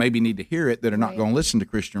who maybe need to hear it that are not going to listen to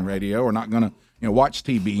Christian radio or not going to watch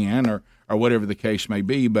TBN or whatever the case may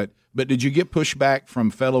be. But did you get pushback from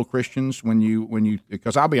fellow Christians when you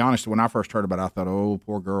because I'll be honest, when I first heard about it, I thought, oh,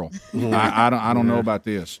 poor girl, I don't know about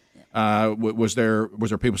this. Was there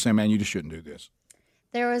people saying, man, you just shouldn't do this?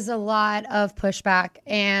 There was a lot of pushback,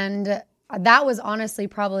 and that was honestly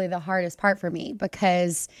probably the hardest part for me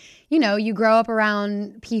because, you grow up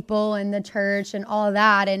around people in the church and all of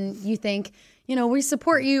that, and you think, we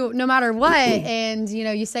support you no matter what. And,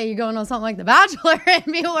 you say you're going on something like The Bachelor, and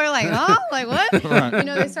people are like, oh, like what? Right.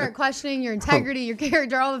 They start questioning your integrity, your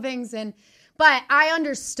character, all the things. But I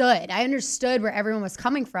understood. I understood where everyone was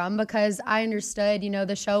coming from because I understood,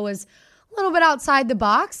 the show was a little bit outside the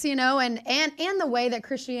box, and the way that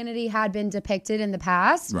Christianity had been depicted in the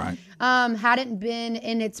past, right? Hadn't been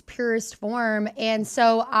in its purest form. And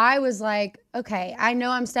so I was like, okay, I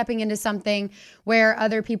know I'm stepping into something where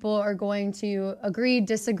other people are going to agree,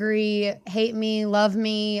 disagree, hate me, love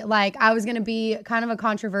me. Like I was going to be kind of a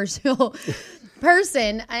controversial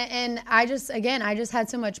person. And I just had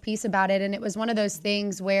so much peace about it. And it was one of those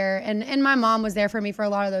things where, and my mom was there for me for a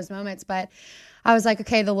lot of those moments, but I was like,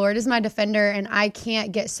 okay, the Lord is my defender, and I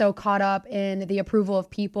can't get so caught up in the approval of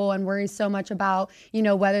people and worry so much about,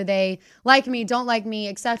 whether they like me, don't like me,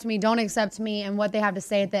 accept me, don't accept me, and what they have to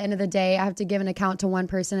say at the end of the day. I have to give an account to one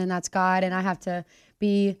person, and that's God, and I have to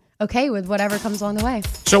be okay with whatever comes along the way.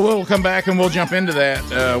 So we'll come back and we'll jump into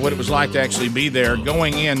that, what it was like to actually be there,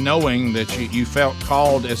 going in knowing that you felt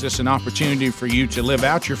called. Is this an opportunity for you to live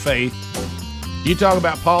out your faith? You talk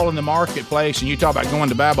about Paul in the marketplace, and you talk about going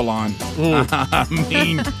to Babylon. I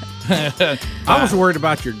mean, I was worried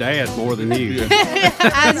about your dad more than you.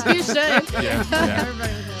 As you should.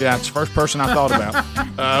 Yeah, it's the first person I thought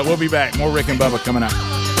about. We'll be back. More Rick and Bubba coming up.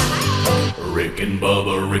 Rick and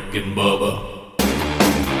Bubba, Rick and Bubba.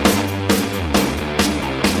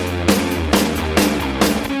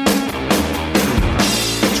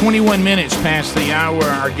 21 minutes past the hour.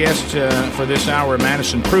 Our guest for this hour,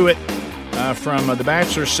 Madison Pruitt, from The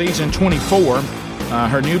Bachelor Season 24.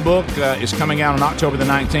 Her new book is coming out on October the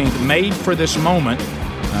 19th, Made for This Moment,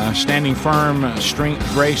 Standing Firm, Strength,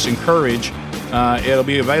 Grace, and Courage. It'll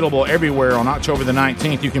be available everywhere on October the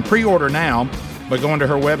 19th. You can pre-order now by going to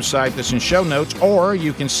her website that's in show notes, or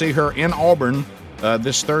you can see her in Auburn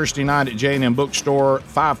this Thursday night at J&M Bookstore,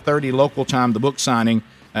 5:30 local time, the book signing,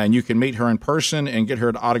 and you can meet her in person and get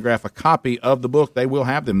her to autograph a copy of the book. They will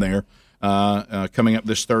have them there coming up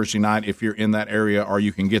this Thursday night if you're in that area, or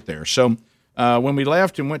you can get there. So when we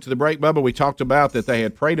left and went to the break, Bubba, we talked about that they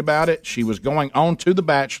had prayed about it. She was going on to The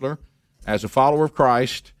Bachelor as a follower of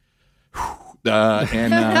Christ.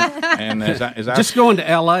 And as just going to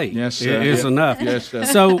L.A. Yes, is enough. Yes.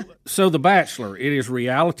 So The Bachelor, it is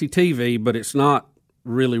reality TV, but it's not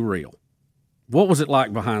really real. What was it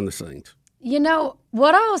like behind the scenes?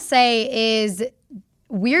 What I'll say is,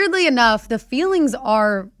 weirdly enough, the feelings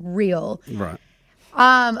are real. Right.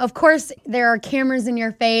 Of course, there are cameras in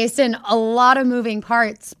your face and a lot of moving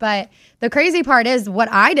parts, but the crazy part is what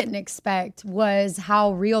I didn't expect was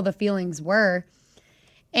how real the feelings were.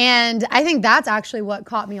 And I think that's actually what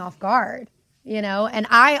caught me off guard, and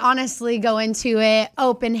I honestly go into it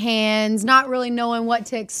open hands, not really knowing what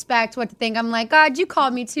to expect, what to think. I'm like, God, you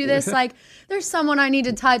called me to this. Like, there's someone I need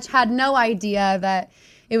to touch. Had no idea that,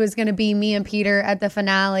 it was going to be me and Peter at the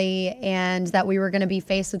finale, and that we were going to be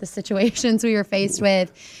faced with the situations we were faced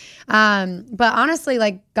with. But honestly,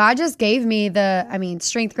 like, God just gave me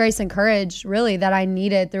strength, grace, and courage, really, that I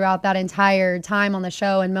needed throughout that entire time on the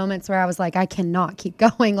show, and moments where I was like, I cannot keep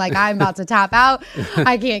going. Like, I'm about to tap out.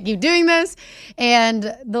 I can't keep doing this. And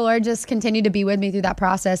the Lord just continued to be with me through that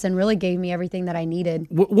process and really gave me everything that I needed.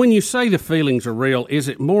 When you say the feelings are real, is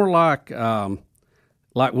it more like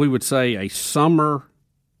we would say a summer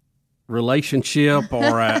relationship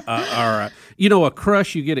or a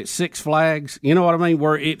crush you get at Six Flags, you know what I mean,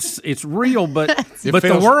 where it's real, but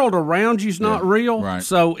the world around you's not real, right?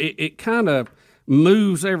 So it kind of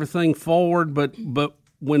moves everything forward, but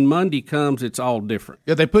when Monday comes, it's all different.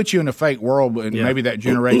 Yeah, they put you in a fake world, and maybe that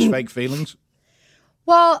generates fake feelings.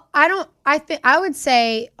 Well, I would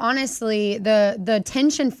say, honestly, the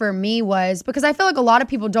tension for me was because I feel like a lot of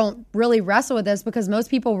people don't really wrestle with this, because most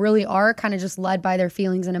people really are kind of just led by their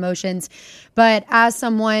feelings and emotions. But as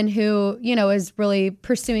someone who, is really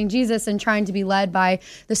pursuing Jesus and trying to be led by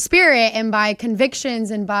the Spirit and by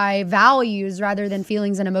convictions and by values rather than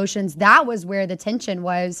feelings and emotions, that was where the tension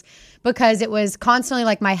was, because it was constantly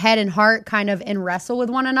like my head and heart kind of in wrestle with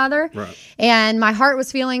one another. Right. And my heart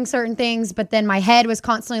was feeling certain things, but then my head was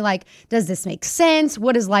constantly like, does this make sense?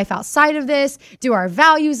 What is life outside of this? Do our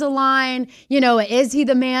values align? Is he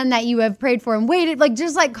the man that you have prayed for and waited? Like,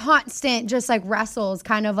 just like constant, just like wrestles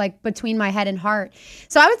kind of like between my head and heart.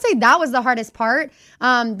 So I would say that was the hardest part.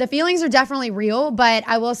 The feelings are definitely real, but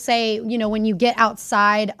I will say, when you get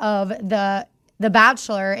outside of the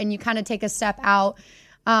Bachelor and you kind of take a step out,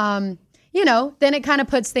 then it kind of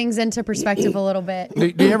puts things into perspective a little bit.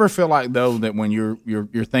 Do you ever feel like, though, that when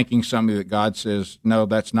you're thinking something that God says, no,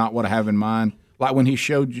 that's not what I have in mind? Like when he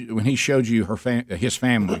showed you his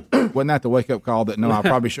family, wasn't that the wake up call that no, I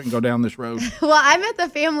probably shouldn't go down this road? Well, I met the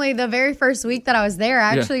family the very first week that I was there.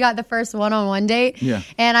 I actually got the first one-on-one date,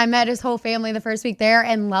 and I met his whole family the first week there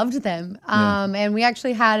and loved them. And we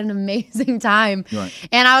actually had an amazing time. Right.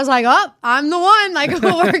 And I was like, oh, I'm the one. Like,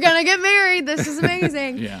 we're gonna get married. This is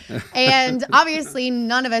amazing. And obviously,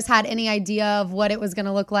 none of us had any idea of what it was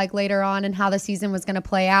gonna look like later on and how the season was gonna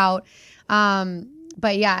play out.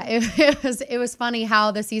 But yeah, it was funny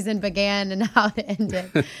how the season began and how it ended.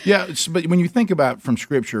 But when you think about it from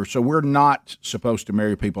Scripture, so we're not supposed to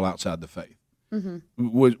marry people outside the faith.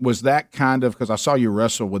 Mm-hmm. Was that kind of, because I saw you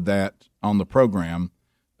wrestle with that on the program,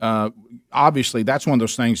 obviously that's one of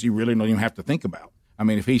those things you really don't even have to think about. I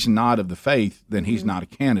mean, if he's not of the faith, then he's not a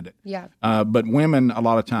candidate. Yeah. But women, a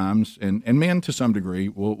lot of times, and men to some degree,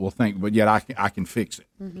 will think, but yet I can fix it.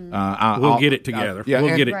 Mm-hmm. We'll get it together.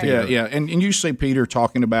 We'll get it together. Yeah. And you see Peter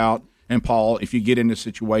talking about, and Paul, if you get in a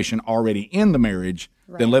situation already in the marriage,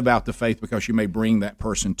 then live out the faith, because you may bring that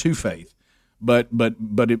person to faith. But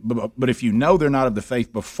if you know they're not of the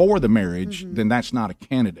faith before the marriage, then that's not a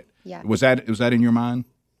candidate. Yeah. Was that in your mind?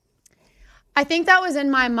 I think that was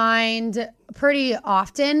in my mind pretty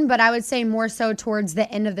often, but I would say more so towards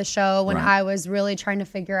the end of the show when I was really trying to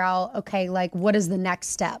figure out, okay, like, what is the next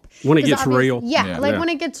step? When it gets real. When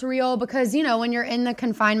it gets real, because, when you're in the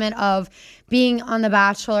confinement of being on The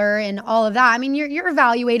Bachelor and all of that, I mean, you're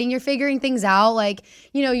evaluating, you're figuring things out. Like,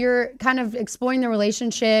 you're kind of exploring the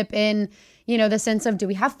relationship in, the sense of, do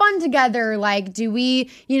we have fun together? Like, do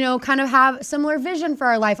we, kind of have similar vision for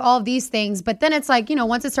our life? All of these things. But then it's like,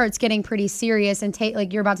 once it starts getting pretty serious and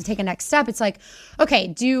you're about to take a next step, it's like, okay,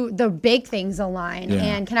 do the big things align? Yeah.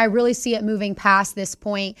 And can I really see it moving past this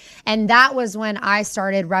point? And that was when I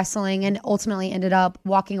started wrestling and ultimately ended up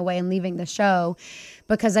walking away and leaving the show,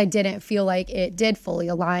 because I didn't feel like it did fully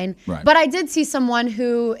align. Right. But I did see someone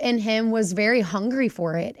who in him was very hungry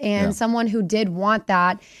for it, and someone who did want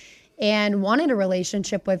that and wanted a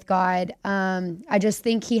relationship with God. I just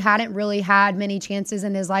think he hadn't really had many chances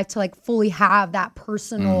in his life to like fully have that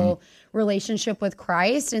personal relationship with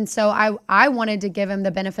Christ. And so I wanted to give him the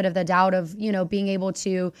benefit of the doubt of, being able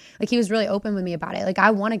to, like, he was really open with me about it. Like, I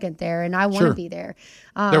want to get there and I want to be there.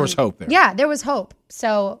 There was hope there. Yeah, there was hope.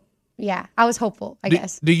 So yeah, I was hopeful, I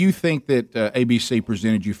guess. Do you think that ABC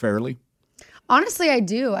presented you fairly? Honestly, I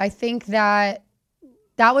do. I think that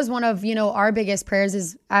was one of, our biggest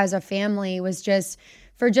prayers as a family, was just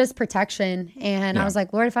for protection. And I was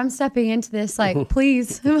like, Lord, if I'm stepping into this, like,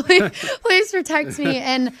 please protect me.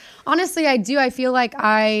 And honestly, I do. I feel like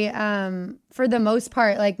I, for the most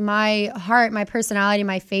part, like, my heart, my personality,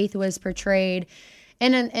 my faith was portrayed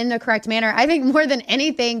in the correct manner. I think more than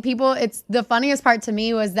anything, it's the funniest part to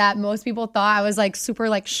me was that most people thought I was like super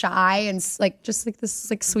like shy and like just like this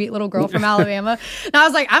like sweet little girl from Alabama. And I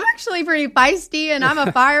was like, I'm actually pretty feisty and I'm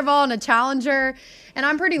a fireball and a challenger. and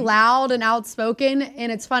I'm pretty loud and outspoken,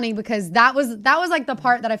 and it's funny because that was like the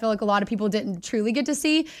part that I feel like a lot of people didn't truly get to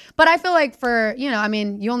see. But I feel like for, I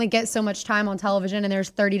mean, you only get so much time on television, and there's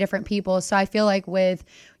 30 different people. So I feel like with,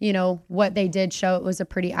 what they did show, it was a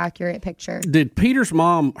pretty accurate picture. Did Peter's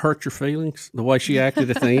mom hurt your feelings the way she acted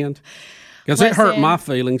at the end? Because it hurt my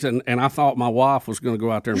feelings, and I thought my wife was going to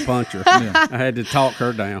go out there and punch her. I had to talk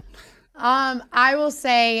her down. I will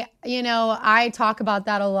say, I talk about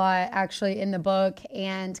that a lot actually in the book,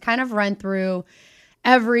 and kind of run through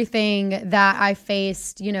everything that I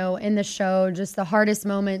faced, in the show, just the hardest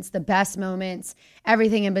moments, the best moments,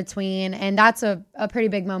 everything in between. And that's a pretty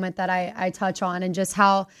big moment that I touch on, and just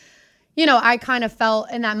how, I kind of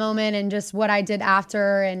felt in that moment, and just what I did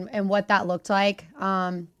after, and what that looked like.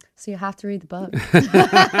 So you have to read the book.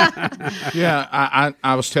 Yeah,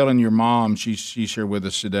 I was telling your mom, she's here with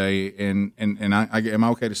us today, and I am I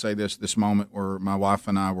okay to say this moment where my wife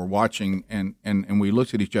and I were watching, and we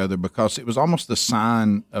looked at each other, because it was almost the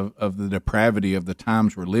sign of the depravity of the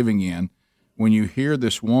times we're living in, when you hear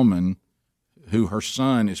this woman who her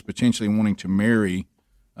son is potentially wanting to marry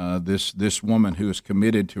this woman who is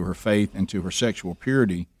committed to her faith and to her sexual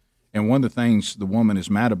purity, and one of the things the woman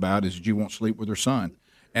is mad about is that you won't sleep with her son.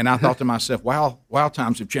 And I thought to myself, wow,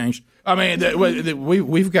 times have changed. I mean,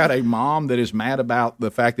 we've got a mom that is mad about the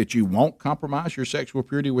fact that you won't compromise your sexual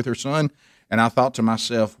purity with her son. And I thought to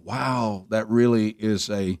myself, wow, that really is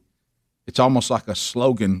it's almost like a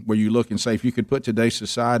slogan where you look and say, if you could put today's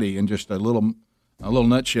society in just a little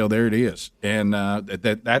nutshell, there it is. And how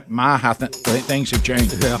things have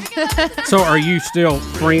changed. Yeah. So are you still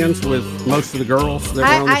friends with most of the girls that were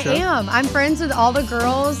on the show? I am. I'm friends with all the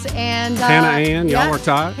girls. And Hannah Ann, y'all are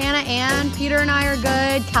tight? Hannah Ann, Peter and I are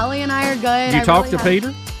good. Kelly and I are good. You talk to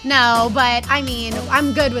Peter? No, but I mean,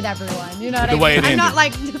 I'm good with everyone. You know what I mean? I'm not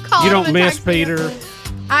like calling You don't miss Peter?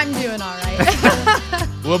 I'm doing all right.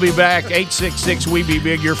 We'll be back. 866 We Be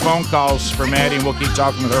Big. Your phone calls for Maddie, and we'll keep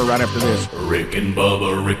talking with her right after this. Rick and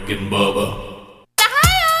Bubba, Rick and Bubba.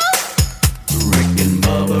 Rick and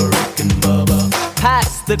Bubba, Rick and Bubba.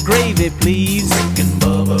 Pass the gravy, please. Rick and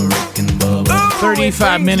Bubba, Rick and Bubba.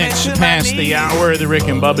 35 minutes past the hour of the Rick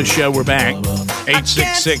and Bubba Show. We're back.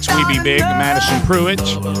 866 We Be Big. Madison Pruitt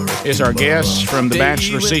is our guest from The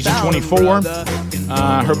Bachelor Season 24.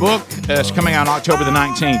 Her book is coming out October the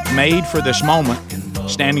 19th, Made for This Moment,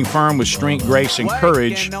 Standing Firm with Strength, Grace, and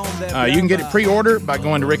Courage. You can get it pre-order by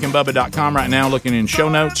going to rickandbubba.com right now, looking in show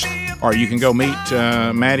notes, or you can go meet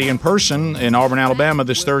Maddie in person in Auburn, Alabama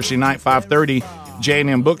this Thursday night, 5:30,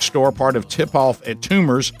 J&M Bookstore, part of Tip-Off at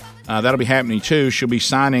Toomer's. That'll be happening too. She'll be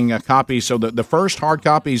signing a copy, so the first hard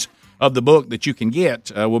copies of the book that you can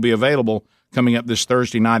get will be available coming up this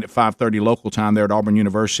Thursday night at 5:30 local time there at Auburn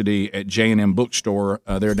University at J&M Bookstore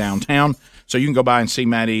there downtown. So you can go by and see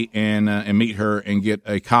Maddie and meet her and get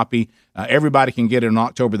a copy. Everybody can get it on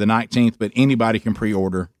October the 19th, but anybody can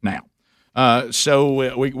pre-order now.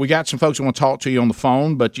 So we got some folks who want to talk to you on the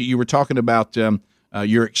phone, but you were talking about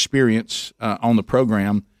your experience on the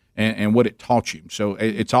program and what it taught you. So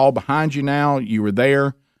it's all behind you now. You were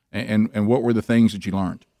there, and what were the things that you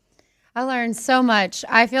learned? I learned so much.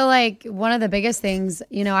 I feel like one of the biggest things,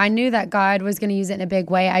 I knew that God was going to use it in a big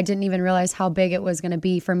way. I didn't even realize how big it was going to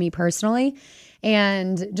be for me personally,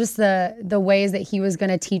 and just the ways that he was going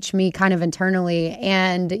to teach me kind of internally.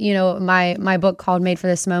 And, my book called Made for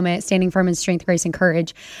This Moment, Standing Firm in Strength, Grace, and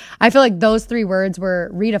Courage. I feel like those three words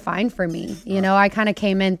were redefined for me. I kind of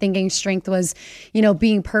came in thinking strength was,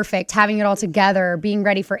 being perfect, having it all together, being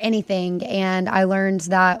ready for anything. And I learned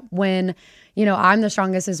that when I'm the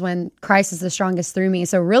strongest is when Christ is the strongest through me.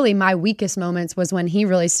 So really my weakest moments was when he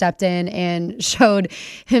really stepped in and showed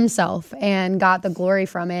himself and got the glory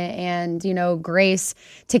from it. And, grace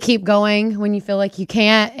to keep going when you feel like you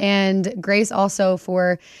can't. And grace also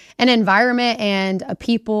for an environment and a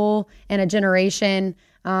people and a generation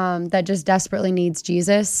that just desperately needs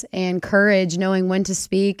Jesus. And courage, knowing when to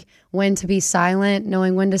speak, when to be silent,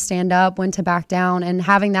 knowing when to stand up, when to back down, and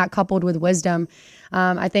having that coupled with wisdom.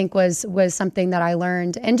 I think was something that I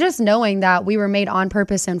learned. And just knowing that we were made on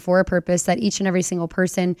purpose and for a purpose, that each and every single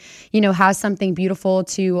person, has something beautiful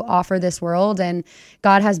to offer this world, and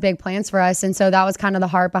God has big plans for us. And so that was kind of the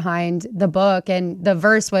heart behind the book. And the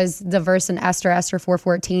verse was the verse in Esther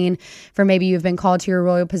 4:14, for maybe you've been called to your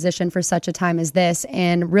royal position for such a time as this,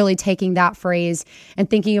 and really taking that phrase and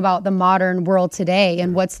thinking about the modern world today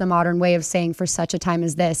and what's the modern way of saying for such a time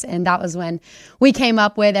as this. And that was when we came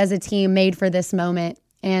up with, as a team, Made for This Moment.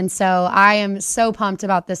 And so I am so pumped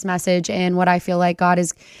about this message and what I feel like God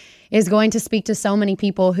is is going to speak to so many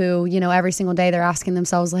people who, you know, every single day they're asking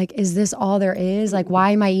themselves, like, is this all there is? Like,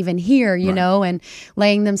 why am I even here? You know, and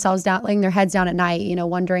laying their heads down at night, you know,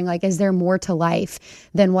 wondering, like, is there more to life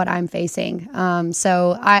than what I'm facing?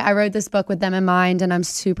 So I wrote this book with them in mind, and I'm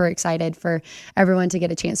super excited for everyone to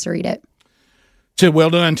get a chance to read it.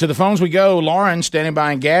 Well done. To the phones we go. Lauren, standing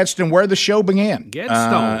by in Gadsden, where the show began.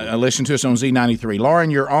 Gadsden. Listen to us on Z93.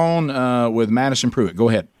 Lauren, you're on with Madison Pruitt. Go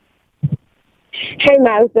ahead. Hey,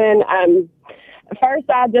 Madison. First,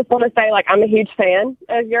 I just want to say, like, I'm a huge fan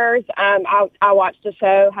of yours. I watched the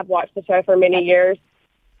show, have watched the show for many years.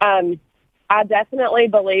 I definitely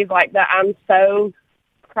believe, like, that I'm so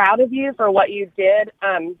proud of you for what you did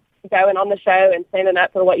going on the show and standing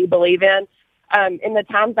up for what you believe in. In the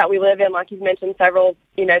times that we live in, like you've mentioned several,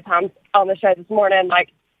 you know, times on the show this morning,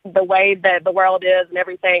 like the way that the world is and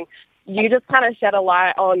everything, you just kind of shed a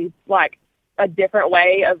light on like a different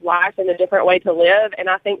way of life and a different way to live. And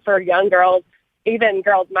I think for young girls, even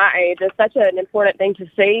girls my age, it's such an important thing to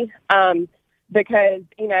see because,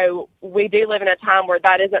 you know, we do live in a time where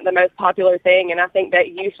that isn't the most popular thing. And I think that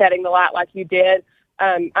you shedding the light like you did,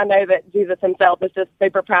 I know that Jesus himself is just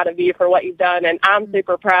super proud of you for what you've done. And I'm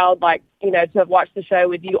super proud, like, you know, to have watched the show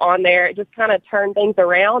with you on there. It just kind of turned things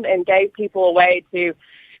around and gave people a way to,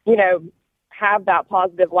 you know, have that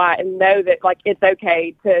positive light and know that, like, it's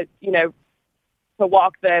okay to, you know, to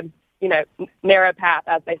walk the, you know, narrow path,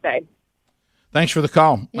 as they say. Thanks for the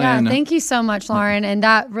call. Yeah, thank you so much, Lauren. And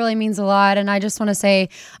that really means a lot. And I just want to say,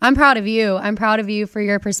 I'm proud of you. I'm proud of you for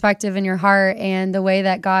your perspective and your heart and the way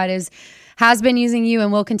that God has been using you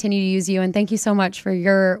and will continue to use you. And thank you so much for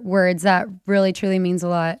your words. That really, truly means a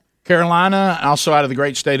lot. Carolina, also out of the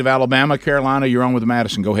great state of Alabama. Carolina, you're on with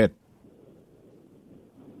Madison. Go ahead.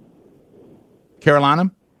 Carolina?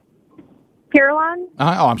 Caroline?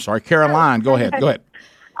 I'm sorry. Caroline, go ahead. Go ahead.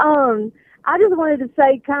 I just wanted to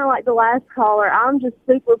say, kind of like the last caller, I'm just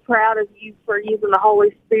super proud of you for using the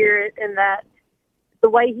Holy Spirit and that the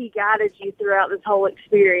way he guided you throughout this whole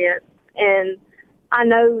experience. And I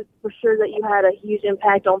know for sure that you had a huge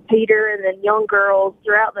impact on Peter and then young girls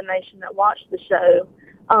throughout the nation that watched the show.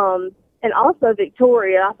 And also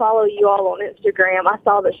Victoria, I follow you all on Instagram. I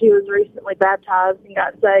saw that she was recently baptized and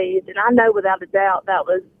got saved. And I know without a doubt that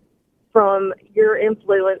was from your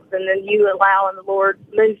influence and then you allowing the Lord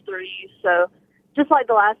move through you. So just like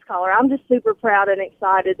the last caller, I'm just super proud and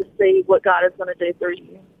excited to see what God is going to do through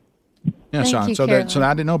you. Yeah, so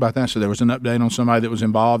I didn't know about that. So there was an update on somebody that was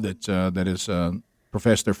involved that is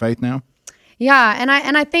profess their faith now? Yeah,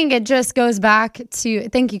 and I think it just goes back to,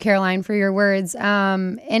 thank you, Caroline, for your words.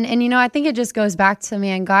 And you know, I think it just goes back to,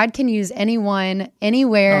 man, God can use anyone,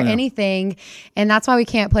 anywhere, anything, and that's why we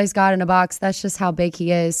can't place God in a box. That's just how big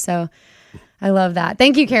he is. So I love that.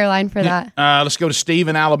 Thank you, Caroline, for that. Let's go to Steve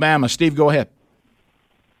in Alabama. Steve, go ahead.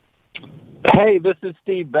 Hey, this is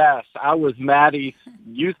Steve Bass. I was Maddie's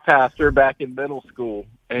youth pastor back in middle school,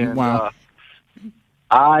 and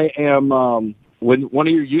I am. When one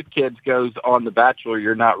of your youth kids goes on The Bachelor,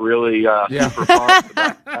 you're not really super pumped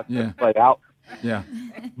about that to play out. Yeah.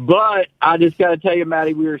 But I just got to tell you,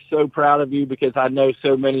 Maddie, we are so proud of you because I know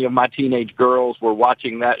so many of my teenage girls were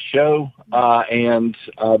watching that show, and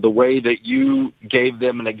the way that you gave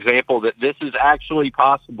them an example that this is actually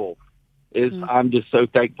possible is I'm just so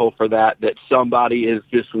thankful for that somebody is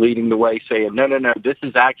just leading the way saying, no, this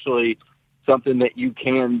is actually something that you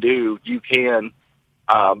can do. You can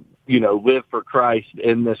live for Christ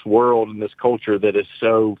in this world and this culture that is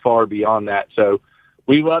so far beyond that. So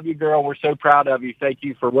we love you, girl. We're so proud of you. Thank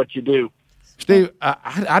you for what you do. Steve,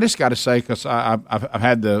 I just got to say, because I've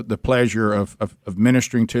had the pleasure of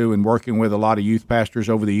ministering to and working with a lot of youth pastors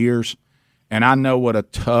over the years, and I know what a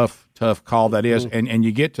tough call that is. And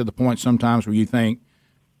you get to the point sometimes where you think,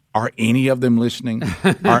 are any of them listening?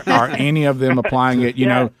 Are any of them applying it? You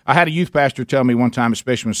know, I had a youth pastor tell me one time,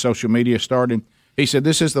 especially when social media started, he said,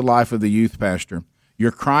 this is the life of the youth pastor.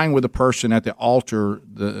 You're crying with a person at the altar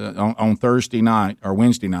on Thursday night or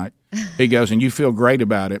Wednesday night. He goes, and you feel great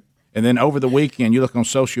about it. And then over the weekend, you look on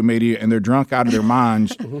social media, and they're drunk out of their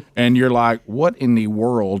minds, and you're like, what in the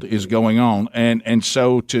world is going on? And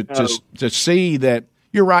so to see that,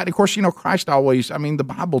 you're right. Of course, Christ always, the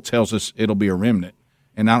Bible tells us it'll be a remnant.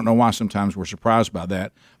 And I don't know why sometimes we're surprised by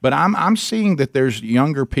that. But I'm seeing that there's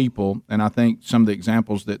younger people, and I think some of the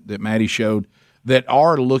examples that Maddie showed, that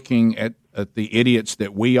are looking at the idiots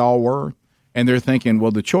that we all were, and they're thinking, well,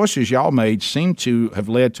 the choices y'all made seem to have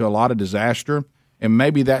led to a lot of disaster, and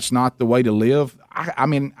maybe that's not the way to live.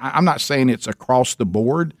 I'm not saying it's across the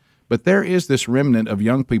board, but there is this remnant of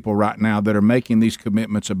young people right now that are making these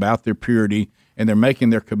commitments about their purity, and they're making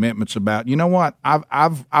their commitments about, you know what,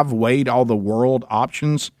 I've weighed all the world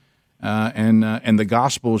options, and the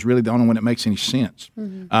gospel is really the only one that makes any sense.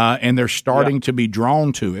 And they're starting to be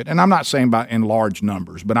drawn to it. And I'm not saying about in large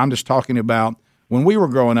numbers, but I'm just talking about when we were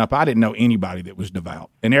growing up, I didn't know anybody that was devout,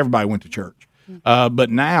 and everybody went to church. But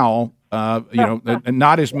now,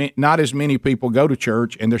 not as many people go to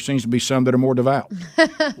church, and there seems to be some that are more devout.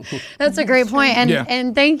 That's a great point.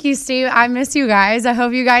 And thank you, Steve. I miss you guys. I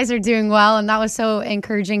hope you guys are doing well. And that was so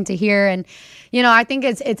encouraging to hear. And I think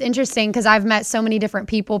it's interesting because I've met so many different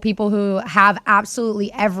people who have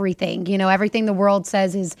absolutely everything. Everything the world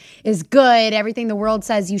says is good. Everything the world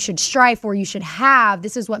says you should strive for, you should have.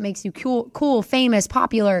 This is what makes you cool, famous,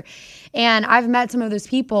 popular. And I've met some of those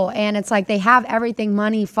people, and it's like they have everything: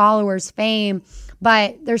 money, followers, fame,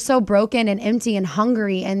 but they're so broken and empty and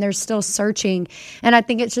hungry, and they're still searching. And I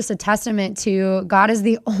think it's just a testament to God is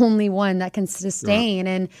the only one that can sustain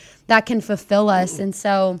and that can fulfill us. And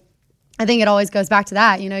so I think it always goes back to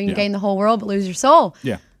that. You can gain the whole world but lose your soul.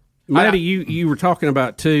 Yeah. Maddie, you were talking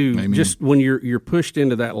about too, Amen. Just when you're pushed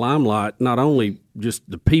into that limelight, not only just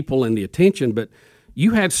the people and the attention, but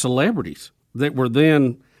you had celebrities that were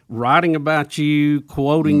then writing about you,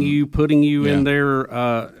 quoting you, putting you in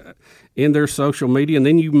their social media, and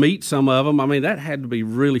then you meet some of them. I mean, that had to be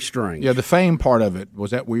really strange. Yeah, the fame part of it,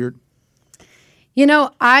 was that weird?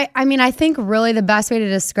 I think really the best way to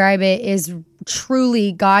describe it is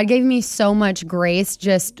truly God gave me so much grace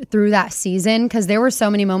just through that season, because there were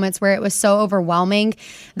so many moments where it was so overwhelming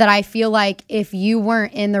that I feel like if you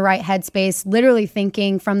weren't in the right headspace, literally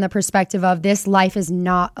thinking from the perspective of this life is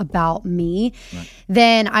not about me,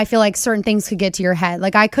 then I feel like certain things could get to your head.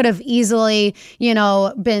 Like I could have easily,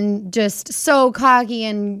 been just so cocky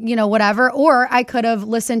and, whatever, or I could have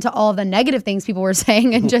listened to all the negative things people were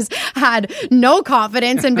saying and just had no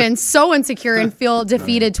confidence and been so insecure and feel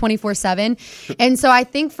defeated 24/7. And so I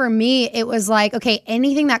think for me, it was like, okay,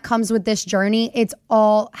 anything that comes with this journey, it's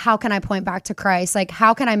all, how can I point back to Christ? Like,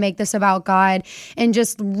 how can I make this about God? And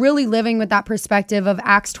just really living with that perspective of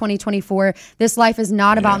Acts 20:24, this life is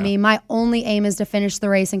not about me. My only aim is to finish the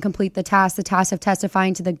race and complete the task of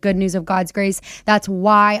testifying to the good news of God's grace. That's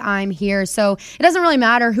why I'm here. So it doesn't really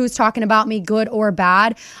matter who's talking about me, good or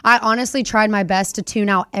bad. I honestly tried my best to tune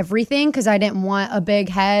out everything because I didn't want a big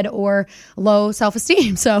head or low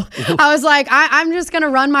self-esteem. So I was like, I'm just going to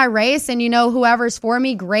run my race, and whoever's for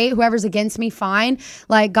me, great. Whoever's against me, fine.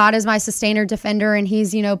 Like God is my sustainer, defender, and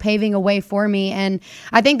he's, paving a way for me. And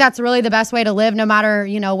I think that's really the best way to live, no matter,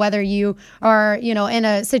 whether you are, in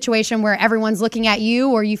a situation where everyone's looking at you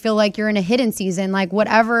or you feel like you're in a hidden season, like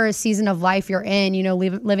whatever season of life you're in,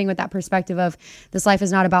 living with that perspective of this life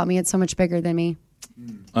is not about me. It's so much bigger than me.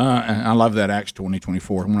 I love that Acts 20:24,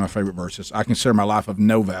 one of my favorite verses. I consider my life of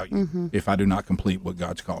no value if I do not complete what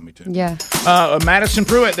God's called me to. Yeah. Madison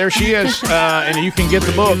Pruitt, there she is. And you can get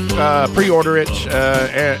the book, pre-order it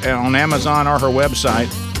on Amazon or her website.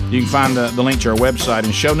 You can find the link to her website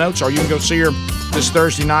in show notes, or you can go see her this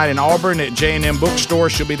Thursday night in Auburn at J&M Bookstore.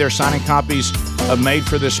 She'll be there signing copies of Made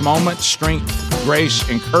for This Moment, Strength, Grace,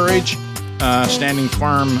 and Courage. Standing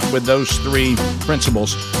firm with those three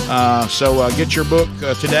principles. So get your book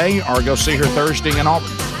today, or go see her Thursday in Auburn.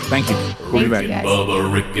 Thank you. We'll be back.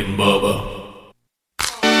 Bubba, Rick and Bubba.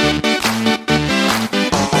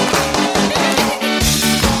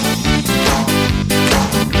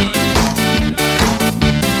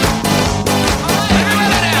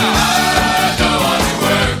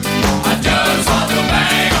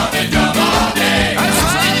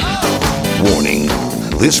 Warning.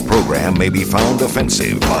 This program may be found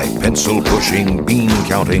offensive by pencil-pushing,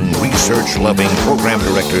 bean-counting, research-loving program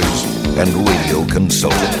directors and radio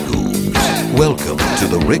consultant gurus. Welcome to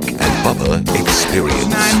the Rick and Bubba Experience.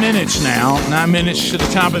 9 minutes now. 9 minutes to the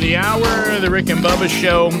top of the hour. The Rick and Bubba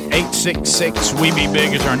Show.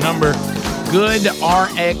 866-WE-BE-BIG is our number.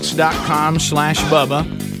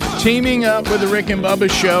 GoodRx.com/Bubba. Teaming up with the Rick and Bubba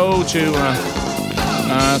Show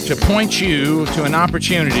to point you to an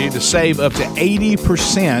opportunity to save up to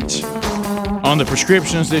 80% on the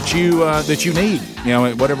prescriptions that you need.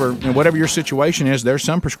 Whatever your situation is, there's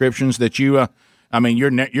some prescriptions that you're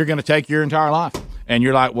going to take your entire life, and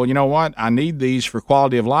you're like, well, you know what? I need these for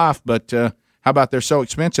quality of life, but how about they're so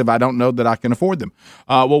expensive? I don't know that I can afford them.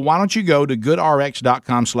 Well, why don't you go to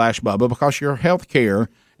GoodRx.com/Bubba, because your health care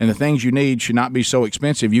and the things you need should not be so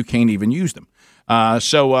expensive you can't even use them.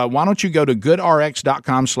 So why don't you go to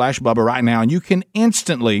GoodRx.com/Bubba right now, and you can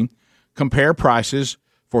instantly compare prices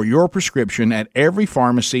for your prescription at every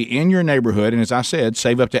pharmacy in your neighborhood. And as I said,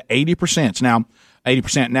 save up to 80%. Now,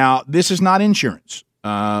 80%. Now, this is not insurance,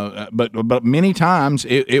 but many times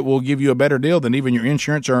it will give you a better deal than even your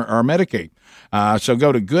insurance or Medicaid. So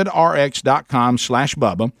go to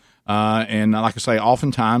GoodRx.com/Bubba. And like I say,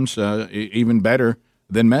 oftentimes even better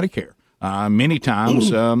than Medicare. Many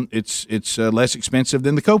times it's less expensive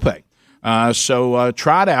than the copay. So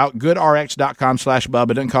try it out,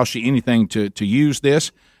 goodrx.com/Bubba. It doesn't cost you anything to use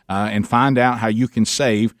this and find out how you can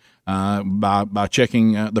save by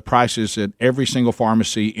checking the prices at every single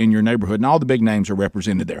pharmacy in your neighborhood. And all the big names are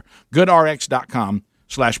represented there.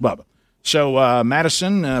 goodrx.com/Bubba. So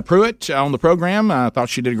Madison Pruitt on the program, I thought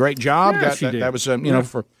she did a great job. Yeah, she did. That was,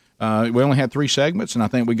 for we only had 3 segments, and I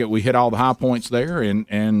think we hit all the high points there,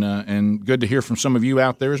 and good to hear from some of you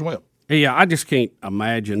out there as well. Yeah, I just can't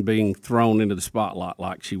imagine being thrown into the spotlight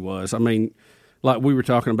like she was. I mean, like we were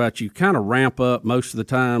talking about, you kind of ramp up most of the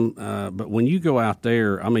time, but when you go out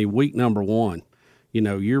there, I mean, week number 1,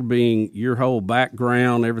 your whole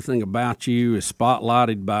background, everything about you is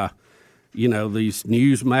spotlighted by, these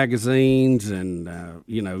news magazines and,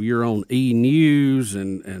 you're on E! News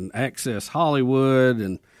and Access Hollywood,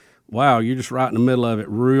 and wow, you're just right in the middle of it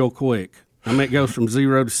real quick. I mean, it goes from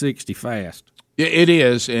 0 to 60 fast. It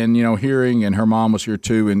is, and hearing, and her mom was here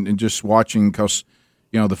too, and just watching, because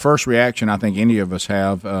the first reaction I think any of us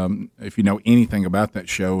have, if you know anything about that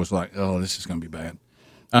show, was like, oh, this is going to be bad,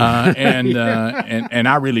 and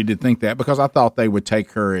I really did think that, because I thought they would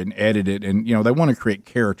take her and edit it, and they want to create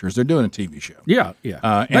characters. They're doing a TV show, yeah.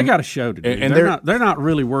 They got a show to do, and they're not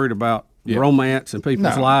really worried about romance and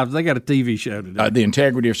people's lives. They got a TV show to do. The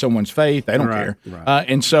integrity of someone's faith, they don't care. Right.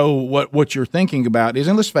 And so what you're thinking about is,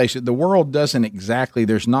 and let's face it, the world doesn't exactly,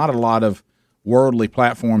 there's not a lot of worldly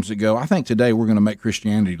platforms that go, I think today we're going to make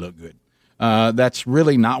Christianity look good. That's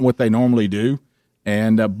really not what they normally do.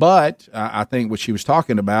 And but I think what she was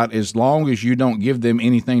talking about, as long as you don't give them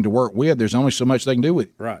anything to work with, there's only so much they can do with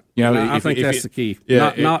it. Right. I think that's the key.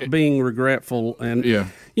 Yeah, not being regretful, and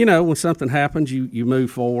when something happens, you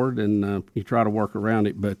move forward and you try to work around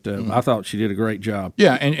it. But I thought she did a great job.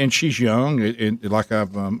 Yeah, and she's young. Like I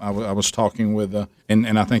was talking with,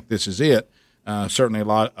 and I think this is it. Certainly a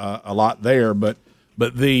lot there, but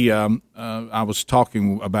the I was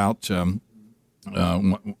talking about.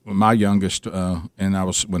 My youngest, and I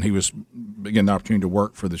was, when he was getting the opportunity to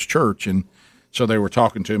work for this church, and so they were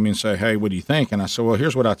talking to me and say, "Hey, what do you think?" And I said, "Well,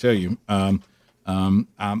 here's what I tell you. I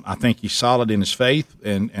think he's solid in his faith,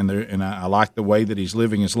 and I like the way that he's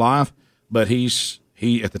living his life. But he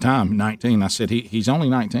at the time 19. I said he's only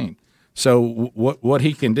 19. So what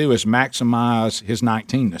he can do is maximize his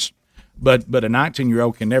 19ness." But a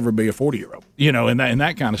 19-year-old can never be a 40-year-old, and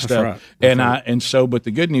that kind of stuff. Right. But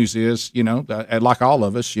the good news is, like all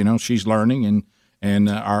of us, she's learning, and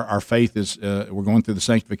our faith is we're going through the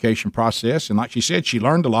sanctification process, and like she said, she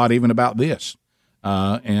learned a lot even about this,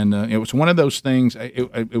 and it was one of those things.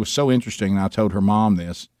 It was so interesting, and I told her mom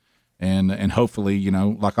this, and hopefully,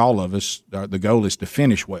 like all of us, the goal is to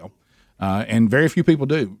finish well, and very few people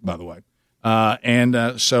do, by the way,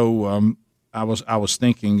 so. I was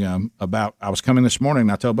thinking about, I was coming this morning,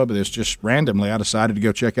 and I told Bubba this just randomly. I decided to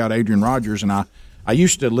go check out Adrian Rogers, and I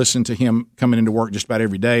used to listen to him coming into work just about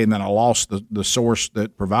every day, and then I lost the source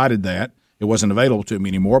that provided that. It wasn't available to me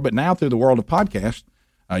anymore. But now through the world of podcasts,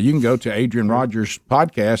 you can go to Adrian Rogers'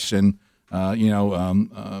 podcasts, and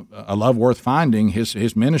A Love Worth Finding,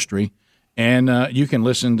 his ministry, and you can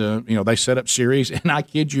listen to, they set up series, and I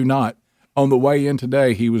kid you not, on the way in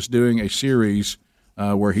today, he was doing a series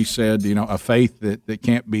where he said, a faith that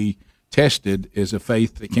can't be tested is a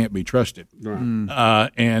faith that can't be trusted. Right.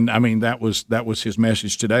 And I mean, that was his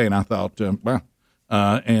message today. And I thought, so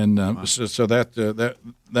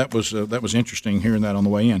that was interesting hearing that on the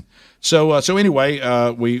way in. So anyway,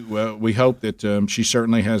 we hope that she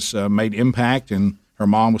certainly has made impact. And her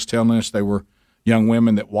mom was telling us they were young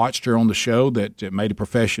women that watched her on the show that made a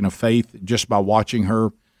profession of faith just by watching her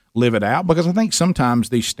live it out, because I think sometimes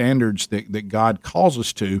these standards that God calls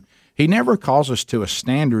us to, he never calls us to a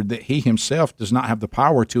standard that he himself does not have the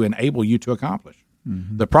power to enable you to accomplish.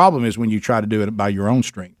 Mm-hmm. The problem is when you try to do it by your own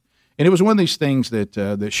strength. And it was one of these things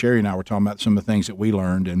that Sherry and I were talking about, some of the things that we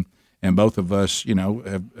learned, and both of us,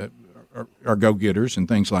 are go-getters and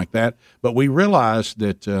things like that. But we realized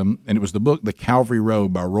that, and it was the book, The Calvary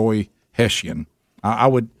Road by Roy Hession. I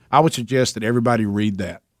would suggest that everybody read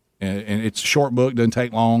that. And it's a short book, doesn't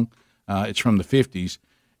take long. It's from the 50s.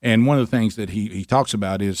 And one of the things that he talks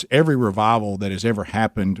about is every revival that has ever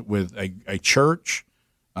happened with a church,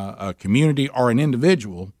 a community, or an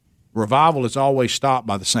individual, revival is always stopped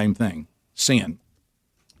by the same thing, sin.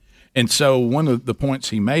 And so one of the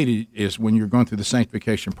points he made is when you're going through the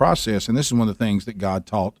sanctification process, and this is one of the things that God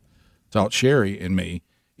taught Sherry and me,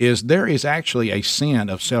 is there is actually a sin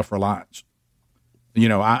of self-reliance.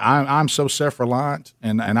 I'm so self-reliant,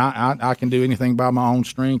 and I can do anything by my own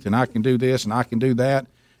strength, and I can do this, and I can do that.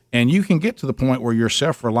 And you can get to the point where your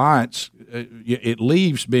self-reliance, it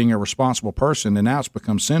leaves being a responsible person, and now it's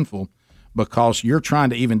become sinful because you're trying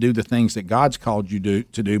to even do the things that God's called you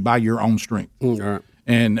to do by your own strength. Right.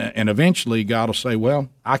 And eventually God will say, well,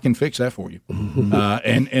 I can fix that for you.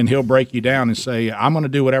 And he'll break you down and say, I'm going to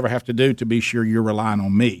do whatever I have to do to be sure you're relying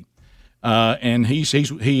on me. And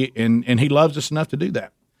he loves us enough to do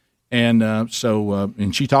that. And so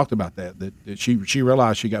she talked about that she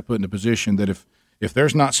realized she got put in a position that if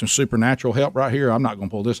there's not some supernatural help right here, I'm not going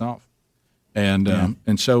to pull this off. And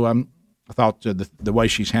so I thought the way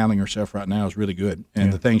she's handling herself right now is really good.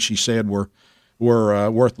 And the things she said were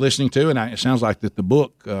worth listening to. And it sounds like that the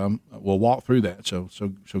book will walk through that. So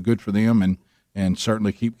good for them. And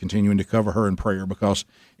certainly keep continuing to cover her in prayer, because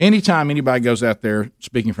anytime anybody goes out there,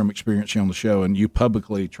 speaking from experience here on the show, and you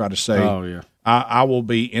publicly try to say, I will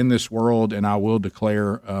be in this world and I will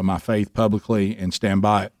declare my faith publicly and stand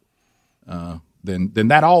by it, then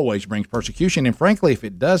that always brings persecution. And frankly, if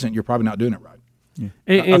it doesn't, you're probably not doing it right. Yeah.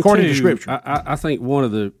 And according to too, Scripture. I think one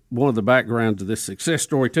of the backgrounds of this success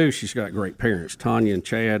story too, she's got great parents, Tanya and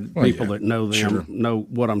Chad, people that know them, know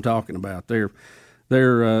what I'm talking about. They're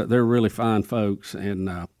really fine folks,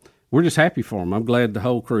 and we're just happy for them. I'm glad the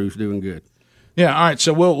whole crew's doing good. Yeah, all right.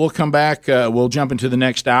 So we'll come back. We'll jump into the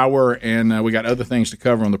next hour, and we got other things to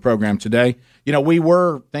cover on the program today. We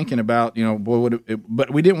were thinking about,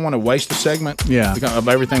 but we didn't want to waste a segment of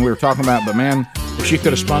everything we were talking about. But man, if she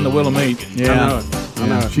could have spun the wheel of meat, I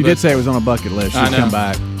know. She did say it was on a bucket list. She'd come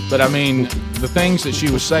back. But I mean, the things that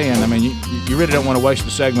she was saying, I mean, you really don't want to waste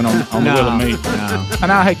a segment on the wheel of meat. No.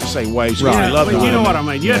 And I hate to say waste. Right. I love you know what I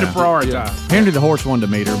mean. You had to prioritize. Henry the horse wanted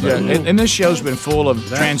to meet her. But and this show's been full of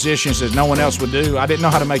transitions that no one else would do. I didn't know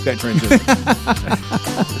how to make that transition.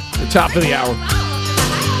 The top of the hour.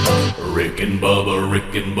 Rick and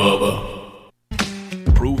Bubba.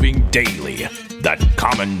 Proving daily that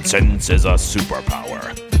common sense is a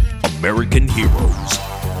superpower. American heroes,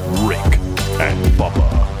 Rick and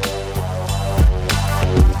Bubba.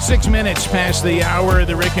 6 minutes past the hour of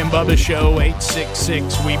the Rick and Bubba Show.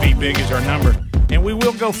 866-WE-BE-BIG is our number. And we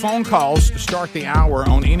will go phone calls to start the hour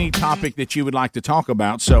on any topic that you would like to talk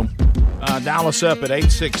about. So dial us up at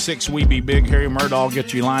 866-WE-BE-BIG. Harry Murdahl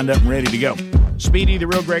gets you lined up and ready to go. Speedy, the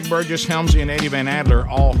real Greg Burgess, Helmsy, and Eddie Van Adler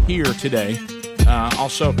all here today.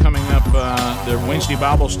 Also coming up, the Wednesday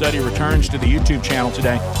Bible study returns to the YouTube channel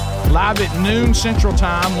today. Live at noon Central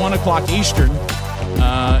Time, 1 o'clock Eastern.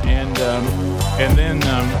 And then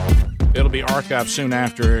it'll be archived soon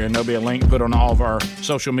after, and there'll be a link put on all of our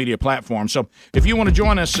social media platforms. So if you want to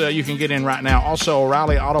join us, you can get in right now. Also,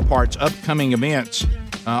 O'Reilly Auto Parts upcoming events,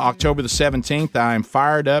 October the 17th. I am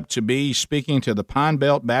fired up to be speaking to the Pine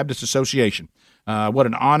Belt Baptist Association. What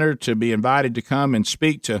an honor to be invited to come and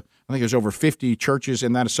speak to, I think there's over 50 churches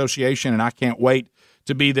in that association, and I can't wait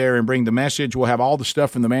to be there and bring the message. We'll have all the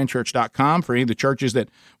stuff from themanchurch.com for any of the churches that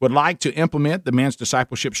would like to implement the men's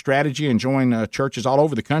discipleship strategy and join churches all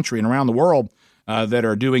over the country and around the world that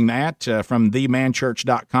are doing that from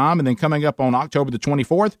themanchurch.com. And then coming up on October the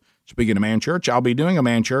 24th, speaking of Man Church, I'll be doing a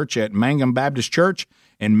Man Church at Mangum Baptist Church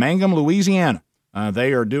in Mangum, Louisiana.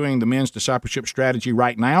 They are doing the men's discipleship strategy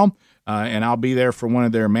right now, and I'll be there for one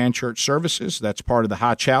of their Man Church services. That's part of the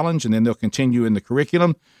High Challenge, and then they'll continue in the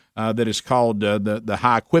curriculum that is called the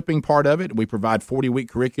High Equipping part of it. We provide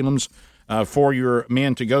 40-week curriculums for your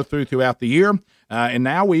men to go throughout the year. And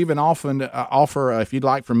now we even often offer, if you'd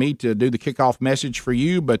like for me to do the kickoff message for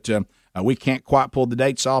you, but we can't quite pull the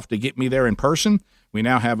dates off to get me there in person. We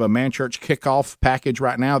now have a Man Church kickoff package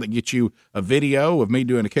right now that gets you a video of me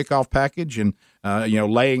doing a kickoff package and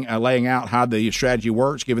laying out how the strategy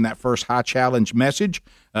works, giving that first High Challenge message,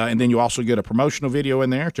 and then you also get a promotional video in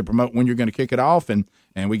there to promote when you're going to kick it off, and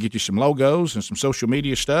we get you some logos and some social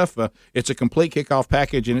media stuff. It's a complete kickoff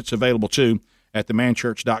package, and it's available too at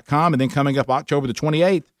themanchurch.com. And then coming up October the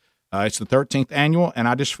 28th, it's the 13th annual, and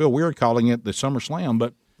I just feel weird calling it the Summer Slam,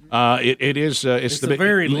 but it is. It's the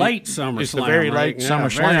very late Summer Slam. It's the very late Summer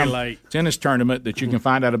Slam tennis tournament that you can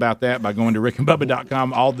find out about that by going to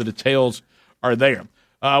rickandbubba.com. All the details are there.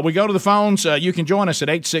 We go to the phones. You can join us at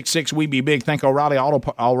 866-WE-BE-BIG. Thank O'Reilly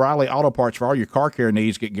Auto Parts for all your car care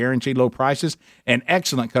needs. Get guaranteed low prices and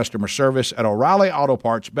excellent customer service at O'Reilly Auto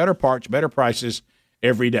Parts. Better parts, better prices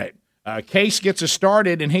every day. Case gets us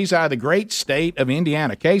started, and he's out of the great state of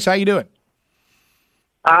Indiana. Case, how you doing?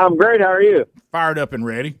 I'm great. How are you? Fired up and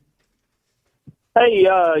ready. Hey,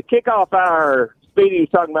 kickoff hour, Speedy was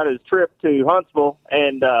talking about his trip to Huntsville,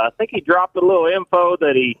 and I think he dropped a little info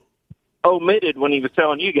that he omitted when he was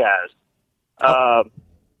telling you guys.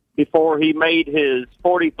 Before he made his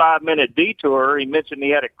 45-minute detour, he mentioned he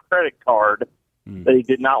had a credit card that he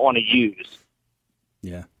did not want to use.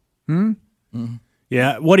 Yeah.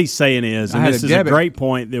 Yeah, what he's saying is, and this is a great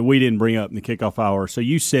point that we didn't bring up in the kickoff hour. So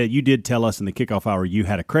you did tell us in the kickoff hour you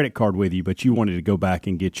had a credit card with you, but you wanted to go back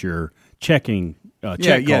and get your checking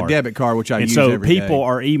check card. Debit card, which I use every day. And so people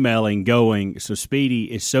are emailing going, so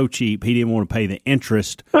Speedy is so cheap, he didn't want to pay the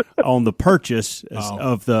interest on the purchase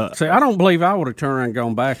of the... See, I don't believe I would have turned around and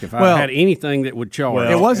gone back if I had anything that would charge.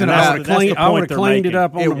 It wasn't about... I would have cleaned it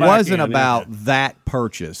up on the back end. It wasn't about that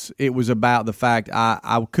purchase. It was about the fact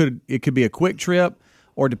it could be a quick trip,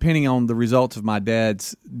 or depending on the results of my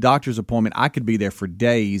dad's doctor's appointment, I could be there for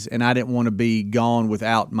days, and I didn't want to be gone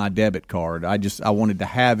without my debit card. I wanted to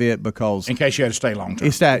have it because... In case you had to stay long term.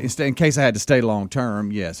 In case I had to stay long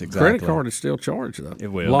term, yes, exactly. Credit card is still charged, though.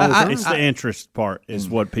 It will. It's the interest part is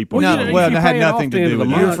what people... it had nothing to do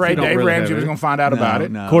with it. You're afraid Dave Ramsey was going to find out about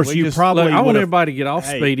it. No. Of course, you probably... I want everybody to get off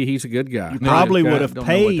Speedy. He's a good guy. You probably would have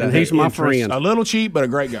paid... He's my friend. A little cheap, but a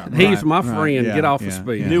great guy. He's my friend. Get off of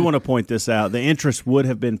Speedy. I do want to point this out. The interest would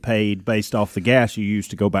have been paid based off the gas you used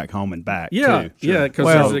to go back home and back. Yeah, too. Yeah, because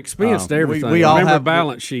there's expense to everything. We all have a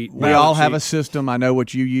balance sheet. We all have a system. I know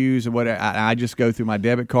what you use and what I just go through my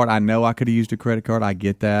debit card. I know I could have used a credit card. I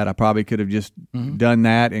get that. I probably could have just done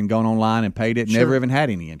that and gone online and paid it. Never even had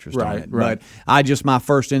any interest on it. But my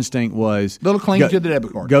first instinct was little clean to the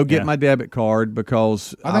debit card. Go get my debit card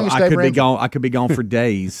because I could be gone. I could be gone for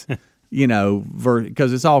days.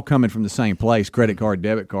 Because it's all coming from the same place, credit card,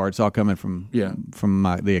 debit card. It's all coming from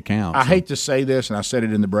the account. I hate to say this, and I said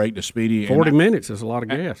it in the break to Speedy. 40 minutes is a lot of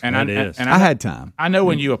gas. And I had time. I know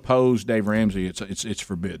when you oppose Dave Ramsey, it's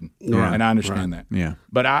forbidden, and I understand that. Yeah.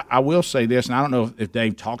 But I will say this, and I don't know if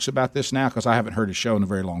Dave talks about this now because I haven't heard his show in a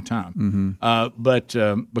very long time. But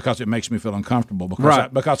because it makes me feel uncomfortable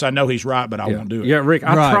because I know he's right, but I won't do it. Yeah, Rick,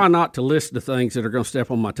 I try not to list the things that are going to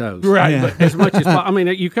step on my toes. Right. Yeah. But as much as I mean,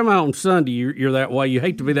 you come out on Sunday, you're that way. You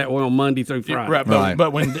hate to be that way on Monday through Friday. Right.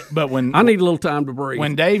 But when I need a little time to breathe.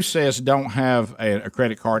 When Dave says don't have a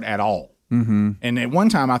credit card at all, and at one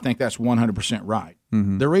time I think that's 100% right.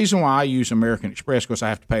 The reason why I use American Express because I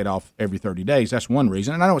have to pay it off every 30 days. That's one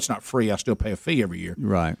reason, and I know it's not free. I still pay a fee every year.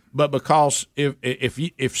 Right. But because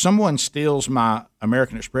if someone steals my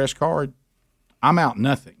American Express card, I'm out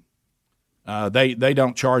nothing. They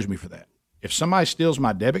don't charge me for that. If somebody steals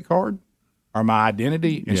my debit card or my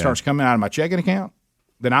identity and starts coming out of my checking account,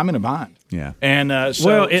 then I'm in a bind. Yeah, and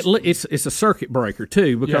it's a circuit breaker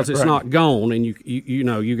too because it's not gone, and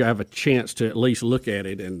you have a chance to at least look at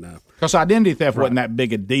it and because identity theft wasn't that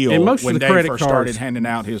big a deal and most when of the Dave credit first cards, started handing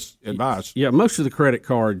out his advice. Yeah, most of the credit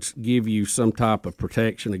cards give you some type of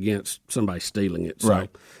protection against somebody stealing it. So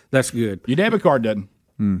that's good. Your debit card doesn't.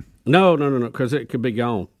 No, because it could be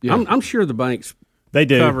gone. Yeah. I'm sure the banks. They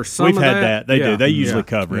do. Cover some We've of had that. They do. They usually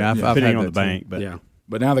cover it, I've depending had on that the bank. But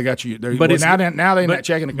But now they got you. But now they in that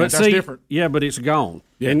checking account. That's different. Yeah, but it's gone,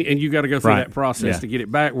 and you got to go through that process to get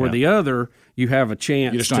it back. Where the other, you have a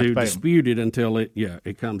chance to dispute it until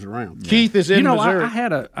it comes around. Keith is in Missouri.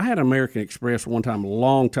 I had American Express one time a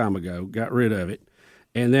long time ago. Got rid of it,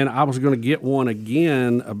 and then I was going to get one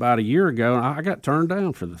again about a year ago, and I got turned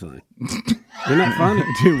down for the thing. Isn't that funny?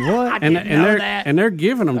 Dude, what? And they're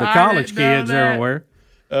giving them to college kids everywhere.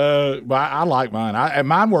 But I like mine.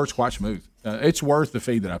 Mine works quite smooth. It's worth the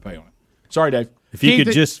fee that I pay on it. Sorry, Dave. If you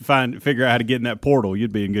could just figure out how to get in that portal,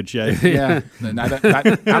 you'd be in good shape. Yeah,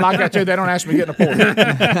 I like that too. They don't ask me to get in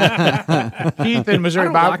the portal. Keith in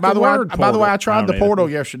Missouri. By the way, I tried the portal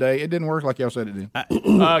yesterday. It didn't work like y'all said it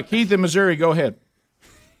did. Keith in Missouri, go ahead.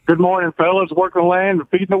 Good morning, fellas. Working land,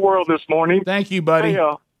 feeding the world this morning. Thank you, buddy. Hey,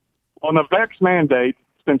 on the vax mandate,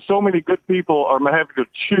 since so many good people are having to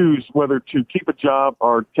choose whether to keep a job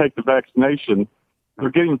or take the vaccination, they're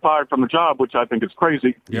getting fired from the job, which I think is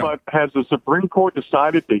crazy. Yep. But has the Supreme Court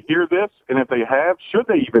decided to hear this? And if they have, should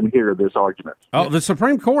they even hear this argument? Oh, the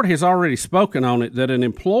Supreme Court has already spoken on it, that an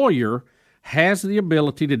employer has the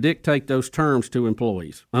ability to dictate those terms to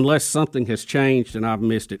employees unless something has changed and I've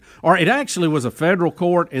missed it. Or it actually was a federal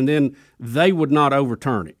court, and then they would not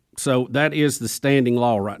overturn it. So that is the standing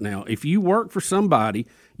law right now. If you work for somebody,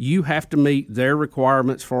 you have to meet their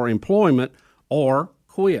requirements for employment or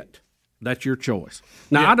quit. That's your choice.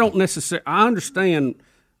 Now, I don't necessarily – I understand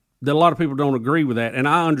that a lot of people don't agree with that, and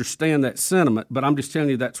I understand that sentiment, but I'm just telling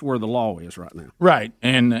you that's where the law is right now. Right,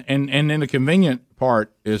 and then the convenient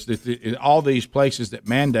part is that all these places that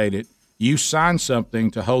mandate it, you sign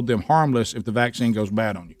something to hold them harmless if the vaccine goes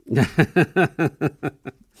bad on you.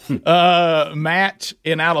 Matt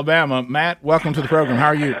in Alabama. Matt, welcome to the program. How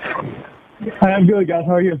are you? I'm good, guys.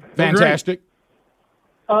 How are you? Fantastic.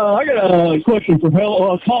 I got a question for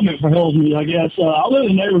a comment for Helsley, I guess. I live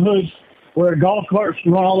in neighborhoods where golf carts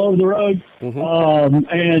run all over the road,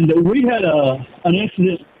 and we had an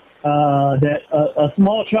incident that a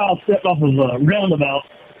small child stepped off of a roundabout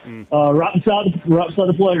right beside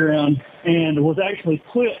the playground and was actually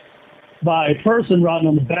clipped by a person riding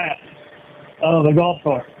on the back of a golf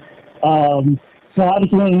cart. So I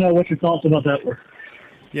just want to know what your thoughts about that were.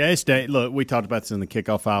 Yeah, it's look, we talked about this in the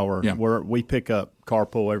kickoff hour where we pick up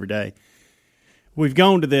carpool every day. We've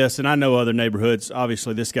gone to this, and I know other neighborhoods.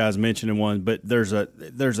 Obviously, this guy's mentioning one, but there's a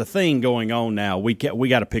thing going on now. We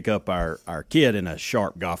got to pick up our kid in a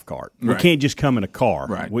sharp golf cart. Right. We can't just come in a car.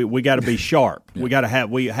 Right. We got to be sharp. We got to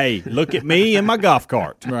hey, look at me in my golf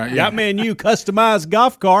cart. Right. Got me a new customized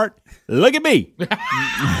golf cart. Look at me.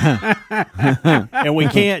 And we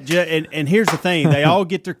can't and here's the thing. They all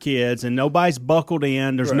get their kids, and nobody's buckled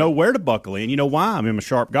in. There's nowhere to buckle in. You know why? I'm in a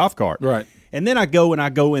sharp golf cart. Right. And then I go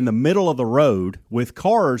in the middle of the road with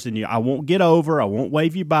cars, and I won't get over. I won't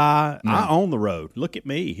wave you by. I own the road. Look at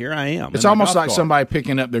me. Here I am. It's almost like somebody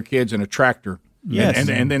picking up their kids in a tractor. Yes.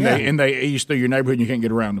 And then they ease through your neighborhood and you can't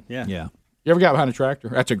get around them. Yeah. You ever got behind a tractor?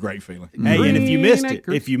 That's a great feeling. Hey, and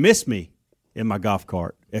if you miss me in my golf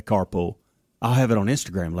cart at carpool, I'll have it on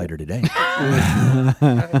Instagram later today.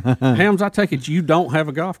 Hams, I take it you don't have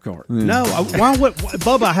a golf cart. No,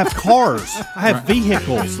 Bubba, I have cars. I have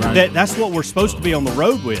vehicles. Right. That's what we're supposed to be on the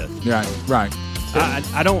road with. Right.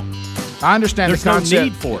 I don't. I understand There's the concept. no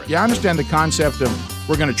need for it. Yeah, I understand the concept of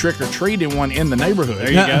we're going to trick or treat in one in the neighborhood. There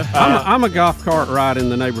you go. I'm a golf cart ride in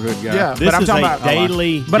the neighborhood guy. Yeah, This is a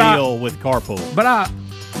daily deal with carpool. But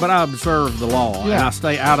I observe the law, and I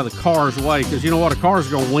stay out of the car's way because you know what? A car's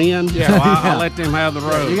going to win, so I let them have the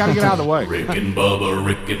road. You got to get out of the way. Rick and Bubba,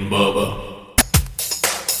 Rick and Bubba.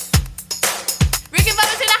 Rick and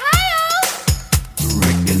Bubba's in Ohio.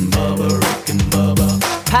 Rick and Bubba, Rick and Bubba.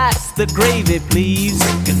 Pass the gravy, please.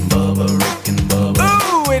 Rick and Bubba, Rick and Bubba.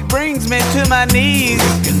 Ooh, it brings me to my knees.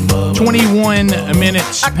 Rick and Bubba. 21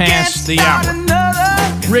 minutes past the hour.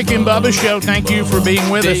 Rick and Bubba Show, thank you for being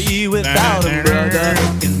with us.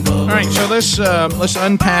 All right, so let's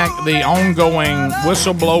unpack the ongoing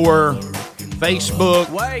whistleblower Facebook.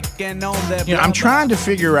 I'm trying to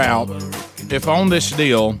figure out if on this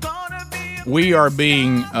deal we're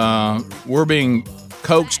being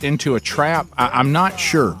coaxed into a trap. I'm not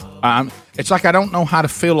sure. It's like I don't know how to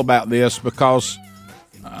feel about this because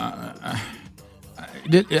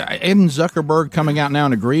isn't Zuckerberg coming out now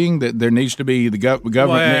and agreeing that there needs to be the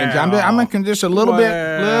government? I'm just a little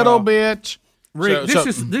bit. Rick,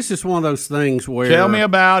 this is one of those things where tell me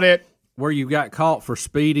about it. Where you got caught for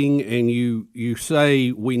speeding, and you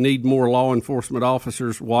say we need more law enforcement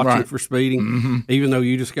officers watching for speeding, even though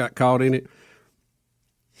you just got caught in it.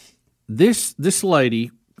 This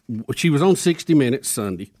lady, she was on 60 Minutes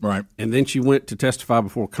Sunday, right, and then she went to testify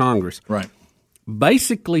before Congress, right.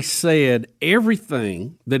 Basically said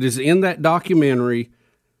everything that is in that documentary.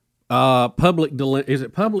 Public Dilemma. Is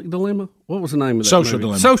it Public Dilemma? What was the name of that Social movie?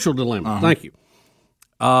 Dilemma. Social Dilemma. Uh-huh. Thank you.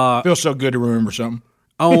 Feels so good to remember something.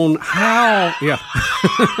 On how,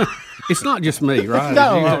 it's not just me, right?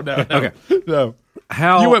 No. Okay. No.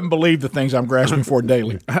 How you wouldn't believe the things I'm grasping for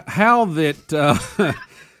daily. How that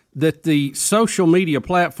that the social media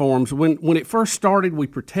platforms, when it first started, we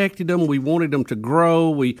protected them. We wanted them to grow.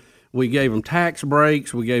 We gave them tax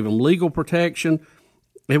breaks. We gave them legal protection.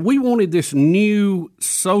 And we wanted this new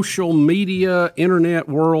social media, internet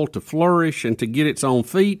world to flourish and to get its own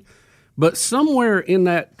feet. But somewhere in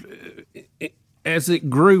that, as it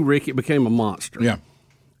grew, Rick, it became a monster. Yeah.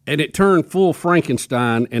 And it turned full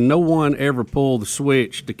Frankenstein, and no one ever pulled the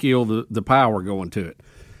switch to kill the power going to it.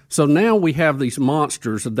 So now we have these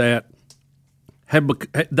monsters that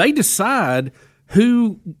they decide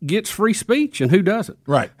who gets free speech and who doesn't.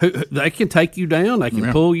 Right. They can take you down. They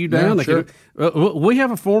can pull you down. Yeah, we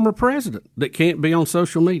have a former president that can't be on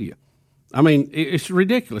social media. I mean, it's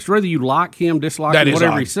ridiculous. Whether you like him, dislike him,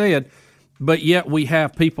 whatever he said, but yet we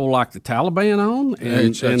have people like the Taliban on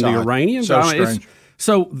and the Iranians. So strange.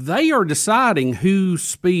 So they are deciding whose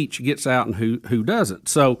speech gets out and who doesn't.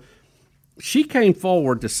 So she came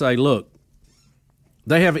forward to say, look,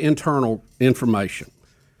 they have internal information.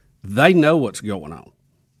 They know what's going on.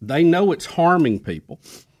 They know it's harming people.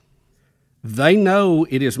 They know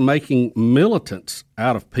it is making militants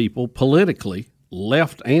out of people politically,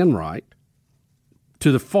 left and right,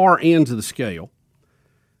 to the far ends of the scale.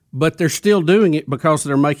 But they're still doing it because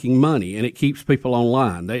they're making money, and it keeps people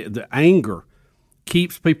online. The anger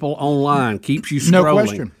keeps people online, keeps you scrolling. No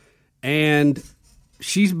question. And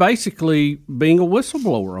she's basically being a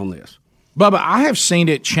whistleblower on this. Bubba, I have seen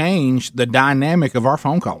it change the dynamic of our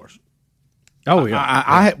phone callers. Oh,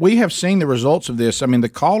 yeah. We have seen the results of this. I mean, the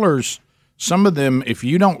callers, some of them, if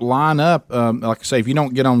you don't line up, like I say, if you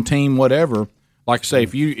don't get on team whatever, Like I say,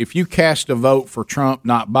 if you cast a vote for Trump,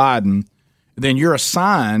 not Biden, then you're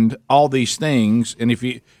assigned all these things, and if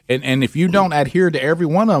you don't adhere to every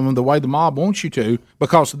one of them the way the mob wants you to,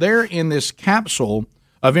 because they're in this capsule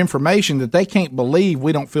of information that they can't believe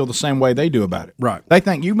we don't feel the same way they do about it. Right. They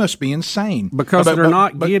think you must be insane. Because they're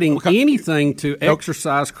not getting anything to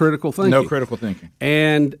exercise critical thinking. No critical thinking.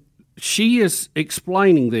 And she is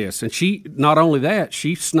explaining this, and she not only that,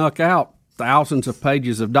 she snuck out thousands of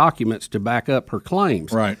pages of documents to back up her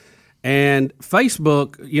claims. Right. And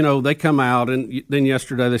Facebook, they come out, and then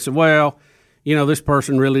yesterday they said, well, this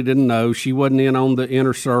person really didn't know. She wasn't in on the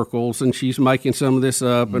inner circles, and she's making some of this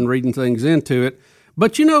up and reading things into it.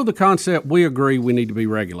 But the concept, we agree we need to be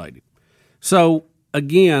regulated. So,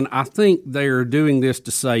 again, I think they're doing this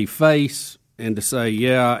to save face and to say,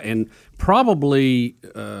 yeah, and probably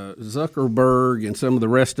Zuckerberg and some of the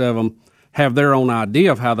rest of them have their own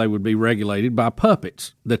idea of how they would be regulated by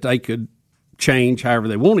puppets that they could change however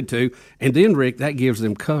they wanted to. And then, Rick, that gives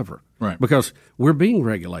them cover. Right. Because we're being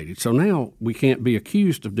regulated. So now we can't be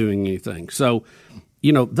accused of doing anything. So,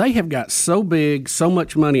 they have got so big, so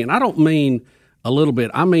much money, and I don't mean a little bit.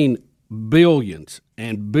 I mean billions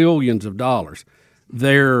and billions of dollars.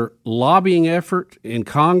 Their lobbying effort in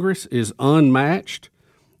Congress is unmatched,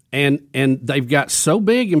 and they've got so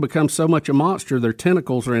big and become so much a monster, their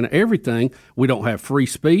tentacles are in everything. We don't have free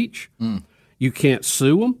speech. You can't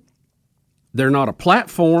sue them. They're not a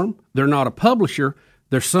platform. They're not a publisher.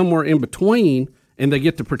 They're somewhere in between, and they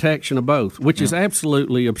get the protection of both, which is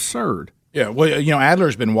absolutely absurd. Yeah, well,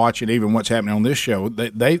 Adler's been watching even what's happening on this show.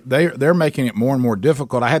 They're making it more and more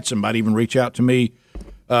difficult. I had somebody even reach out to me,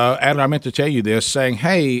 Adler, I meant to tell you this, saying,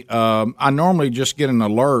 hey, I normally just get an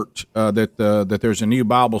alert that there's a new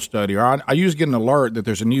Bible study, or I usually get an alert that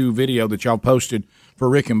there's a new video that y'all posted for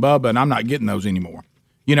Rick and Bubba, and I'm not getting those anymore.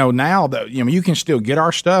 Now that you can still get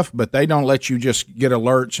our stuff, but they don't let you just get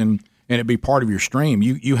alerts and it be part of your stream.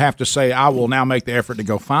 You have to say, I will now make the effort to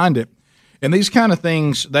go find it. And these kind of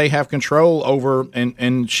things they have control over,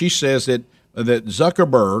 and she says that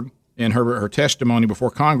Zuckerberg, in her testimony before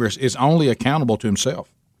Congress, is only accountable to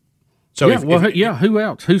himself. So who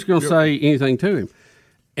else? Who's going to say anything to him?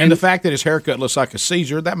 And the fact that his haircut looks like a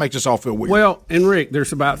Caesar, that makes us all feel weird. Well, and Rick,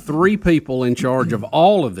 there's about 3 people in charge of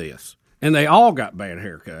all of this, and they all got bad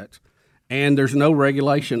haircuts, and there's no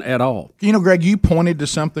regulation at all. Greg, you pointed to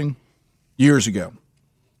something years ago.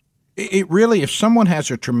 It really, if someone has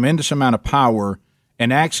a tremendous amount of power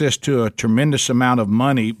and access to a tremendous amount of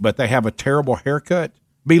money, but they have a terrible haircut,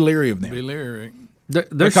 be leary of them. Be leery.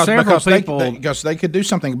 There's several people because they could do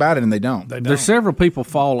something about it and they don't. There's several people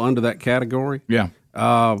fall under that category. Yeah.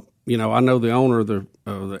 I know the owner of the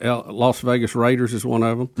Las Vegas Raiders is one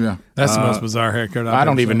of them. Yeah, that's the most bizarre haircut. I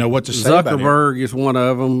don't even know what to say. Zuckerberg is one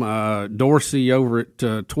of them. Dorsey over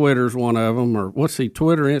at Twitter is one of them. Or what's he?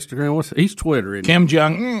 Twitter, Instagram? He's Twitter. Isn't Kim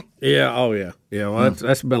Jong. Yeah. Oh yeah. Yeah. Well,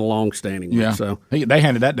 that's been a long-standing one. Yeah. So they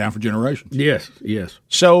handed that down for generations. Yes.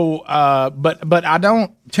 So, but I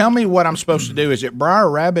don't. Tell me what I'm supposed to do. Is it Briar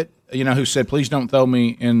Rabbit? Who said, "Please don't throw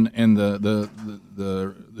me in the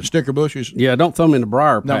sticker bushes." Yeah, don't throw me in the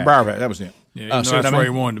briar patch. No, briar patch. That was it. Yeah, that's where he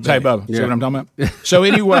wanted to be. Say, Bubba. See what I'm talking about? So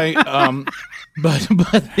anyway,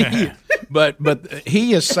 but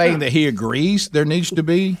he is saying that he agrees there needs to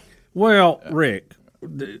be. Well, Rick,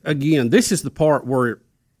 again, this is the part where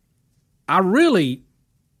I really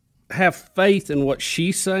have faith in what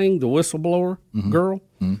she's saying. The whistleblower girl.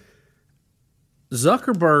 Mm-hmm.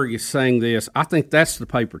 Zuckerberg is saying this. I think that's the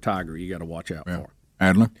paper tiger you got to watch out for.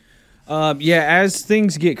 Adler? As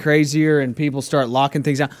things get crazier and people start locking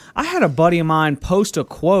things down, I had a buddy of mine post a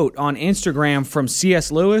quote on Instagram from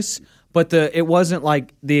C.S. Lewis, but it wasn't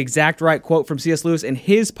like the exact right quote from C.S. Lewis, and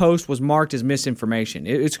his post was marked as misinformation.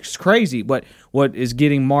 It's crazy what is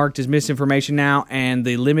getting marked as misinformation now and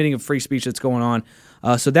the limiting of free speech that's going on.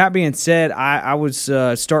 So that being said, I was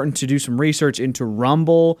starting to do some research into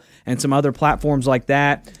Rumble and some other platforms like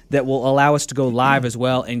that will allow us to go live as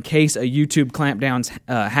well in case a YouTube clampdown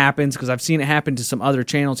happens, because I've seen it happen to some other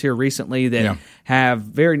channels here recently that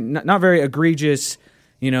have not very egregious,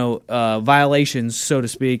 violations, so to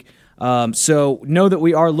speak. So know that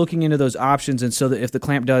we are looking into those options, and so that if the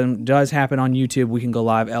clampdown does happen on YouTube, we can go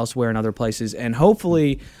live elsewhere in other places. And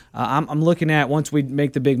hopefully, I'm looking at, once we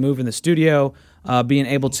make the big move in the studio, being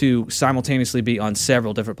able to simultaneously be on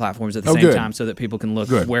several different platforms at the same time, so that people can look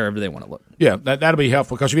wherever they want to look. Yeah, that'll be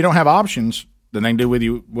helpful, because if you don't have options, then they can do with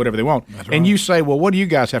you whatever they want. That's right. And you say, well, what do you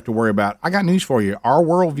guys have to worry about? I got news for you. Our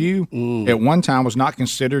worldview at one time was not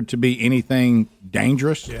considered to be anything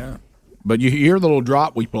dangerous. Yeah. But you hear the little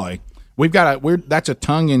drop we play. That's a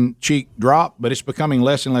tongue-in-cheek drop, but it's becoming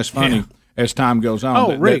less and less funny as time goes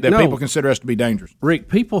on Rick, that people consider us to be dangerous. Rick,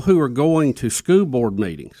 people who are going to school board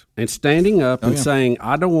meetings and standing up and saying,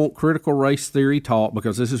 "I don't want critical race theory taught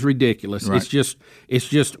because this is ridiculous. Right. It's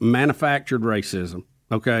just manufactured racism,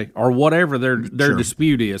 okay, or whatever their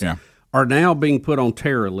dispute is, are now being put on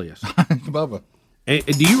terror lists." Bubba, and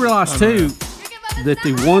do you realize too that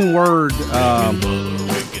the one word?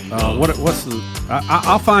 What's the?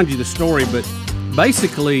 I'll find you the story, but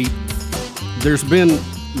basically, there's been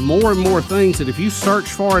more and more things that if you search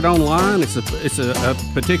for it online, it's a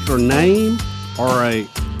particular name or a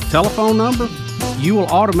telephone number, you will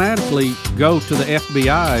automatically go to the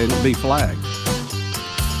FBI and be flagged.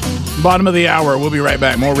 Bottom of the hour. We'll be right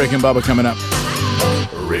back. More Rick and Bubba coming up.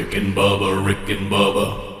 Rick and Bubba, Rick and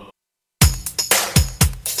Bubba.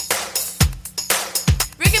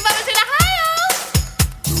 Rick and Bubba's in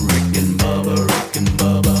Ohio. Rick and Bubba, Rick and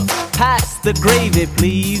Bubba. Pass the gravy,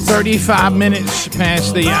 please. 35 minutes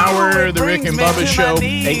past the hour. The Rick and Bubba Show.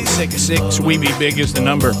 866 We Be Big is the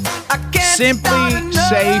number.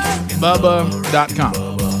 SimplySafeBubba.com.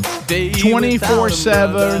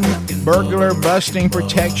 24/7 burglar busting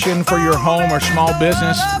protection for your home or small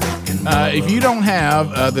business. If you don't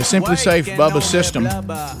have the Simply Safe Bubba system,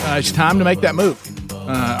 it's time to make that move.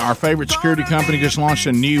 Our favorite security company just launched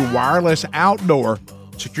a new wireless outdoor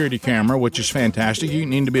security camera, which is fantastic. You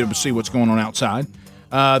need to be able to see what's going on outside.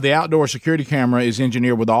 The outdoor security camera is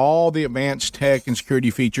engineered with all the advanced tech and security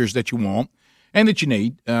features that you want and that you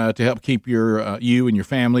need to help keep you and your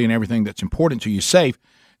family and everything that's important to you safe.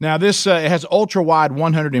 Now, this it has ultra-wide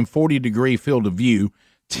 140-degree field of view,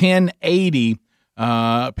 1080p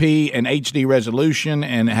and HD resolution,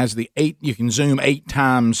 and it has you can zoom 8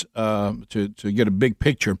 times to get a big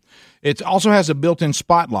picture. It also has a built-in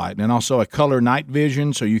spotlight and also a color night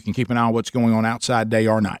vision, so you can keep an eye on what's going on outside day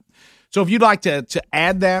or night. So if you'd like to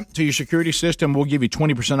add that to your security system, we'll give you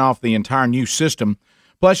 20% off the entire new system.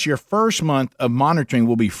 Plus, your first month of monitoring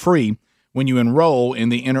will be free when you enroll in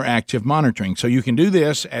the interactive monitoring. So you can do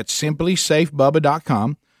this at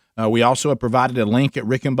simplysafebubba.com. We also have provided a link at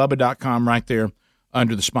rickandbubba.com right there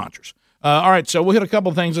under the sponsors. All right, so we'll hit a couple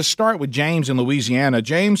of things. Let's start with James in Louisiana.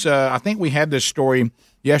 James, I think we had this story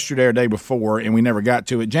yesterday or day before, and we never got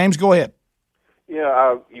to it. James, go ahead.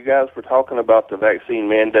 Yeah, you guys were talking about the vaccine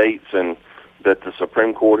mandates and that the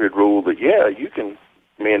Supreme Court had ruled that, you can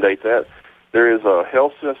mandate that. There is a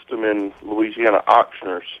health system in Louisiana,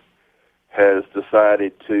 Auctioneers, has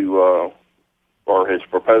decided to, or has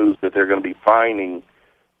proposed that they're going to be fining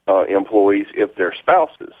employees if their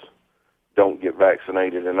spouses don't get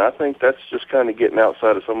vaccinated. And I think that's just kind of getting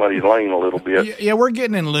outside of somebody's lane a little bit. Yeah, we're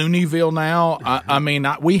getting in Looneyville now. I mean,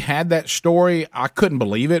 we had that story. I couldn't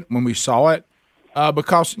believe it when we saw it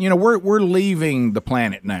because, we're leaving the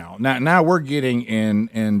planet now. Now we're getting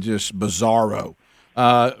in just bizarro.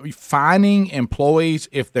 Fining employees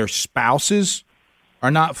if their spouses are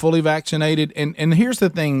not fully vaccinated. And here's the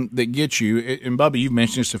thing that gets you, and Bubba, you've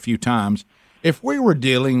mentioned this a few times. If we were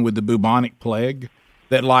dealing with the bubonic plague,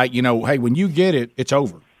 that hey, when you get it, it's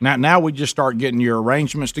over. Now we just start getting your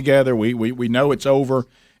arrangements together. We know it's over,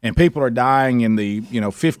 and people are dying in the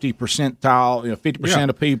 50 percentile, 50%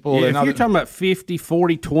 of people. Yeah, and if you're talking about 50,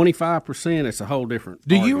 40, 25%, it's a whole different.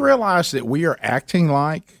 Do you realize that we are acting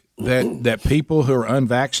like that people who are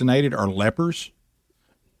unvaccinated are lepers?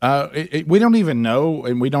 We don't even know,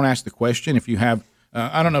 and we don't ask the question. If you have,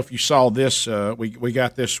 I don't know if you saw this. We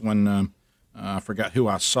got this one. I forgot who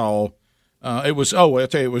I saw. It was I'll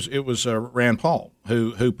tell you, it was Rand Paul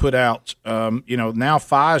who put out. Now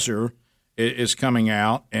Pfizer is coming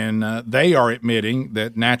out, and they are admitting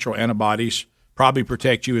that natural antibodies probably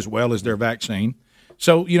protect you as well as their vaccine.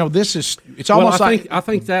 So this is it's almost I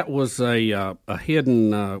think that was a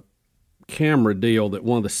hidden. Camera deal that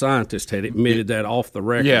one of the scientists had admitted that off the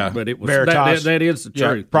record, but it was Veritas. That is the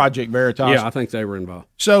truth. Project Veritas. Yeah, I think they were involved.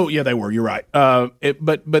 So they were. You're right. But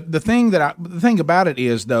the thing about it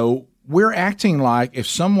is though, we're acting like if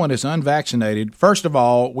someone is unvaccinated. First of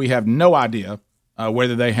all, we have no idea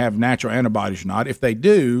whether they have natural antibodies or not. If they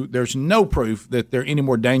do, there's no proof that they're any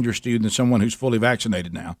more dangerous to you than someone who's fully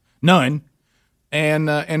vaccinated now. None. And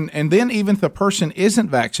then even if the person isn't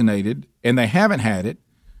vaccinated and they haven't had it,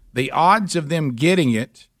 the odds of them giving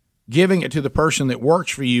it to the person that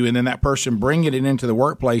works for you and then that person bringing it into the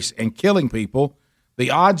workplace and killing people,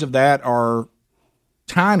 the odds of that are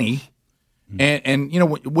tiny. And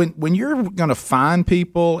when you're going to fine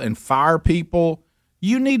people and fire people,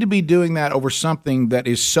 you need to be doing that over something that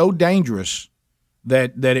is so dangerous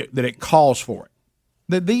that it calls for it.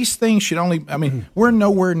 That these things should only – we're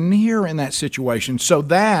nowhere near in that situation. So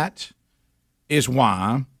that is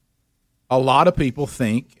why – a lot of people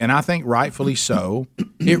think, and I think rightfully so,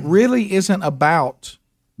 it really isn't about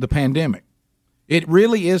the pandemic. It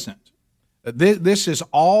really isn't. This is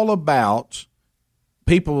all about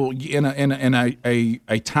people in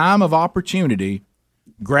a time of opportunity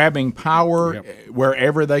grabbing power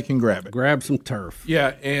wherever they can grab it. Grab some turf.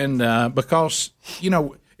 Yeah, and because,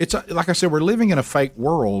 it's like I said, we're living in a fake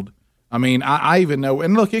world. I mean, I even know,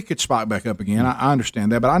 and look, it could spike back up again. I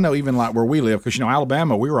understand that, but I know even like where we live, because,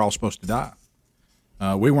 Alabama, we were all supposed to die.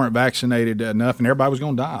 We weren't vaccinated enough, and everybody was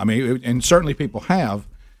going to die. I mean, and certainly people have.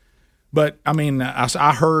 But, I mean,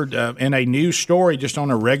 I heard in a news story, just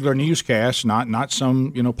on a regular newscast, not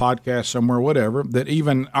some, podcast somewhere, whatever, that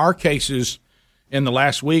even our cases in the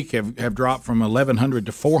last week have dropped from 1,100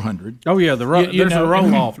 to 400. Oh, yeah, there's a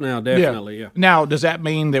roll-off now, definitely, yeah. Now, does that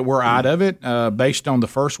mean that we're out of it based on the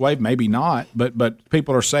first wave? Maybe not, but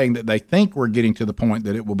people are saying that they think we're getting to the point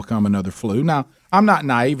that it will become another flu. Now, I'm not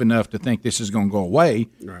naive enough to think this is going to go away.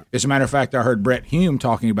 Right. As a matter of fact, I heard Brett Hume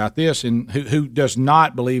talking about this, and who does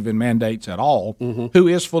not believe in mandates at all, who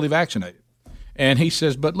is fully vaccinated. And he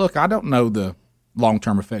says, but look, I don't know the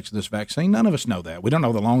long-term effects of this vaccine. None of us know that. We don't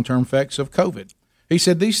know the long-term effects of COVID. He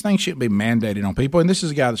said these things shouldn't be mandated on people, and this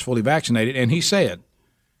is a guy that's fully vaccinated, and he said,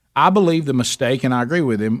 I believe the mistake, and I agree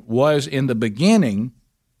with him, was in the beginning,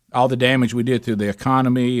 all the damage we did to the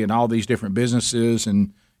economy and all these different businesses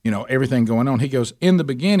and, everything going on. He goes, in the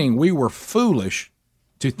beginning, we were foolish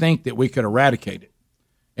to think that we could eradicate it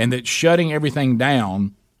and that shutting everything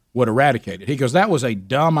down would eradicate it. He goes, that was a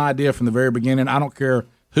dumb idea from the very beginning. I don't care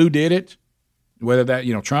who did it. Whether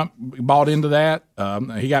that, Trump bought into that,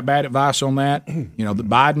 he got bad advice on that. The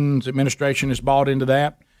Biden's administration has bought into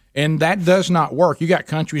that. And that does not work. You got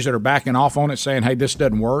countries that are backing off on it saying, hey, this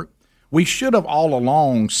doesn't work. We should have all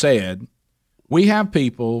along said, we have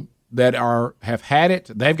people that have had it.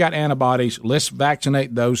 They've got antibodies. Let's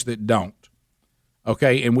vaccinate those that don't.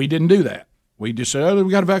 Okay, and we didn't do that. We just said, we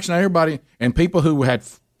got to vaccinate everybody. And people who had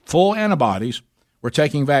full antibodies were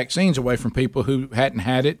taking vaccines away from people who hadn't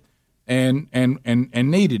had it and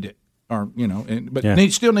needed it, or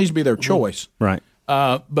still needs to be their choice, right?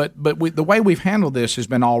 But the way we've handled this has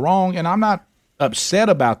been all wrong, and I'm not upset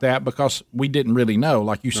about that because we didn't really know.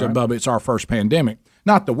 Like you said, Bubba, it's our first pandemic,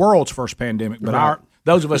 not the world's first pandemic, but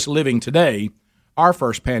those of us living today, our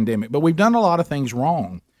first pandemic. But we've done a lot of things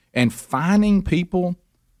wrong, and finding people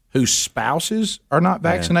whose spouses are not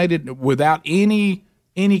vaccinated without any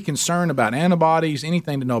concern about antibodies,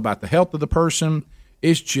 anything to know about the health of the person,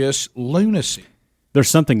 is just lunacy. There's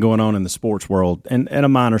something going on in the sports world, and a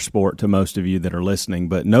minor sport to most of you that are listening,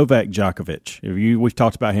 but Novak Djokovic, we've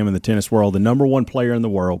talked about him in the tennis world, the number one player in the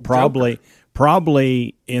world,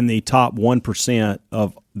 probably in the top 1%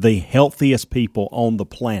 of the healthiest people on the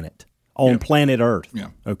planet, planet Earth. Yeah.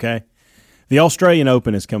 Okay? The Australian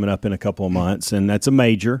Open is coming up in a couple of months, and that's a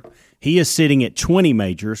major. He is sitting at 20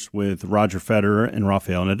 majors with Roger Federer and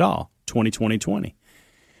Rafael Nadal, 2020.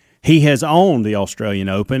 He has owned the Australian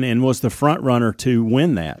Open and was the front runner to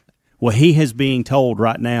win that. Well, he is being told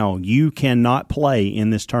right now, you cannot play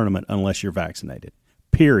in this tournament unless you're vaccinated,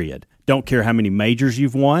 period. Don't care how many majors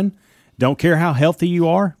you've won. Don't care how healthy you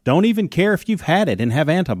are. Don't even care if you've had it and have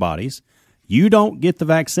antibodies. You don't get the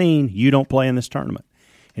vaccine, you don't play in this tournament.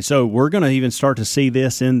 And so we're going to even start to see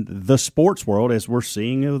this in the sports world as we're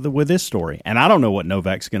seeing with this story. And I don't know what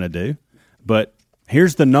Novak's going to do, but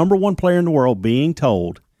here's the number one player in the world being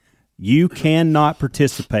told, you cannot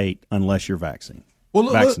participate unless you're vaccinated. Well,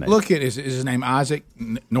 look at is his name Isaac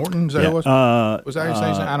Norton? Is that what was that his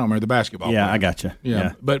name? I don't remember the basketball player. I got you.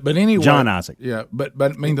 Yeah. But anyway, John Isaac. Yeah, but I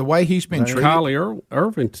mean the way he's been treated. Kylie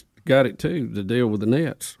Irving got it too. The deal with the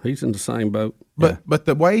Nets. He's in the same boat. But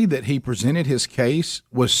the way that he presented his case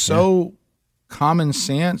was so common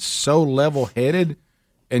sense, so level headed,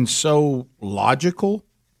 and so logical,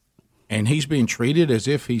 and he's being treated as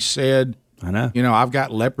if he said, I know. I've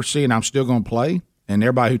got leprosy and I'm still going to play, and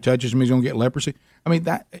everybody who touches me is going to get leprosy. I mean,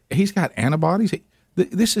 that he's got antibodies.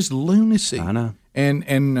 This is lunacy. I know.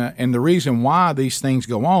 And the reason why these things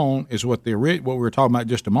go on is what we were talking about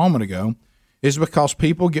just a moment ago, is because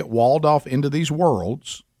people get walled off into these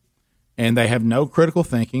worlds, and they have no critical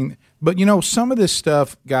thinking. But some of this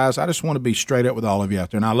stuff, guys, I just want to be straight up with all of you out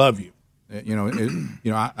there, and I love you.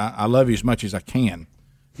 I love you as much as I can.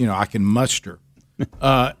 I can muster.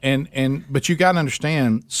 But you got to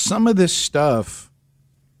understand, some of this stuff,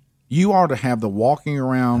 you ought to have the walking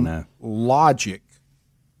around logic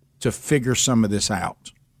to figure some of this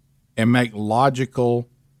out and make logical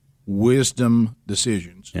wisdom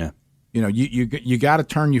decisions. Yeah. You got to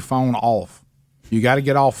turn your phone off. You got to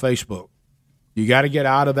get off Facebook. You got to get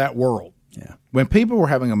out of that world. Yeah. When people were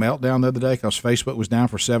having a meltdown the other day because Facebook was down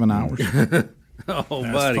for 7 hours. Oh,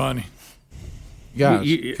 That's buddy. funny.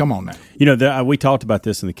 Guys, come on now. You know, we talked about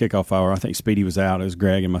this in the kickoff hour. I think Speedy was out. It was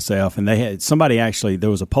Greg and myself. And they had somebody actually, there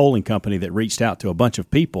was a polling company that reached out to a bunch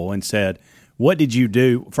of people and said, what did you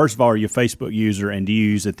do? First of all, are you a Facebook user and do you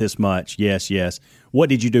use it this much? Yes, yes. What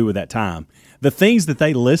did you do with that time? The things that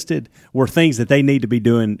they listed were things that they need to be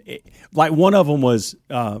doing. Like one of them was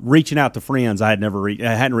reaching out to friends I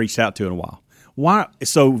hadn't reached out to in a while. Why?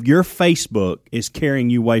 So your Facebook is carrying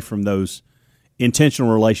you away from those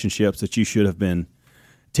intentional relationships that you should have been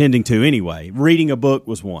tending to anyway. Reading a book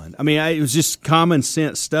was one. I mean, it was just common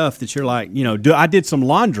sense stuff that you're like, I did some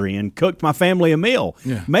laundry and cooked my family a meal.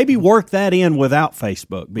 Yeah. Maybe work that in without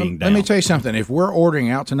Facebook being down. Let me tell you something. If we're ordering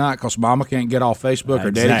out tonight because Mama can't get off Facebook or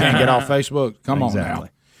Daddy can't get off Facebook, come on now.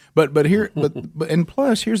 But and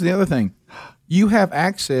plus, here's the other thing. You have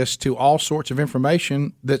access to all sorts of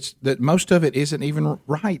information that most of it isn't even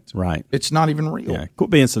right. Right. It's not even real. Yeah. Quit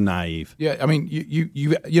being so naive. Yeah. I mean,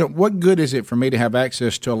 you know, what good is it for me to have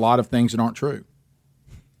access to a lot of things that aren't true?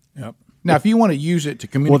 Yep. Now, if you want to use it to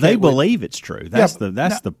communicate, well, they believe it's true. That's the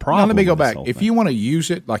problem. Now, let me go back. If you want to use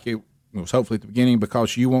it, like it was hopefully at the beginning,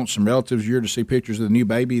 because you want some relatives here to see pictures of the new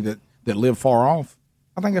baby that live far off,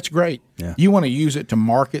 I think that's great. Yeah. You want to use it to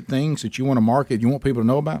market things that you want to market, you want people to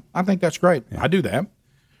know about, I think that's great. Yeah. I do that.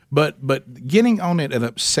 But getting on it and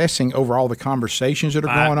obsessing over all the conversations that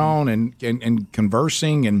are going on and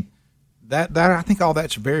conversing and that I think all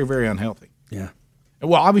that's very, very unhealthy. Yeah.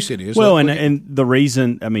 Well, obviously it is. Well, and the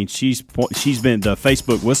reason, I mean, she's been, the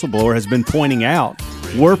Facebook whistleblower has been pointing out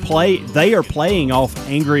they are playing off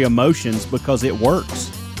angry emotions because it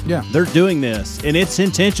works. Yeah. They're doing this, and it's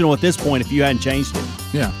intentional at this point if you hadn't changed it.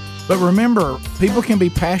 Yeah. But remember, people can be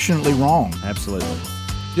passionately wrong. Absolutely.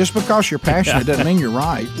 Just because you're passionate doesn't mean you're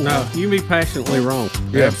right. No, you can be passionately wrong.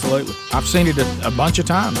 Yeah. Absolutely. I've seen it a bunch of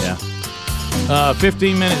times. Yeah.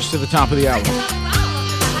 15 minutes to the top of the hour.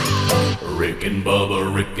 Rick and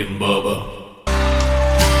Bubba, Rick and Bubba.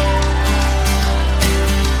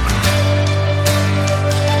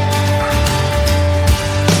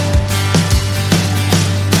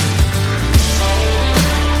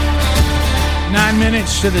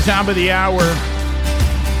 Minutes to the top of the hour.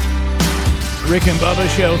 Rick and Bubba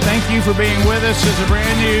Show. Thank you for being with us as a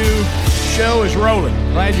brand new show is rolling.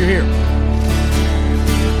 Glad you're here.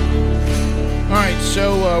 All right,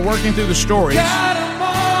 so working through the stories.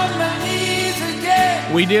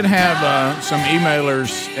 We did have some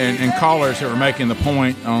emailers and callers that were making the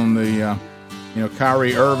point on the,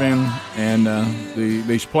 Kyrie Irving and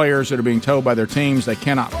these players that are being told by their teams they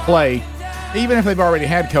cannot play, even if they've already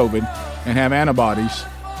had COVID and have antibodies,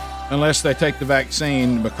 unless they take the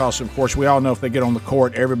vaccine, because, of course, we all know if they get on the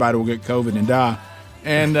court, everybody will get COVID and die.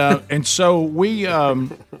 And so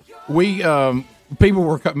people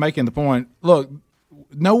were making the point, look,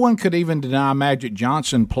 no one could even deny Magic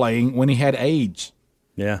Johnson playing when he had AIDS.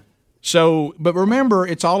 Yeah. So, but remember,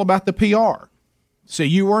 it's all about the PR. So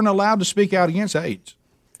you weren't allowed to speak out against AIDS.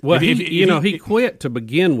 Well, he quit to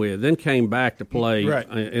begin with, then came back to play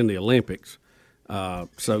in the Olympics. There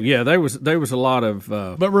was a lot of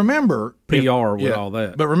but remember PR with all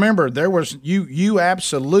that. But remember, there was you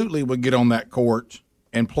absolutely would get on that court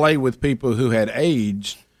and play with people who had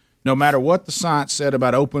AIDS, no matter what the science said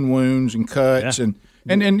about open wounds and cuts and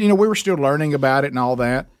we were still learning about it and all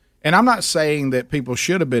that. And I'm not saying that people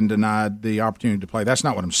should have been denied the opportunity to play. That's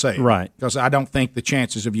not what I'm saying. Right. Because I don't think the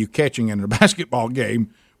chances of you catching in a basketball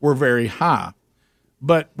game were very high.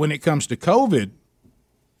 But when it comes to COVID,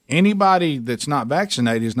 anybody that's not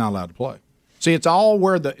vaccinated is not allowed to play. See, it's all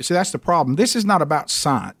that's the problem. This is not about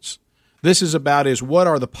science. This is about what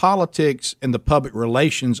are the politics and the public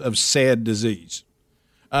relations of said disease.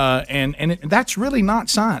 And that's really not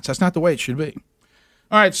science. That's not the way it should be.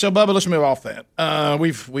 All right, so Bubba, let's move off that.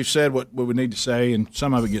 We've said what we need to say, and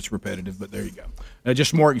some of it gets repetitive, but there you go.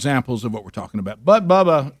 Just more examples of what we're talking about. But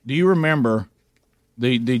Bubba, do you remember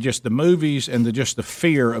the movies and the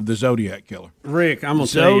fear of the Zodiac killer? Rick, I'm gonna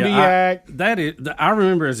tell you, I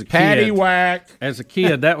remember as a kid, Paddywhack. As a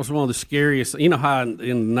kid, that was one of the scariest. You know how in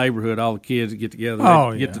the neighborhood all the kids get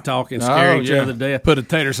together, get to talking, scare each other to death. Put a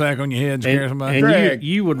tater sack on your head and scare somebody. And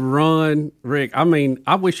you would run, Rick. I mean,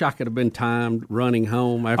 I wish I could have been timed running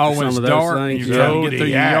home after some of those dark, things. You're trying to get through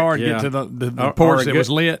your yard, get to the porch that was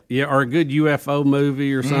lit. Yeah, or a good UFO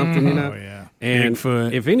movie or something. You know. Oh yeah. And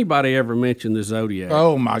Bigfoot. If anybody ever mentioned the Zodiac,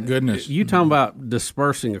 oh my goodness, you talking about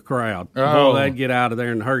dispersing a crowd? Oh, they'd get out of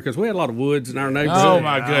there in a hurry because we had a lot of woods in our neighborhood. Oh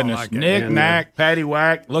my goodness, knick-knack,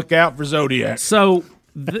 paddywhack, look out for Zodiac. So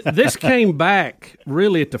this came back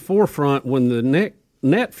really at the forefront when the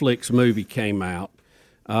Netflix movie came out.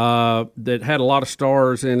 that had a lot of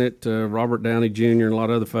stars in it, Robert Downey Jr. and a lot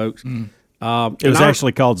of other folks. It was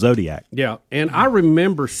actually called Zodiac. Yeah, and I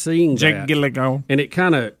remember seeing Jake that, Gyllenhaal. and it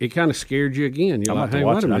kind of scared you again. You're I'll like, have to hey,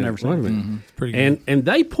 watch wait a it. minute, I've never seen wait a it. minute. Mm-hmm. Pretty good. And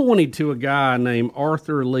they pointed to a guy named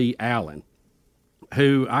Arthur Lee Allen,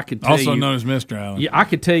 who I could tell Also you, known as Mr. Allen. Yeah, I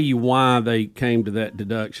could tell you why they came to that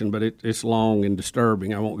deduction, but it's long and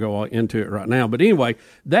disturbing. I won't go into it right now. But anyway,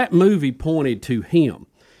 that movie pointed to him.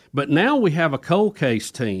 But now we have a cold case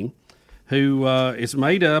team who is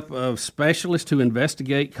made up of specialists who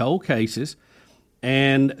investigate cold cases.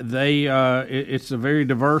 And it's a very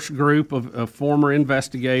diverse group of former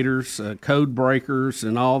investigators, code breakers,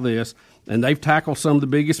 and all this. And they've tackled some of the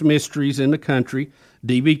biggest mysteries in the country.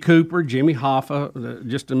 D.B. Cooper, Jimmy Hoffa,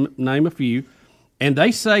 just to name a few. And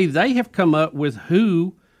they say they have come up with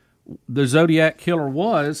who the Zodiac Killer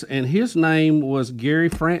was, and his name was Gary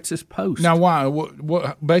Francis Post. Now, why?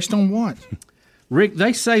 What based on what? Rick,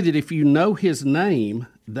 they say that if you know his name,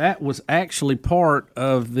 that was actually part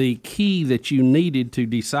of the key that you needed to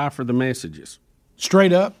decipher the messages.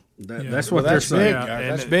 Straight up? That's what they're saying.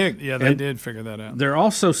 That's big. Yeah, they did figure that out. They're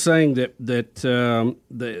also saying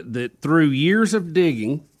that through years of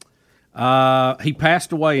digging, he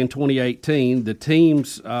passed away in 2018. The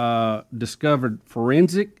teams discovered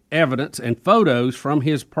forensic evidence and photos from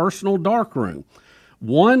his personal darkroom.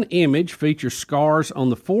 One image features scars on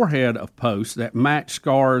the forehead of Post that match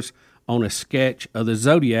scars on a sketch of the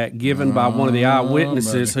Zodiac given by one of the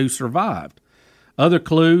eyewitnesses who survived. Other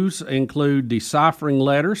clues include deciphering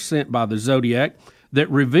letters sent by the Zodiac that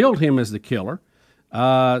revealed him as the killer,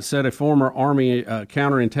 said a former Army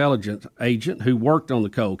counterintelligence agent who worked on the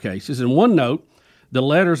cold cases. In one note, the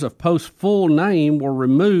letters of Post's full name were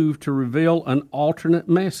removed to reveal an alternate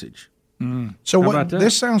message. So what?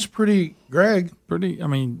 This sounds pretty, Greg. Pretty. I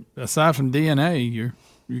mean, aside from DNA,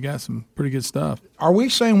 you got some pretty good stuff. Are we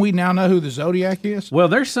saying we now know who the Zodiac is? Well,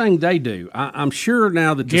 they're saying they do. I'm sure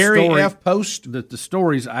now that Gary F. Post, that the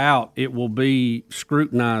story's out, it will be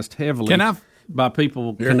scrutinized heavily by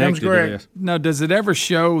people connected to this. No, does it ever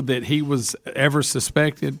show that he was ever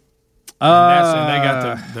suspected? And they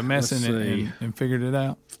got the mess in it and figured it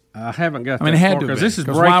out. I haven't got. I mean, it had to because this is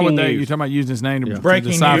breaking why would they? news. You're talking about using his name to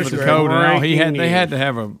breaking decipher news, the code and all. They had to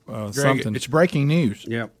have Greg, something. It's breaking news.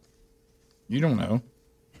 Yep. You don't know.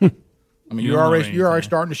 I mean, you're already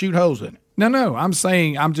starting to shoot holes in it. No. I'm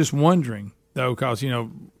saying I'm just wondering though, because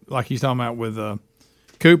like he's talking about with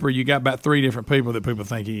Cooper, you got about 3 different people that people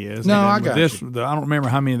think he is. No, I got this. I don't remember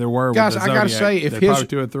how many there were. Guys, with the I got to Zodiac. say, if There's probably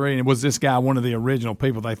 2 or 3, and was this guy one of the original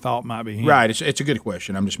people they thought might be him? Right. It's a good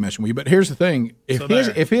question. I'm just messing with you. But here's the thing: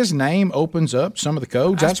 if his name opens up some of the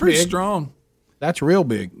codes, that's pretty big. strong. That's real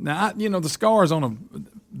big. Now, the scars on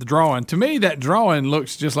the drawing. To me, that drawing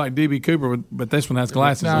looks just like D.B. Cooper, but this one has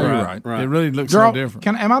glasses. No, you're right. It really looks so different.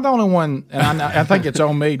 Am I the only one? And I think it's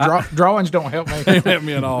on me. Drawings don't help me. They don't help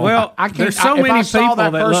me at all. Well, I can't. There's so if many I saw people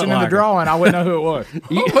that that person look in the like drawing, I wouldn't know who it was.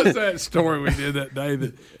 What was that story we did that day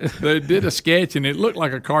that they did a sketch and it looked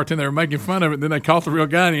like a cartoon? They were making fun of it. Then they caught the real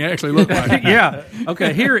guy and he actually looked like it. Yeah.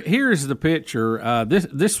 Okay. Here's the picture.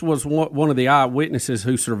 This was one of the eyewitnesses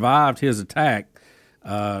who survived his attack.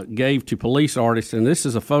 Gave to police artists, and this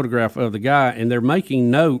is a photograph of the guy, and they're making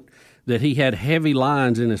note that he had heavy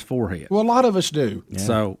lines in his forehead. Well, a lot of us do. Yeah.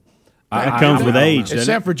 So that comes with age,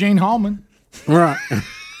 except for Gene Hallman. Right.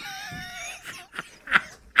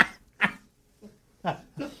 I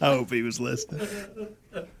hope he was listening.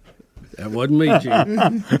 That wasn't me,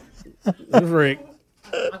 Gene. It was Rick.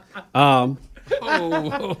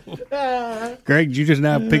 Greg, did you just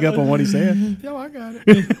now pick up on what he said? Yo, I got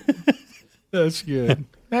it. That's good.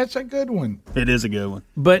 That's a good one. It is a good one.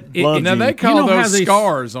 But now they call those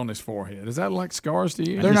scars on his forehead. Is that like scars to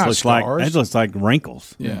you? They're not scars. That looks like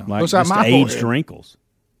wrinkles. Yeah. Like looks like just my aged forehead. wrinkles.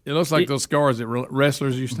 It looks like those scars that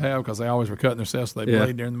wrestlers used to have because they always were cutting themselves so they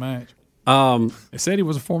bled during the match. They said he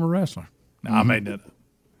was a former wrestler. No, I made that up.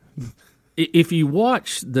 If you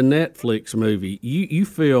watch the Netflix movie, you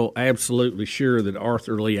feel absolutely sure that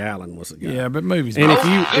Arthur Lee Allen was the guy. Yeah, but movies. And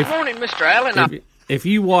Good morning, Mr. Allen. If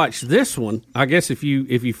you watch this one, I guess if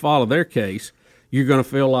you follow their case, you're going to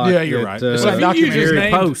feel like you're right. It's like Gary if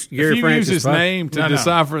you Francis use his Post. name to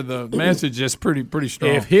decipher the message, it's pretty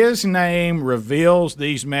strong. If his name reveals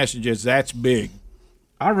these messages, that's big.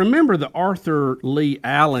 I remember the Arthur Lee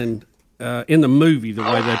Allen in the movie, the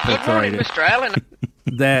way they portrayed it. Mr. Allen.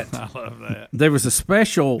 I love that. There was a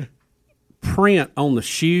special print on the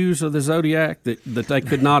shoes of the Zodiac that they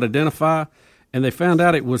could not identify, and they found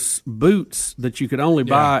out it was boots that you could only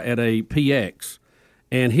buy at a PX.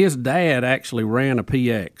 And his dad actually ran a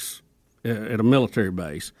PX at a military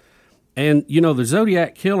base. And, the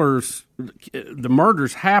Zodiac killers, the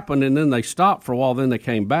murders happened and then they stopped for a while, then they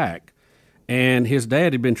came back. And his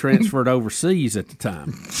dad had been transferred overseas at the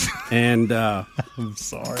time. And I'm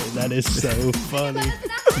sorry, that is so funny.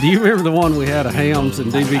 Do you remember the one we had of Helms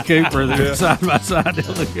and D.B. Cooper that were side by side?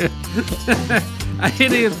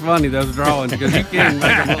 It is funny, those drawings, because you can't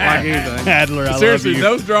make them look like anything. Adler, Seriously,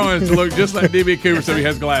 those drawings look just like D.B. Cooper, so he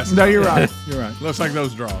has glasses. No, you're right. You're right. Looks like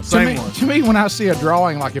those drawings. To Same me, one. to me, when I see a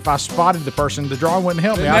drawing, like if I spotted the person, the drawing wouldn't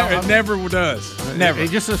help me. It never does. Never.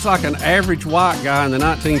 It just looks like an average white guy in the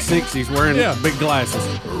 1960s wearing big glasses.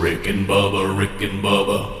 Rick and Bubba, Rick and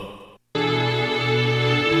Bubba.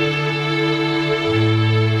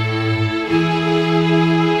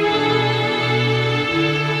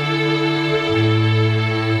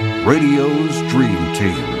 Radio's Dream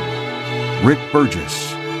Team. Rick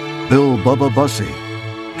Burgess, Bill Bubba Bussey,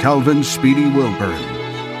 Calvin Speedy Wilburn,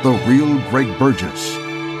 The Real Greg Burgess,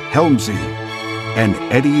 Helmsy, and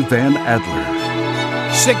Eddie Van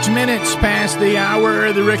Adler. 6 minutes past the hour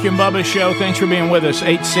of the Rick and Bubba Show. Thanks for being with us.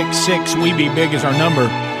 866-WE-BE-BIG is our number.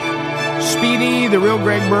 Speedy, The Real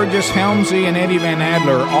Greg Burgess, Helmsy, and Eddie Van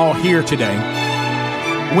Adler all here today.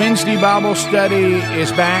 Wednesday Bible study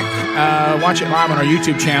is back. Watch it live on our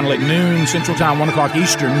YouTube channel at noon Central Time, 1 o'clock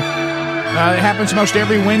Eastern. It happens most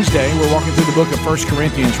every Wednesday. We're walking through the book of 1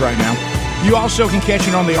 Corinthians right now. You also can catch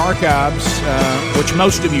it on the archives, which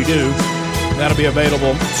most of you do. That'll be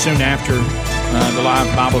available soon after the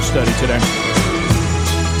live Bible study today.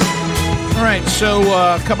 All right, so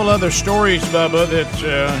a couple other stories, Bubba, that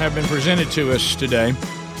have been presented to us today.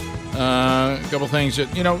 A couple things that,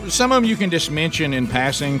 some of them you can just mention in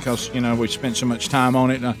passing because, we spent so much time on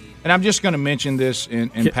it. And I'm just going to mention this in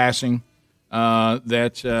passing,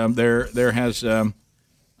 that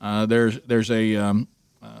there's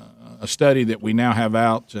a study that we now have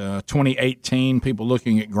out, 2018, people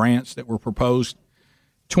looking at grants that were proposed.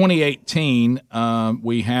 2018,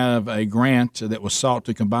 we have a grant that was sought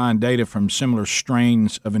to combine data from similar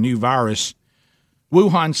strains of a new virus.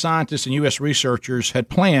 Wuhan scientists and U.S. researchers had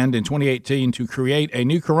planned in 2018 to create a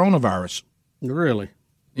new coronavirus. Really?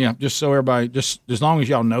 Yeah, just so everybody, just as long as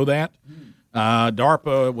y'all know that.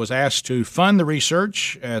 DARPA was asked to fund the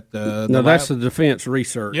research at the No, that's lab. the Defense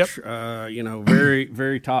Research. Yep. Very,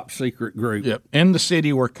 very top secret group. Yep. In the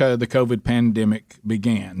city where the COVID pandemic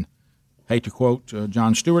began. Hate to quote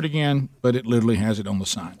Jon Stewart again, but it literally has it on the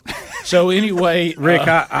sign. So anyway, Rick,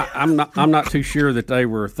 I'm not too sure that they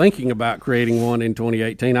were thinking about creating one in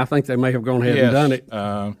 2018. I think they may have gone ahead and done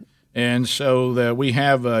it. And so we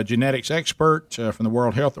have a genetics expert from the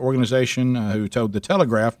World Health Organization who told The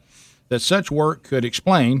Telegraph that such work could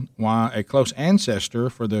explain why a close ancestor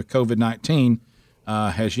for the COVID-19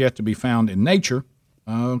 has yet to be found in nature,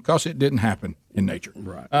 because it didn't happen in nature.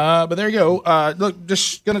 Right. But there you go. Look,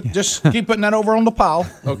 just keep putting that over on the pile,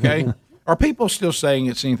 okay? Are people still saying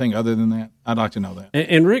it's anything other than that? I'd like to know that.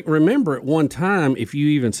 And Rick, remember at one time, if you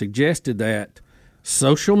even suggested that,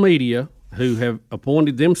 social media, who have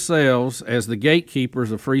appointed themselves as the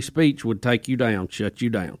gatekeepers of free speech, would take you down, shut you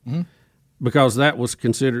down. Mm-hmm. Because that was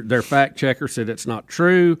considered, their fact checker said it's not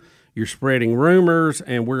true, you're spreading rumors,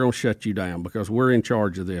 and we're going to shut you down because we're in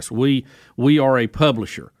charge of this. We are a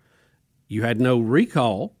publisher. You had no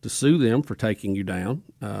recall to sue them for taking you down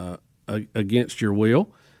against your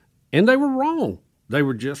will, and they were wrong. They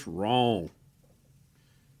were just wrong.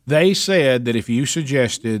 They said that if you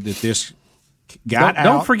suggested that this got out.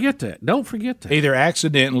 Don't forget that. Don't forget that. Either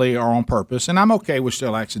accidentally or on purpose, and I'm okay with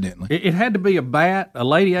still accidentally. It had to be a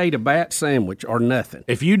lady ate a bat sandwich or nothing.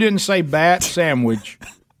 If you didn't say bat sandwich,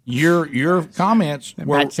 your comments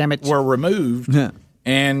were removed.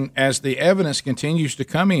 And as the evidence continues to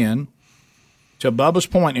come in, to Bubba's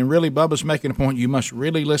point, and really Bubba's making a point you must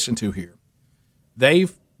really listen to here.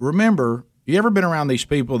 Remember, you ever been around these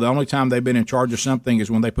people, the only time they've been in charge of something is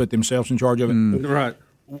when they put themselves in charge of it? Right.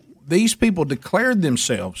 These people declared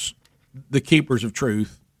themselves the keepers of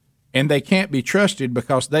truth, and they can't be trusted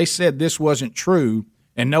because they said this wasn't true,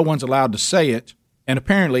 and no one's allowed to say it, and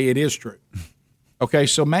apparently it is true. Okay,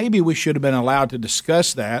 so maybe we should have been allowed to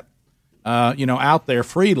discuss that, out there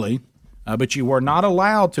freely, but you were not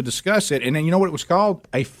allowed to discuss it. And then you know what it was called?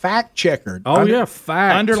 A fact checker.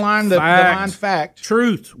 Fact. Underline the line fact.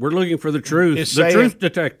 Truth. We're looking for the truth. The truth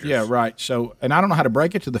detectors. Yeah, right. So, and I don't know how to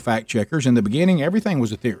break it to the fact checkers. In the beginning, everything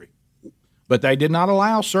was a theory. But they did not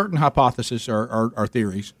allow certain hypotheses or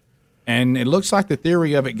theories. And it looks like the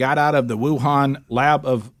theory of it got out of the Wuhan lab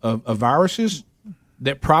of viruses,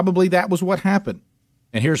 that probably that was what happened.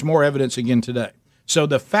 And here's more evidence again today. So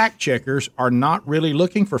the fact checkers are not really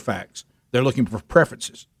looking for facts. They're looking for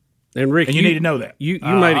preferences. And Rick, you need to know that. You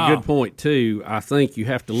made a good point too. I think you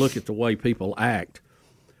have to look at the way people act.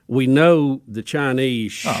 We know the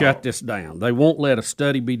Chinese shut this down. They won't let a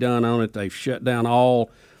study be done on it. They've shut down all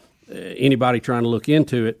anybody trying to look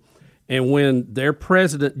into it. And when their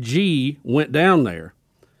president Xi went down there,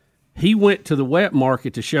 he went to the wet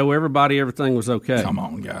market to show everybody everything was okay. Come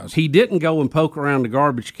on, guys. He didn't go and poke around the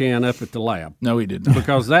garbage can up at the lab. No, he didn't.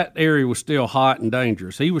 Because that area was still hot and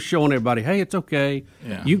dangerous. He was showing everybody, hey, it's okay.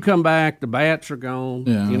 Yeah. You come back. The bats are gone.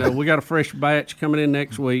 Yeah. You know, we got a fresh batch coming in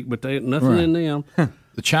next week, but they nothing in them.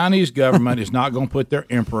 The Chinese government is not going to put their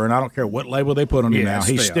emperor, and I don't care what label they put on him now.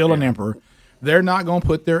 He's still an emperor. They're not going to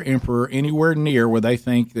put their emperor anywhere near where they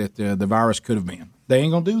think that the virus could have been. They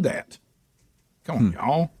ain't going to do that. Come on,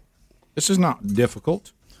 y'all. This is not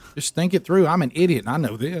difficult. Just think it through. I'm an idiot, and I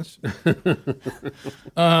know this.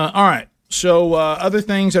 All right. So other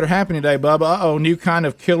things that are happening today, Bubba. New kind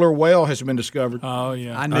of killer whale has been discovered. Oh,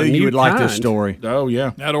 yeah. I knew you would like this story. Oh,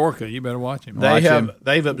 yeah. That orca, you better watch him.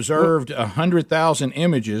 They've observed 100,000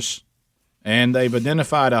 images, and they've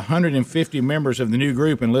identified 150 members of the new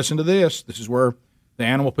group. And listen to this. This is where the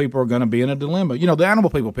animal people are going to be in a dilemma. You know, the animal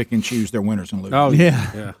people pick and choose their winners and losers. Oh,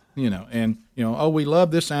 yeah. You know, and, we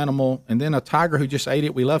love this animal, and then a tiger who just ate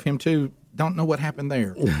it, we love him too. Don't know what happened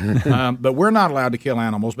there. But we're not allowed to kill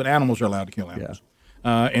animals, but animals are allowed to kill animals.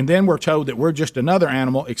 Yeah. And then we're told that we're just another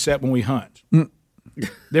animal except when we hunt.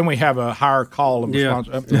 Then we have a higher call of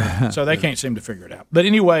response. So they can't seem to figure it out. But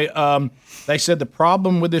anyway, they said the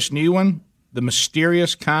problem with this new one, the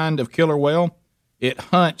mysterious kind of killer whale, it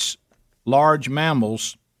hunts large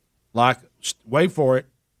mammals like, wait for it,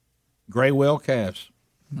 gray whale calves.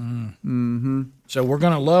 Mm-hmm. So we're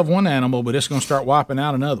going to love one animal, but it's going to start wiping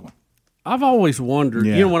out another one. I've always wondered,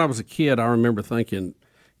 when I was a kid, I remember thinking,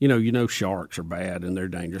 sharks are bad and they're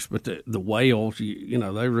dangerous, but the whales,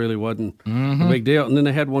 they really wasn't a big deal. And then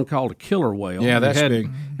they had one called a killer whale. Yeah, that's big.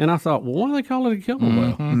 And I thought, well, why do they call it a killer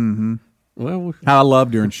whale? Mm-hmm. Well, how I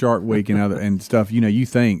love during Shark Week and stuff. You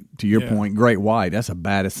think, to your point, great white, that's the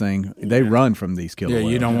baddest thing. They run from these killer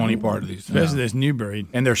whales. You don't want any part of these. Especially this new breed.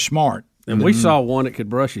 And they're smart. And we saw one that could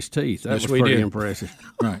brush his teeth. That was pretty impressive.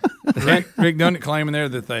 Right. Rick doesn't it claim in there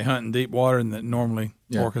that they hunt in deep water and that normally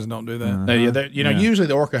orcas don't do that? Usually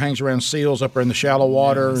the orca hangs around seals up there in the shallow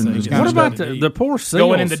water. What about the poor seals?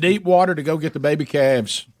 Going into deep water to go get the baby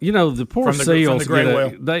calves. The poor seals, from the gray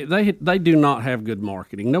whale. They do not have good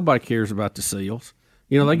marketing. Nobody cares about the seals.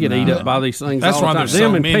 They get eaten up by these things all the time. There's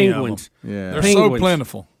so and many penguins. of them. Yeah. They're so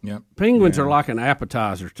plentiful. Yep. Penguins are like an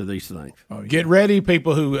appetizer to these things. Get ready,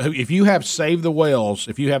 people who if you have Save the Whales,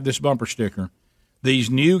 if you have this bumper sticker, these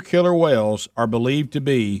new killer whales are believed to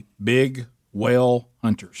be big whale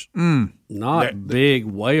hunters. Not big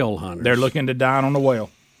whale hunters. They're looking to dine on a whale.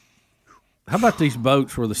 How about these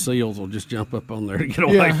boats where the seals will just jump up on there to get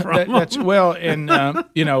away from them? That's I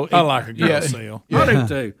like a girl seal. I do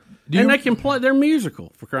too. They can play. They're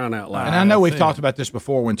musical, for crying out loud. And I know we've talked about this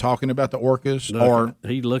before when talking about the orcas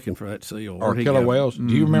he's looking for that seal or killer whales.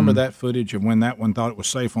 Do you remember that footage of when that one thought it was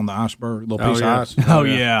safe on the iceberg, little piece of ice? Oh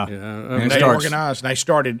yeah. And they organized and they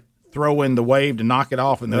started throwing the wave to knock it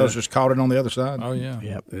off, and the others just caught it on the other side. Oh yeah.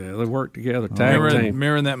 Yep. Yeah, they worked together.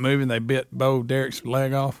 Remember in that movie they bit Bo Derek's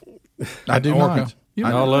leg off? I do not.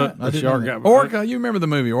 The shark got Orca. You remember the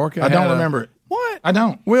movie Orca? I don't remember it. What? I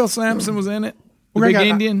don't. Will Sampson was in it. Big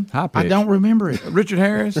Indian. I don't remember it. Richard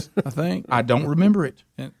Harris, I think. I don't remember it.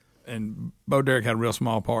 And Bo Derek had a real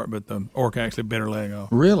small part, but the orca actually bit her leg off.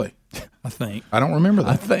 Really? I think. I don't remember that.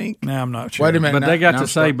 I think. Now I'm not sure. Wait a minute. But they got to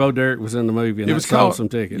say Bo Derek was in the movie, and it was sold some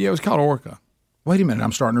tickets. Yeah, it was called Orca. Wait a minute.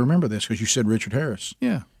 I'm starting to remember this because you said Richard Harris.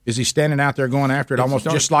 Yeah. Is he standing out there going after it almost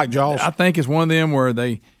just like Jaws? I think it's one of them where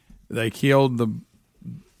they killed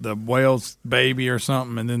the whale's baby or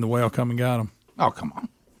something, and then the whale come and got him. Oh, come on.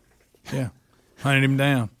 Yeah. Hunted him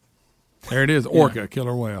down. There it is, Orca,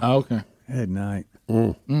 killer whale. Oh, okay. Good night.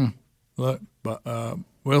 Look, but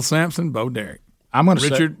Will Sampson, Bo Derek.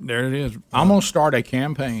 Richard, there it is. I'm going to start a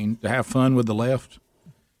campaign to have fun with the left.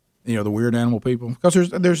 The weird animal people, because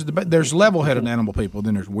there's level-headed animal people,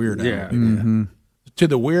 then there's weird animal people. Mm-hmm. To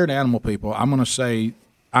the weird animal people, I'm going to say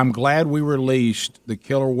I'm glad we released the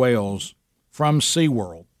killer whales from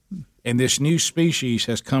SeaWorld. And this new species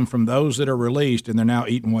has come from those that are released, and they're now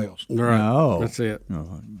eating whales. Right. Oh. That's it.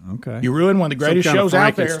 Oh, okay. You ruined one of the greatest shows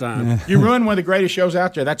out there. You ruined one of the greatest shows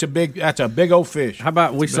out there. That's a big old fish. How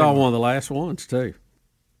about we saw one of the last ones, too?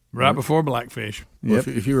 Right before Blackfish. Well,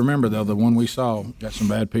 if you remember, though, the one we saw got some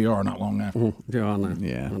bad PR not long after. Yeah, I know.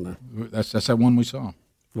 Yeah. I know. That's that one we saw.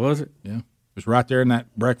 Was it? Yeah. It was right there in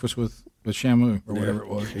that breakfast with Shamu or whatever it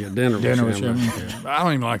was. Yeah, dinner with Shamu. I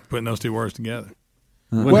don't even like putting those two words together.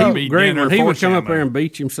 When he would come up there and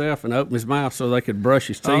beat himself and open his mouth so they could brush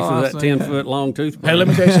his teeth with that 10-foot long toothbrush. Hey, let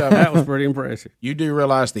me tell you something. That was pretty impressive. You do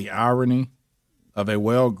realize the irony of a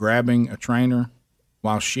well grabbing a trainer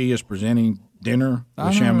while she is presenting dinner with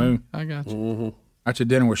Shamu? I got you. Mm-hmm. That's a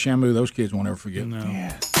dinner with Shamu those kids won't ever forget. No.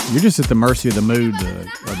 Yeah. You're just at the mercy of the mood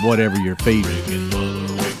of whatever you're feeding.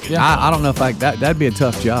 Yeah. I don't know if that'd be a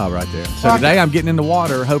tough job right there. So today I'm getting in the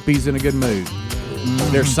water. Hope he's in a good mood.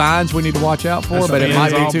 There's signs we need to watch out for, but it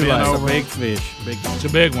might be too late. It's a big fish. It's a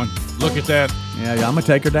big one. Look at that. Yeah, I'm going to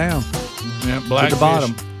take her down. Yeah, blackfish. At the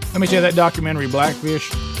bottom. Let me tell you that documentary,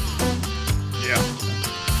 Blackfish. Yeah.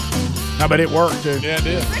 How about it worked, too? Yeah, it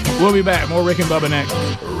did. We'll be back. More Rick and Bubba next.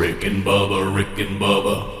 Rick and Bubba, Rick and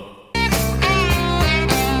Bubba.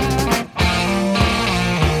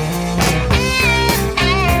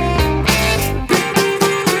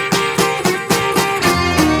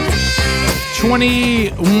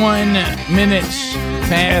 21 minutes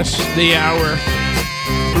past the hour.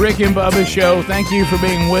 Rick and Bubba Show. Thank you for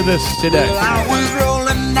being with us today. Well, I was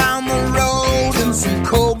rolling down the road in some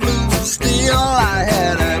cold blues steel. I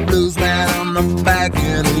had a blues man on the back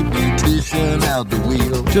and a beautician out the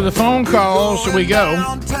wheel. To the phone calls we go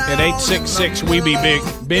at 866 We Be Big.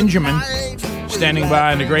 Benjamin standing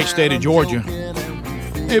by in the great state of Georgia.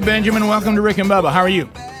 Hey, Benjamin, welcome to Rick and Bubba. How are you?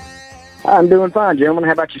 I'm doing fine, gentlemen.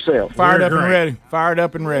 How about yourself? Fired up and ready. Fired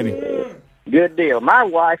up and ready. Good deal. My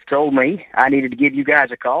wife told me I needed to give you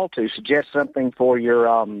guys a call to suggest something for your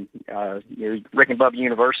Rick and Bubba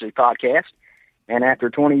University podcast. And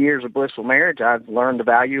after 20 years of blissful marriage, I've learned the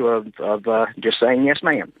value of just saying yes,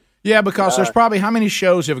 ma'am. Yeah, because there's probably how many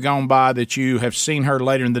shows have gone by that you have seen her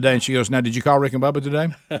later in the day, and she goes, "Now, did you call Rick and Bubba today?"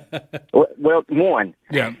 Well, one.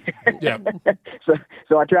 Yeah, yeah.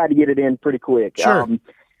 So I tried to get it in pretty quick. Sure.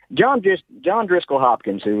 John Driscoll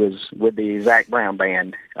Hopkins, who was with the Zac Brown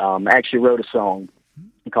Band, actually wrote a song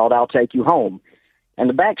called "I'll Take You Home," and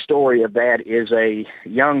the backstory of that is a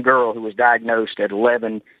young girl who was diagnosed at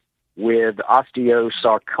 11 with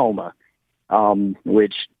osteosarcoma,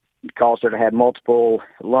 which caused her to have multiple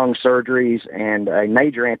lung surgeries and a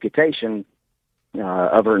major amputation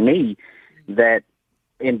of her knee that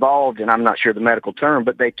involved, and I'm not sure the medical term,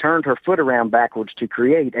 but they turned her foot around backwards to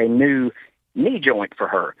create a new knee joint for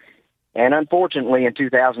her. And unfortunately, in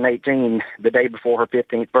 2018, the day before her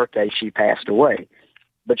 15th birthday, she passed away.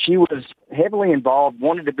 But she was heavily involved,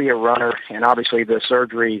 wanted to be a runner, and obviously the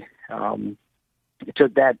surgery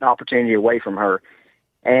took that opportunity away from her.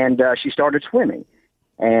 And she started swimming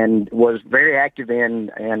and was very active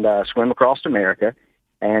in Swim Across America.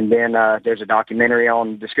 And then there's a documentary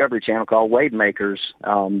on Discovery Channel called Wave Makers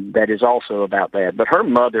that is also about that. But her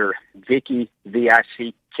mother, Vicky,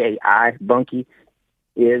 V-I-C-K-I, Bunky,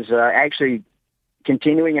 is actually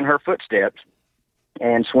continuing in her footsteps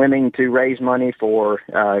and swimming to raise money for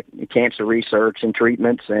cancer research and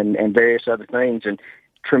treatments and various other things. And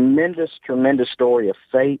tremendous, tremendous story of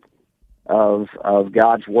faith, of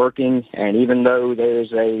God's working. And even though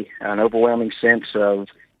there's an overwhelming sense of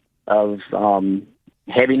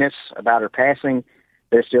heaviness about her passing,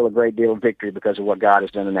 there's still a great deal of victory because of what God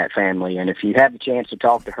has done in that family. And if you have the chance to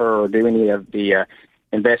talk to her or do any of the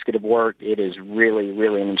investigative work, it is really,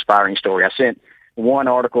 really an inspiring story. I sent one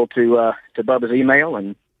article to Bubba's email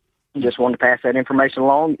and just wanted to pass that information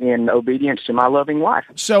along in obedience to my loving wife.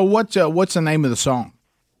 So what's the name of the song?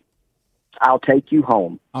 I'll Take You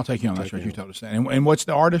Home. I'll Take You Home. That's right. You told us that. And what's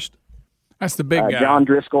the artist? That's the big guy. John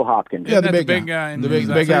Driscoll Hopkins. Yeah, the big guy. The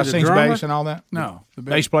big guy sings bass and all that? No. The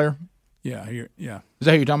bass player? Yeah. Yeah. Is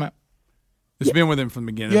that who you're talking about? It's been with him from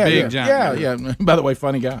the beginning. Yeah, big giant. Yeah. By the way,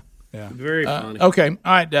 funny guy. Yeah. Very funny. Okay. All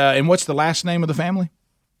right. And what's the last name of the family?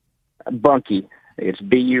 Bunky. It's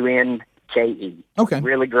B-U-N-K-E. Okay.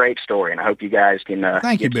 Really great story, and I hope you guys can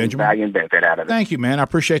Thank you, get some Benjamin. value and benefit out of it. Thank you, man. I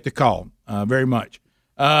appreciate the call very much.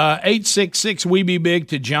 866 We Be Big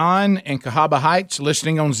to John in Cahaba Heights,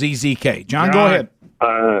 listening on ZZK. John, go ahead.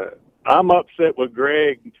 I'm upset with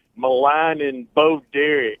Greg maligning Bo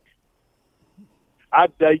Derek.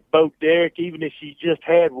 I'd date Bo Derek even if she just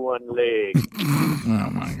had one leg. Oh,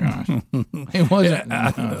 my gosh. It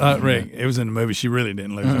wasn't. Rick, it was in the movie. She really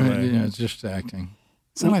didn't lose her leg. Yeah, it's just acting.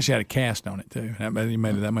 Sounded like she had a cast on it, too. That made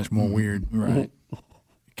it that much more weird. Right. It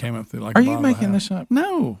came up through like Are a you bottle of making house. this up?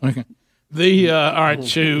 No. Okay. All right,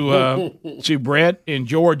 to Brett in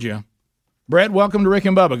Georgia. Brett, welcome to Rick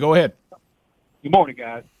and Bubba. Go ahead. Good morning,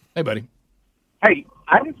 guys. Hey, buddy. Hey,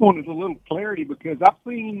 I just wanted a little clarity because I've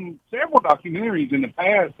seen several documentaries in the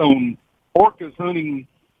past on orcas hunting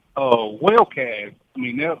whale calves. I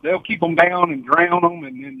mean, they'll keep them down and drown them,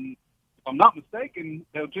 and then, if I'm not mistaken,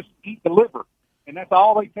 they'll just eat the liver. and that's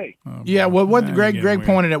all they take. Yeah, well, what Greg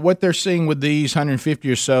pointed at, what they're seeing with these 150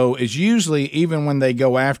 or so is usually, even when they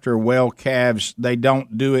go after whale calves, they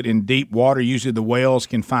don't do it in deep water. Usually the whales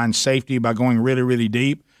can find safety by going really, really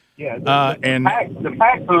deep. Yeah, the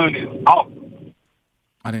pack hunt is awesome.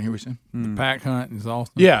 I didn't hear what you said. The pack hunt is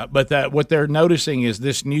awesome. Yeah, but what they're noticing is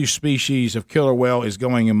this new species of killer whale is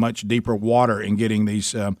going in much deeper water and getting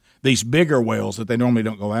these bigger whales that they normally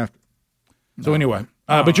don't go after. So anyway,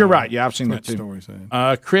 but you're right. Yeah, I've seen that too.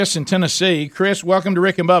 Chris in Tennessee. Chris, welcome to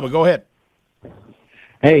Rick and Bubba. Go ahead.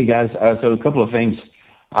 Hey, guys. So a couple of things.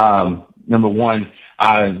 Number one,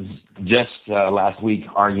 I was just last week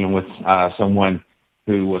arguing with someone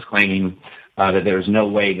who was claiming that there's no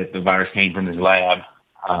way that the virus came from his lab.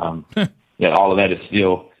 That all of that is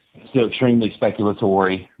still extremely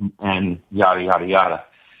speculatory and yada, yada, yada.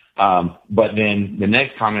 But then the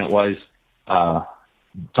next comment was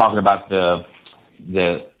talking about the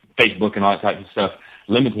Facebook and all that type of stuff,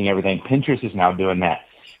 limiting everything. Pinterest is now doing that.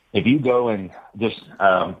 If you go and just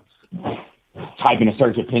type in a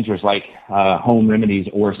search at Pinterest like home remedies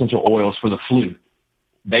or essential oils for the flu,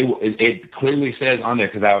 it clearly says on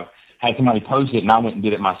there, because I had somebody post it and I went and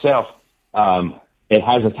did it myself. It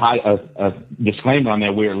has a disclaimer on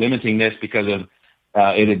there. We're limiting this because of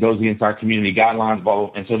it goes against our community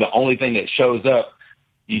guidelines, and so the only thing that shows up,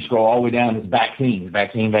 you scroll all the way down, is vaccine.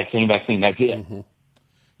 That's it. Mm-hmm.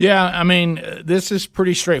 Yeah, I mean, this is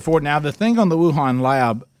pretty straightforward. Now, the thing on the Wuhan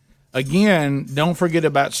lab, again, don't forget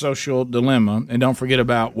about social dilemma, and don't forget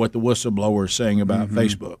about what the whistleblower is saying about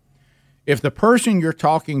Facebook. If the person you're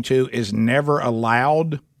talking to is never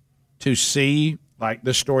allowed to see, like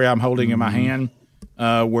this story I'm holding in my hand,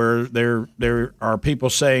 where there are people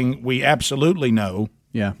saying we absolutely know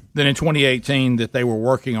that in 2018 that they were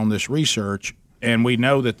working on this research, and we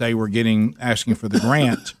know that they were asking for the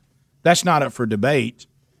grant. That's not up for debate.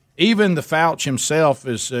 Even the Fauci himself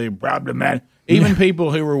is problematic. Even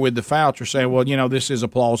people who were with the Fauci are saying, well, this is a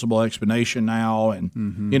plausible explanation now, and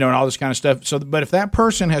and all this kind of stuff. So, but if that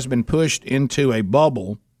person has been pushed into a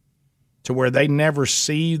bubble to where they never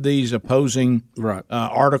see these opposing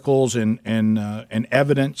articles and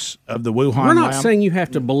evidence of the Wuhan We're not lab. saying you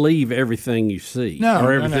have to believe everything you see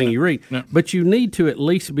or everything you read, but you need to at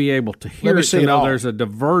least be able to hear it to know there's a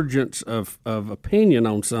divergence of opinion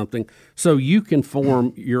on something, so you can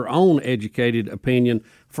form your own educated opinion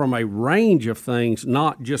from a range of things,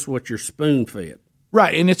 not just what you're spoon-fed.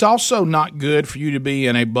 Right, and it's also not good for you to be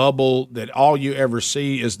in a bubble that all you ever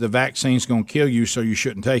see is the vaccine's going to kill you, so you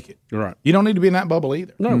shouldn't take it. Right. You don't need to be in that bubble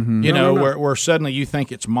either. No. Where suddenly you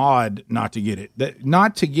think it's mod not to get it.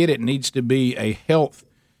 Not to get it needs to be a health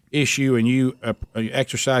issue, and you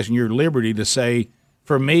exercising your liberty to say,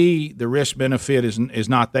 for me, the risk-benefit is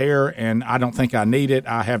not there, and I don't think I need it.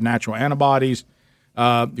 I have natural antibodies.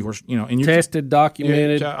 Of course, and you're tested,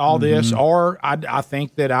 documented, all this, or I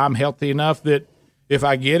think that I'm healthy enough that if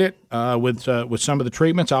I get it with some of the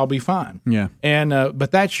treatments, I'll be fine. Yeah. And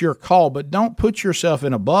but that's your call. But don't put yourself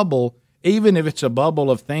in a bubble, even if it's a bubble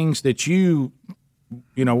of things that you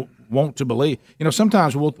want to believe.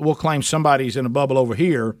 Sometimes we'll claim somebody's in a bubble over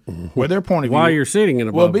here where their point of view. While you're sitting in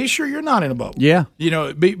a bubble. Well, be sure you're not in a bubble. Yeah.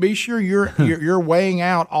 Be sure you're weighing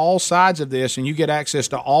out all sides of this, and you get access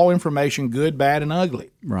to all information, good, bad, and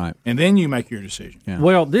ugly. Right. And then you make your decision. Yeah.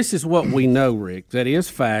 Well, this is what we know, Rick. That is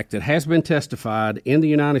fact. That has been testified in the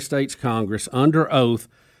United States Congress under oath.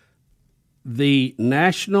 The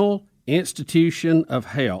National Institute of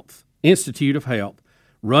Health,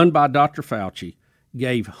 run by Dr. Fauci,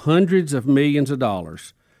 gave hundreds of millions of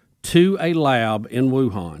dollars to a lab in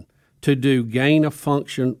Wuhan to do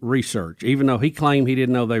gain-of-function research. Even though he claimed he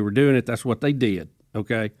didn't know they were doing it, that's what they did,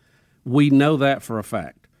 okay? We know that for a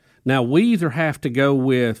fact. Now, we either have to go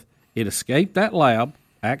with it escaped that lab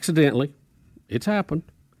accidentally, it's happened,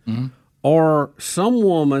 or some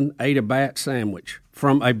woman ate a bat sandwich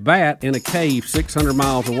from a bat in a cave 600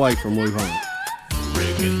 miles away from Wuhan.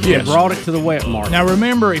 Yes. Brought it to the wet market. Now,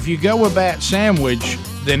 remember, if you go with bat sandwich,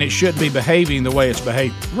 then it should be behaving the way it's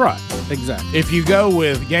behaving. Right, exactly. If you go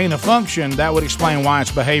with gain of function, that would explain why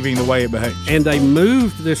it's behaving the way it behaves. And they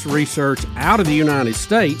moved this research out of the United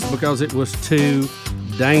States because it was too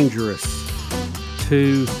dangerous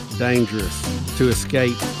to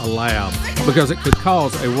escape a lab because it could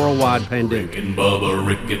cause a worldwide pandemic. Rick and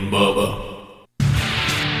Bubba.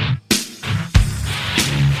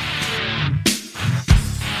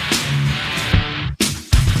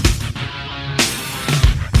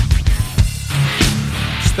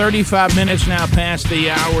 It's 35 minutes now past the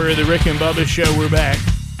hour of the Rick and Bubba Show. We're back.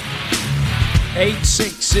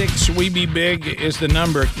 866-WE-BE-BIG is the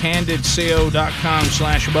number.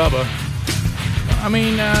 CandidCO.com/Bubba. I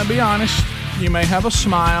mean, be honest. you may have a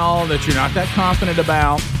smile that you're not that confident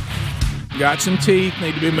about. Got some teeth,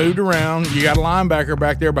 need to be moved around. You got a linebacker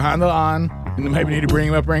back there behind the line. And maybe need to bring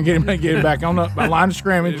him up there and get him back on the line of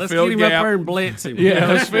scrimmage. Let's fill get him the up gap. there and blitz him. Yeah,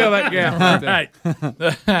 let's fill that gap. Right.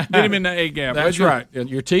 Get him in the A gap. That's right.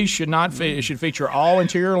 Your teeth should not it should feature all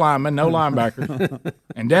interior linemen, no linebackers,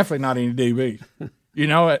 and definitely not any DBs. You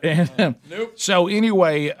know it. Nope. So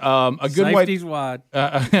anyway, a good Safety's wide.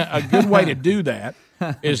 A good way to do that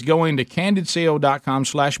is going to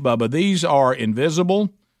candidco.com/Bubba. These are invisible,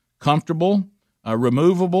 comfortable,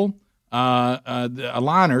 removable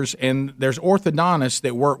aligners, and there's orthodontists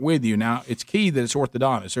that work with you. Now, it's key that it's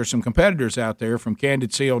orthodontists. There's some competitors out there from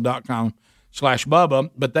candidco.com/Bubba,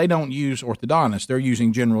 but they don't use orthodontists. They're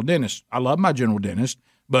using general dentists. I love my general dentist,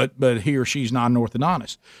 but he or she's not an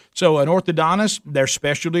orthodontist. So an orthodontist, their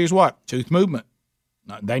specialty is what? Tooth movement.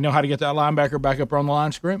 They know how to get that linebacker back up on the line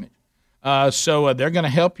of scrimmage. So they're going to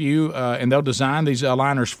help you, and they'll design these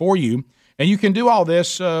aligners for you. And you can do all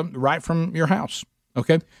this right from your house.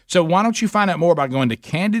 Okay, so why don't you find out more by going to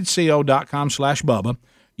candidco.com/Bubba.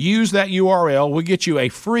 Use that URL. We'll get you a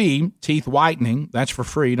free teeth whitening. That's for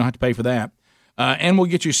free. You don't have to pay for that. And we'll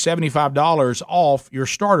get you $75 off your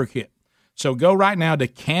starter kit. So go right now to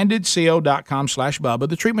candidco.com/Bubba.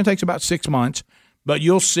 The treatment takes about 6 months, but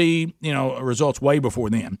you'll see results way before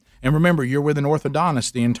then. And remember, you're with an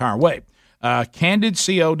orthodontist the entire way.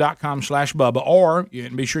 Candidco.com/Bubba, or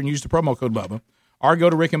be sure and use the promo code Bubba. Or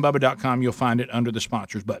go to rickandbubba.com. You'll find it under the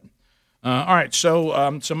sponsors button. All right,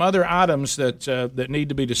 so some other items that need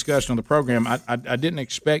to be discussed on the program. I didn't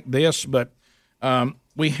expect this, but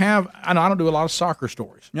we have. I don't do a lot of soccer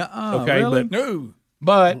stories. Okay, really? but No.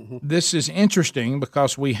 But this is interesting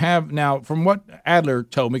because we have now, from what Adler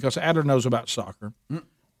told me, because Adler knows about soccer, and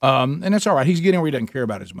it's all right. He's getting where he doesn't care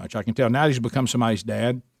about it as much. I can tell now he's become somebody's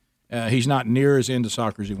dad. He's not near as into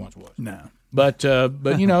soccer as he once was. No. But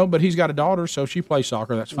he's got a daughter, so she plays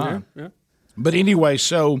soccer. That's fine. Yeah. But anyway,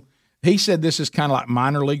 so he said this is kind of like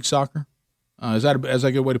minor league soccer. Is that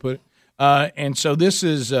a good way to put it? And so this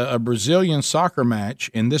is a Brazilian soccer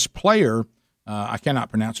match, and this player, I cannot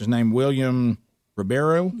pronounce his name, William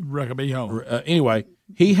Ribeiro. Anyway,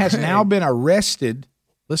 he has now been arrested.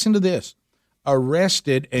 Listen to this: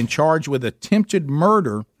 arrested and charged with attempted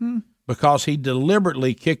murder because he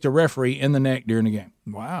deliberately kicked a referee in the neck during the game.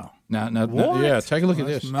 Wow. Now, yeah, take a look at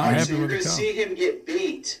this. So you're going to see him get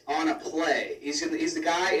beat on a play. He's the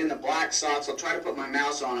guy in the black socks. I'll try to put my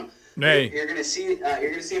mouse on him. Hey. You're going to see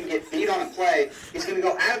him get beat on a play. He's going to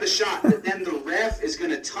go out of the shot, but then the ref is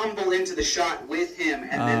going to tumble into the shot with him,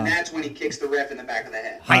 and then that's when he kicks the ref in the back of the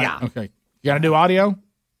head. Okay, you got to do audio.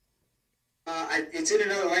 It's in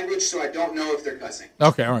another language, so I don't know if they're cussing.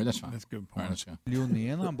 Okay, all right, that's fine. That's good point. All right, let's go.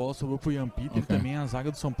 Leonena, a bola sobrou pro Ian Peter também, a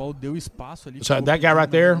zaga do São Paulo deu espaço ali. So that guy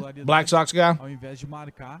right there, Black Sox guy? Ao invés de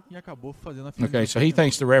marcar e acabou fazendo a Okay, so he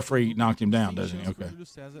thinks the referee knocked him down, doesn't he? Okay.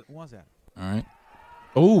 All right.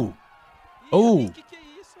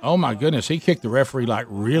 Oh my goodness, he kicked the referee like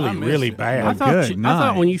really bad. I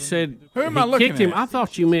thought when you said Who am I looking kicked him, at? I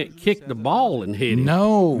thought you meant kick the ball and hit him.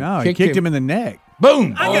 No, he kicked him in the neck.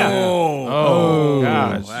 Boom! Oh,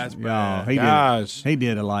 guys. that's bad. He Guys. did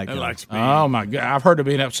it like it. Oh my God! I've heard of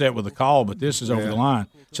being upset with the call, but this is over the line.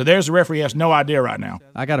 So there's the referee has no idea right now.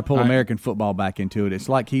 I got to pull American football back into it. It's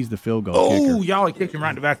like he's the field goal Oh, kicker. y'all he kicked him right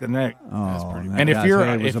in the back of the neck. Oh, And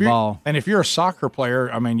if you're a soccer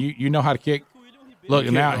player, I mean, you know how to kick. Look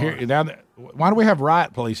now why do we have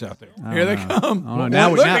riot police out there? Here they come. Oh, now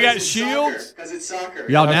Look, now- they got shields. Because it's soccer.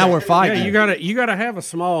 Y'all, now we're fighting. Yeah, you gotta have a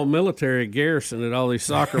small military garrison at all these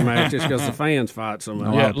soccer matches because the fans fight so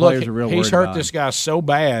much. Yeah, look, he's hurt this guy so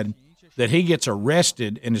bad that he gets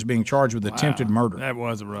arrested and is being charged with attempted murder. That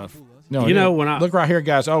was rough. No, You know, when I- look right here,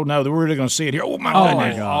 guys. Oh no, we're really going to see it here. Oh my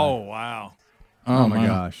goodness. Oh wow. Oh my man.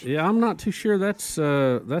 gosh. Yeah, I'm not too sure that's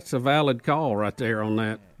a valid call right there on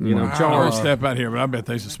that. Wow. Charge. Step out here, but I bet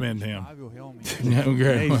they suspend him. No,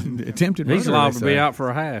 great. Attempted He's murder, liable they to be say. out for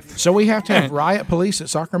a half. So we have to have riot police at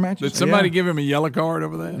soccer matches? Did somebody give him a yellow card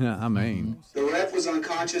over there? Yeah, I mean. The ref was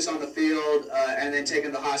unconscious on the field and then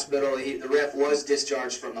taken to the hospital. The ref was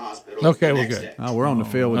discharged from the hospital. Okay, the well, next good. day. Oh, we're on the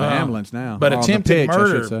field with the ambulance now. But Or on the attempted pitch, I should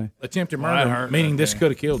murder, say. attempted Well, that murder, hurt meaning right this there.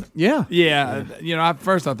 could have killed him. Yeah. Yeah, at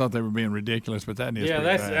first I thought they were being ridiculous, but that is Yeah,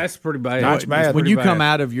 pretty that's bad. pretty bad. That's bad. When pretty you bad. come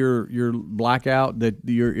out of your blackout,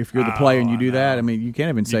 if you're the player and you do that, I mean, you can't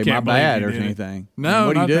even say can't my believe bad you or did it. anything. No,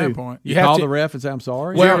 what do not you at do? that point. You You have call to- the ref and say I'm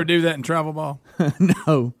sorry. Did you ever do that in travel ball?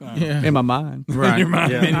 No, in my mind. Right. Your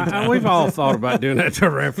mind many Yeah, times. we've all thought about doing that to a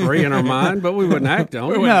referee in our mind, but we wouldn't act on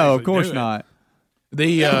it. No, of course not.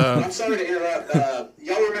 The I'm sorry to interrupt.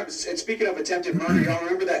 Y'all remember? And speaking of attempted murder, y'all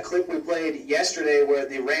remember that clip we played yesterday where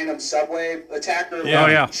the random subway attacker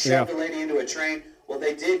shoved a lady into a train? Well,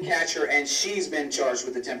 they did catch her, and she's been charged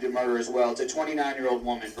with attempted murder as well. It's a 29-year-old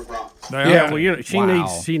woman for Bronx. Yeah, well,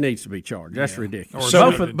 she needs to be charged. That's ridiculous.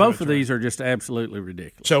 So both of these are just absolutely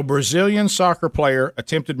ridiculous. So Brazilian soccer player,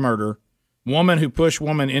 attempted murder. Woman who pushed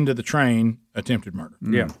woman into the train, attempted murder.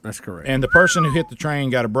 Yeah, that's correct. And the person who hit the train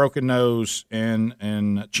got a broken nose and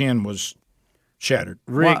chin was shattered.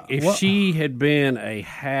 Rick, if she had been a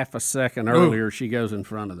half a second earlier, she goes in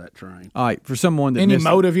front of that train. All right, for someone that Any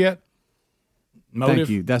motive yet? Motive? Thank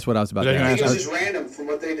you. That's what I was about to ask. It was just random from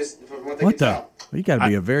what they What could the? tell. Well, you got to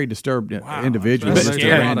be a very disturbed individual. Been just to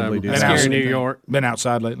randomly do Been that. out in New York. Been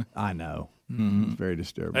outside lately. I know. It's very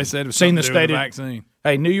disturbing. They said it was Seen the something to do state with of the vaccine.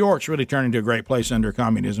 Hey, New York's really turned into a great place under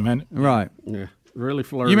communism, hasn't it? Right. Yeah. Really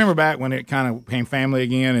flourished. You remember back when it kind of became family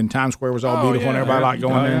again and Times Square was all beautiful and everybody liked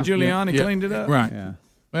going there? Giuliani cleaned it up. Right. Yeah.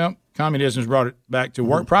 Well, communism's brought it back to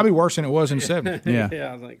work, probably worse than it was in the 70s.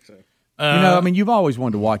 Yeah, I think so. You've always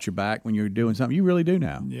wanted to watch your back when you're doing something. You really do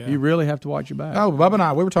now. Yeah. You really have to watch your back. Oh, Bubba and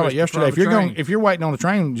I, we were talking about yesterday. Christopher If you're waiting on the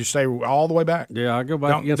train, just stay all the way back. Yeah, I go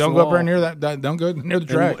back. Don't go up there near that. Don't go near the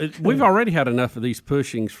track. We've already had enough of these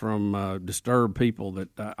pushings from disturbed people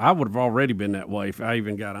that I would have already been that way if I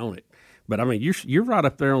even got on it. But I mean, you're right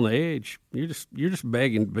up there on the edge. You're just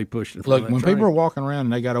begging to be pushed in front Look, of that when train. people are walking around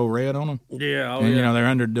and they got old red on them, and they're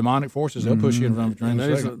under demonic forces, they'll push you in front of a train.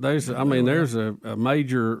 There's a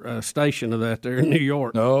major station of that there in New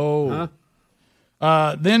York. Oh.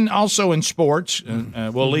 Then also in sports,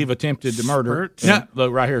 we'll leave attempted murder.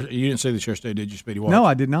 Look right here. You didn't see this yesterday, did you, Speedy? Watch. No,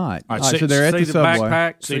 I did not. All right, so they're at the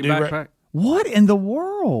subway. See the backpack? What in the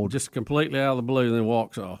world? Just completely out of the blue, and then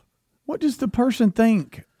walks off. What does the person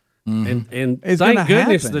think? And It's thank gonna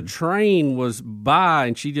goodness happen. the train was by,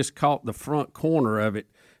 and she just caught the front corner of it.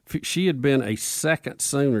 If she had been a second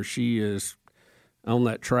sooner, she is on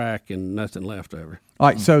that track and nothing left of her. All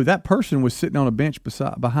right, so that person was sitting on a bench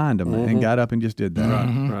behind him and got up and just did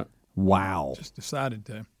that. Right. Wow. Just decided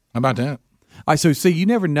to. How about that? All right, so see, you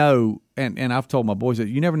never know, and I've told my boys that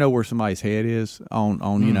you never know where somebody's head is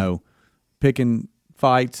on picking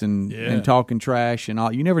fights and talking trash and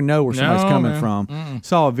all. You never know where somebody's coming from.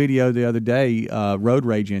 Saw a video the other day, road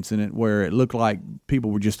rage incident, where it looked like people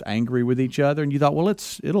were just angry with each other, and you thought, well,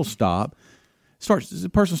 it'll stop. The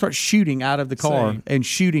person starts shooting out of the car and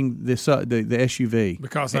shooting the SUV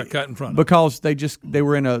Because I cut in front of because they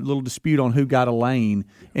were in a little dispute on who got a lane,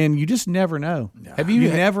 and you just never know. You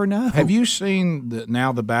never know. Have you seen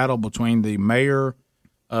the battle between the mayor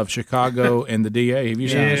of Chicago and the DA? Have you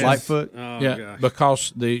seen this? Lightfoot? Oh, yeah, gosh.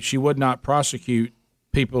 because she would not prosecute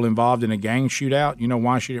people involved in a gang shootout. You know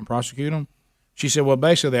why she didn't prosecute them? She said, well,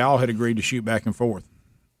 basically they all had agreed to shoot back and forth.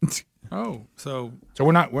 So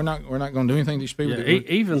we're not going to do anything to these people.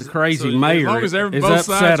 Even the crazy mayor as long as is both upset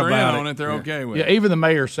sides are in about on it, they're okay with it. Yeah, even the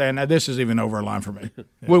mayor saying, now, this is even over a line for me.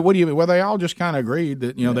 Well, what do you mean? Well, they all just kind of agreed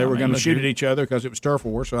that they were going to shoot at each other because it was turf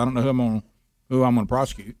war. So I don't know who I'm going to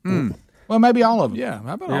prosecute. Well, maybe all of them. Yeah,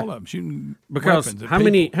 how about all of them shooting because weapons at how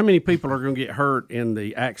people? many people are going to get hurt in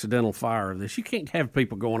the accidental fire of this? You can't have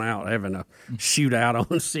people going out having a shootout on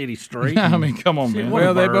the city street. I mean, come on, man.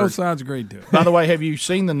 Well, both sides agreed to it. By the way, have you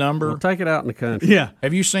seen the number? Well, take it out in the country. Yeah.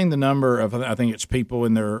 Have you seen the number of? I think it's people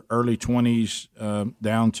in their early 20s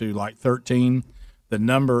down to like 13. The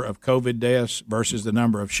number of COVID deaths versus the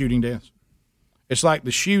number of shooting deaths. It's like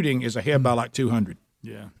the shooting is ahead by like 200.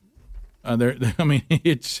 Yeah. I mean,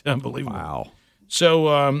 it's unbelievable. Wow. So,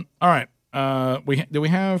 all right. I think we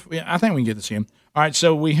can get this in. All right.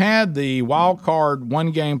 So we had the wild card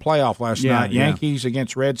 1-game playoff last night. Yankees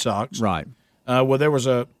against Red Sox. Right. Well, there was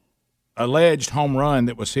a alleged home run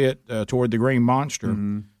that was hit toward the Green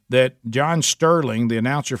Monster that John Sterling, the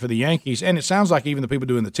announcer for the Yankees, and it sounds like even the people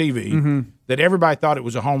doing the TV, that everybody thought it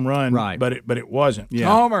was a home run, right? But it wasn't. Yeah.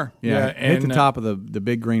 Homer. Yeah, hit the top of the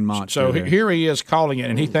big green monster. So there. here he is calling it,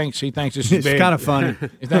 and he thinks this is big. It's kind of funny.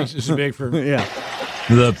 He thinks this is big for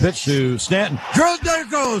The pitch to Stanton. There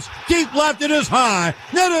it goes. Deep left. It is high.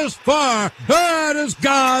 It is far. It is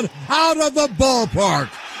gone out of the ballpark.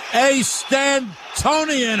 A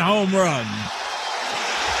Stantonian home run.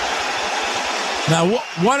 Now,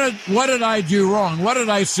 what did I do wrong? What did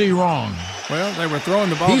I see wrong? Well, they were throwing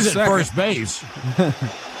the ball. He's to at second. first base.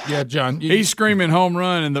 Yeah, John. He's screaming home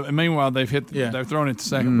run, and meanwhile they've hit. They've thrown it to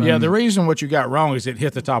second. Yeah, the reason what you got wrong is it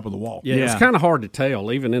hit the top of the wall. Yeah, it's kind of hard to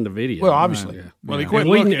tell, even in the video. Well, obviously. Yeah. Well, he quit and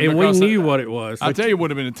looking. And we knew what it was. I tell you, what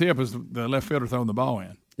would have been a tip is the left fielder throwing the ball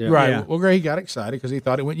in. Yeah. Right. Yeah. Well, Gray, he got excited because he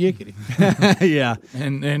thought it went yickety. Yeah.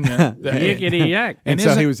 And yickety yak. And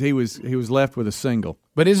so he was left with a single.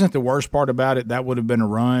 But isn't the worst part about it that would have been a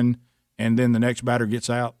run, and then the next batter gets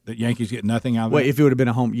out, the Yankees get nothing out of it? Well, if it would have been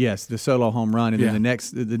the solo home run, and then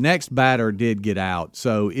the next batter did get out.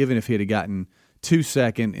 So even if he'd have gotten 2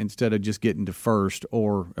 second instead of just getting to first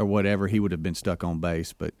or whatever, he would have been stuck on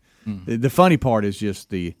base. But the funny part is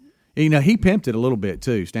just he pimped it a little bit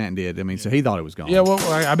too. Stanton did. I mean, so he thought it was gone. Yeah, well,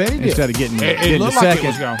 I bet he did. Instead of getting it to looked second. like it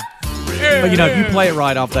was gone. But, if you play it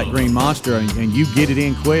right off that green monster and you get it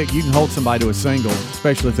in quick, you can hold somebody to a single,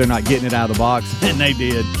 especially if they're not getting it out of the box. And they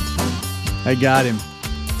did. They got him.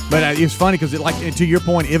 But it's funny because, to your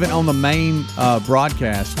point, even on the main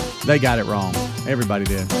broadcast, they got it wrong. Everybody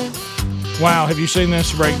did. Wow, have you seen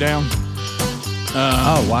this breakdown?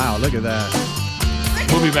 Oh, wow, look at that.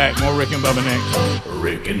 We'll be back. More Rick and Bubba next.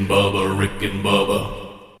 Rick and Bubba, Rick and Bubba.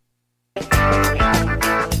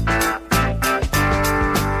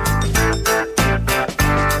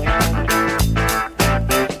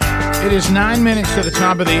 It is 9 minutes to the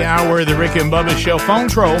top of the hour, the Rick and Bubba Show. Phone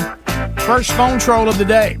troll. First phone troll of the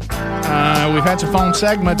day. We've had some phone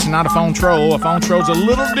segments, not a phone troll. A phone troll's a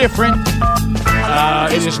little different.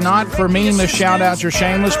 It is not for meaningless shout-outs or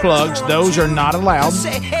shameless plugs. Those are not allowed.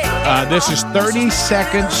 This is 30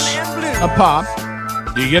 seconds a pop.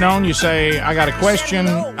 You get on, you say, I got a question,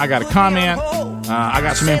 I got a comment, I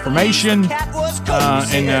got some information,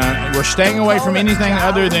 and we're staying away from anything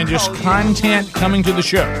other than just content coming to the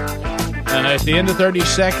show. At the end of 30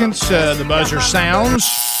 seconds, the buzzer sounds.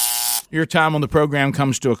 Your time on the program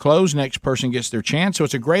comes to a close. Next person gets their chance. So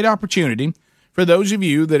it's a great opportunity for those of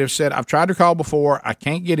you that have said, I've tried to call before, I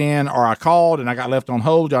can't get in, or I called and I got left on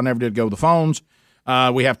hold. Y'all never did go to the phones.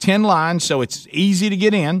 We have 10 lines, so it's easy to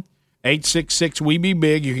get in.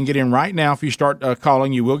 866-WE-BE-BIG. You can get in right now. If you start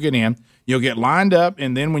calling, you will get in. You'll get lined up,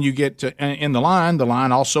 and then when you get in the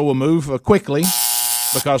line also will move quickly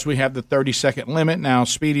because we have the 30-second limit. Now,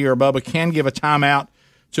 Speedy or Bubba can give a timeout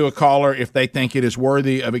to a caller if they think it is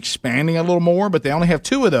worthy of expanding a little more, but they only have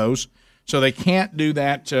 2 of those, so they can't do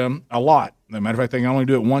that a lot. As a matter of fact, they can only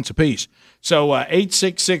do it once apiece. So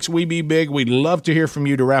 866-WE-BE-BIG. We'd love to hear from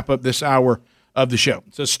you to wrap up this hour of the show.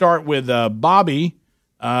 So start with Bobby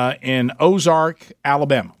in Ozark,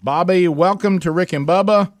 Alabama. Bobby, welcome to Rick and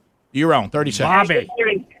Bubba. You're on. 30 seconds. Bobby.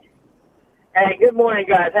 Hey, good morning,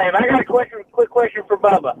 guys. Hey, I got a quick question for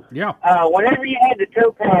Bubba. Yeah. Whenever you had the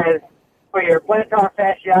topaz for your plantar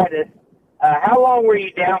fasciitis, how long were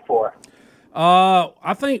you down for?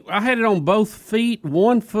 I think I had it on both feet.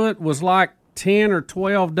 One foot was like 10 or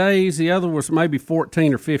 12 days. The other was maybe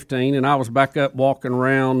 14 or 15, and I was back up walking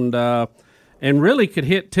around and really could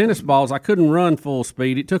hit tennis balls. I couldn't run full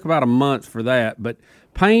speed. It took about a month for that, but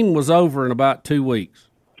pain was over in about 2 weeks.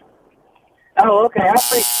 Oh, okay. I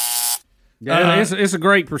think. Yeah, it's a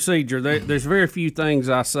great procedure. There's very few things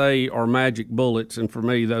I say are magic bullets, and for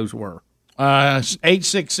me, those were.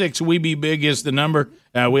 866-WE-BE-BIG is the number.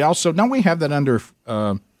 We also don't we have that under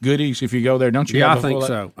goodies if you go there, don't you? Yeah, I think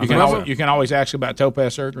so. You can always ask about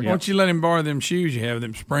topaz surgery. Why don't you let him borrow them shoes you have,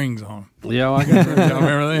 them springs on? Yeah, I got them. Y'all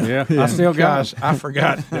remember that? Yeah, I still got them. I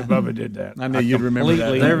forgot that Bubba did that. I knew you'd remember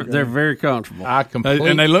that. They're very comfortable.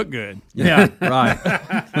 And they look good. Yeah, right.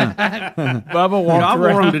 Bubba walked I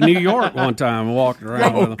around. wore them to New York one time and walked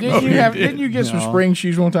around with them. Didn't you get some spring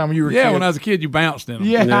shoes one time when you were a kid? When I was a kid, you bounced in them.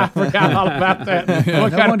 Yeah, I forgot all about that.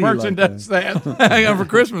 What kind of person does that? I got them for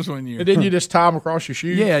Christmas one year. And didn't you just tie them across your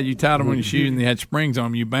shoes? Yeah, you tied them on your shoes and they had springs on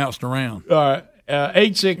them. You bounced around. All right.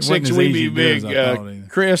 866-WE-BE-BIG.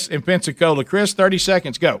 Chris in Pensacola. Chris, 30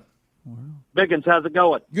 seconds. Go. Biggins, how's it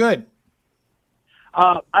going? Good.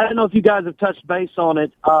 I don't know if you guys have touched base on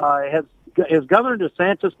it. Is Governor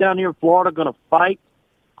DeSantis down here in Florida going to fight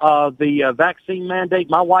the vaccine mandate?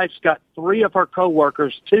 My wife's got 3 of her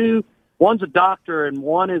coworkers, 2. One's a doctor and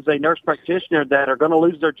one is a nurse practitioner that are going to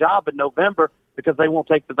lose their job in November because they won't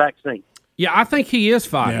take the vaccine. Yeah, I think he is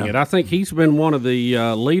fighting it. I think he's been one of the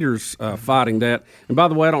leaders fighting that. And by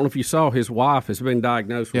the way, I don't know if you saw, his wife has been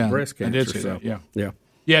diagnosed with breast cancer. I did see that.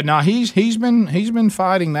 Yeah. No, he's been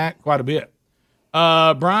fighting that quite a bit.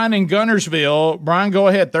 Brian in Gunnersville. Brian, go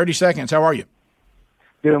ahead. 30 seconds. How are you?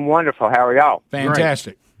 Doing wonderful. How are y'all?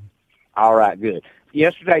 Fantastic. Great. All right, good.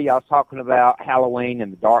 Yesterday, y'all was talking about Halloween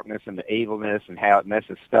and the darkness and the evilness and how it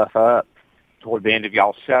messes stuff up toward the end of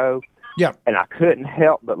y'all's show. Yeah. And I couldn't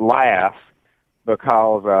help but laugh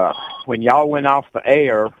because when y'all went off the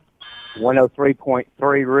air, 103.3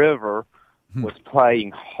 River was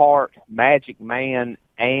playing Heart, Magic Man,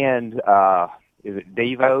 and is it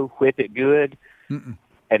Devo, Whip It Good? Mm-mm.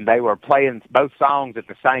 And they were playing both songs at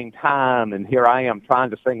the same time, and here I am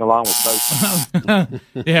trying to sing along with both songs.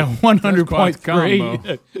 Yeah,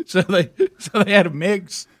 100.3. So they had a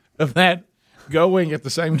mix of that going at the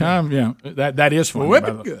same time. Yeah, that is funny. Whip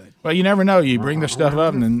it good. Well, you never know. You bring this stuff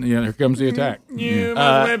up, and then here comes the attack. You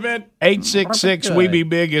must whip it. 866 We Be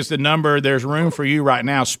Big is the number. There's room for you right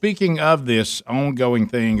now. Speaking of this ongoing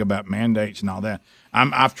thing about mandates and all that,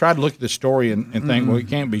 I've tried to look at the story and think, well, it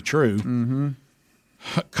can't be true. Mm-hmm.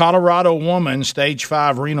 Colorado woman, stage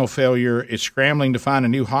 5 renal failure, is scrambling to find a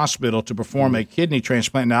new hospital to perform a kidney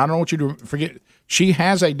transplant. Now, I don't want you to forget, she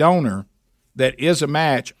has a donor that is a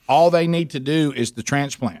match. All they need to do is the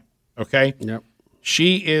transplant, okay? Yep.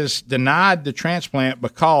 She is denied the transplant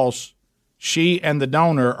because she and the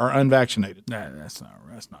donor are unvaccinated. That's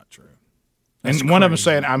not true. And one of them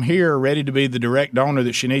saying, I'm here ready to be the direct donor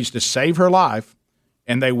that she needs to save her life,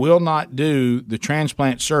 and they will not do the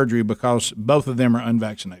transplant surgery because both of them are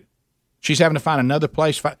unvaccinated. She's having to find another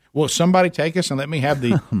place. Will somebody take us and let me have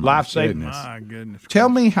the life-saving? My goodness. Tell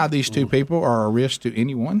me how these two people are a risk to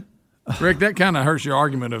anyone. Rick, that kind of hurts your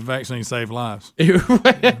argument of vaccines save lives.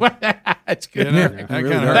 That's good. That kind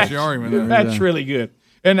of hurts your argument. That's really good.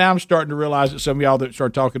 And now I'm starting to realize that some of y'all that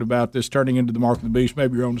start talking about this turning into the mark of the beast,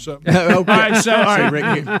 maybe you're on to something. Okay. All right, so,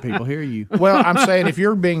 Rick, people hear you. Well, I'm saying if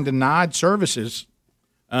you're being denied services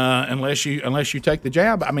unless you take the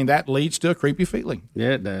jab, I mean, that leads to a creepy feeling. Yeah,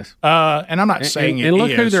 it does. And I'm not saying it is. And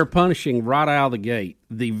look who they're punishing right out of the gate.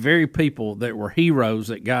 The very people that were heroes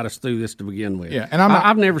that got us through this to begin with. Yeah, and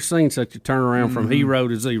I've never seen such a turnaround from hero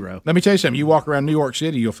to zero. Let me tell you something. You walk around New York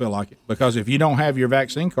City, you'll feel like it. Because if you don't have your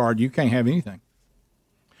vaccine card, you can't have anything.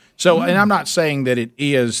 So, and I'm not saying that it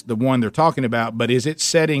is the one they're talking about, but is it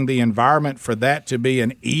setting the environment for that to be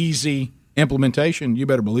an easy implementation? You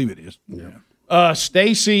better believe it is. Yeah.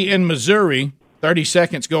 Stacy in Missouri, 30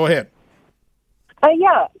 seconds. Go ahead.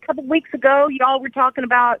 Yeah, a couple weeks ago, y'all were talking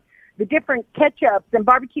about the different ketchups and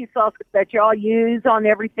barbecue sauces that y'all use on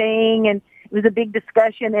everything, and it was a big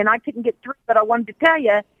discussion, and I couldn't get through, but I wanted to tell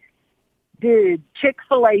you, dude,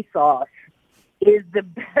 Chick-fil-A sauce is the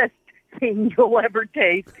best thing you'll ever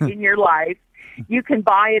taste in your life. You can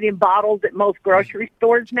buy it in bottles at most grocery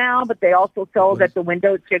stores now, but they also sell it at the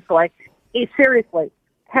window at Chick-fil-A. Seriously,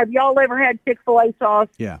 have y'all ever had Chick-fil-A sauce?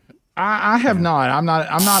 Yeah. I have not. I'm not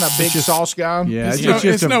a big sauce guy. Yeah,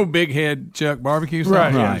 it's no big head Chuck barbecue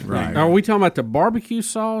sauce. Right. Are we talking about the barbecue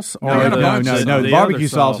sauce? No. The barbecue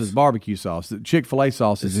sauce is barbecue sauce. The Chick-fil-A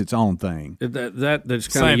sauce is its own thing. That's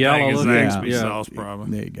kind of yellow. Same thing as Zaxby's sauce,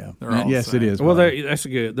 probably. There you go. Yes, it is. Well, that's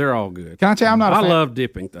good. They're all good. Can I tell you, I'm not a fan? I love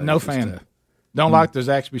dipping things. No fan. Don't like the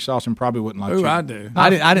Zaxby sauce and probably wouldn't like it. I do. I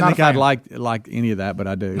didn't think I'd like any of that, but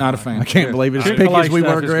I do. Not a fan. I can't believe it. As picky as we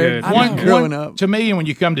were, Greg. Growing up. To me, when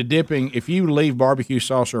you come to dipping, if you leave barbecue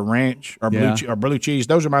sauce or ranch or blue cheese,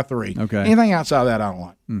 those are my three. Okay. Anything outside of that, I don't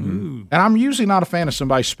like. Mm-hmm. And I'm usually not a fan of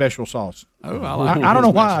somebody's special sauce. Oh, I don't know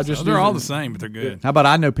why. They're all the same, but they're good. How about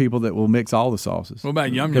I know people that will mix all the sauces? What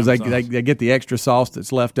about yum because sauce? they get the extra sauce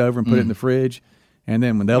that's left over and put it in the fridge. And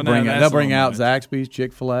then when they'll bring out Zaxby's,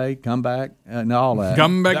 Chick-fil-A, come back, and all that.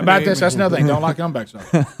 Come back about this, that's another thing. Don't like comeback sauce.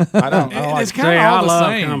 I don't like it's kind of all the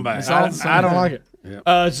same. I don't like it.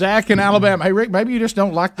 Yep. Zach in Alabama. Hey, Rick, maybe you just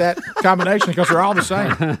don't like that combination because they're all the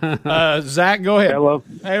same. Zach, go ahead. Hello.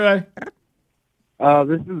 Hey, buddy.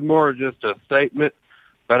 This is more just a statement,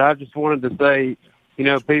 but I just wanted to say,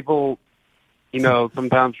 people,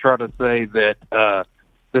 sometimes try to say that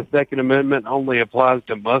the Second Amendment only applies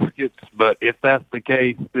to muskets, but if that's the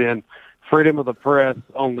case, then freedom of the press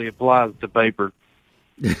only applies to paper.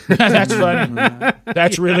 That's funny.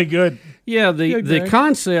 That's really good. Yeah, the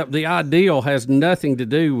concept, the ideal has nothing to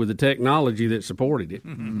do with the technology that supported it.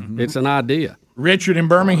 Mm-hmm. It's an idea. Richard in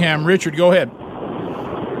Birmingham. Richard, go ahead.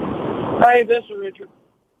 Hey, this is Richard.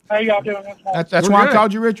 How y'all doing? That's why I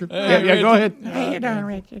called you Richard. Richard. Go ahead. How you doing,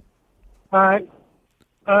 Richard? All right.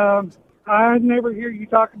 I never hear you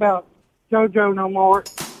talk about JoJo no more.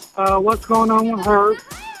 What's going on with her?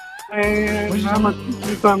 And I'm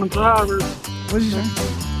a driver. What did you say?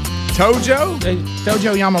 Tojo?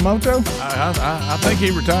 Tojo Yamamoto? I think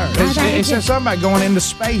he retired. He said something about going into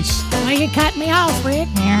space. Well, you cut me off, Rick.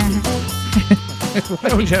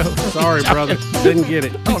 Tojo. Sorry, brother. Didn't get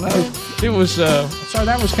it. Oh, no. It was, sorry,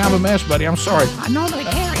 that was kind of a mess, buddy. I'm sorry. I normally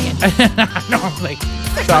carry it. Normally.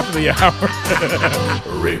 Top of the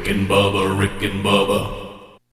hour. Rick and Bubba, Rick and Bubba.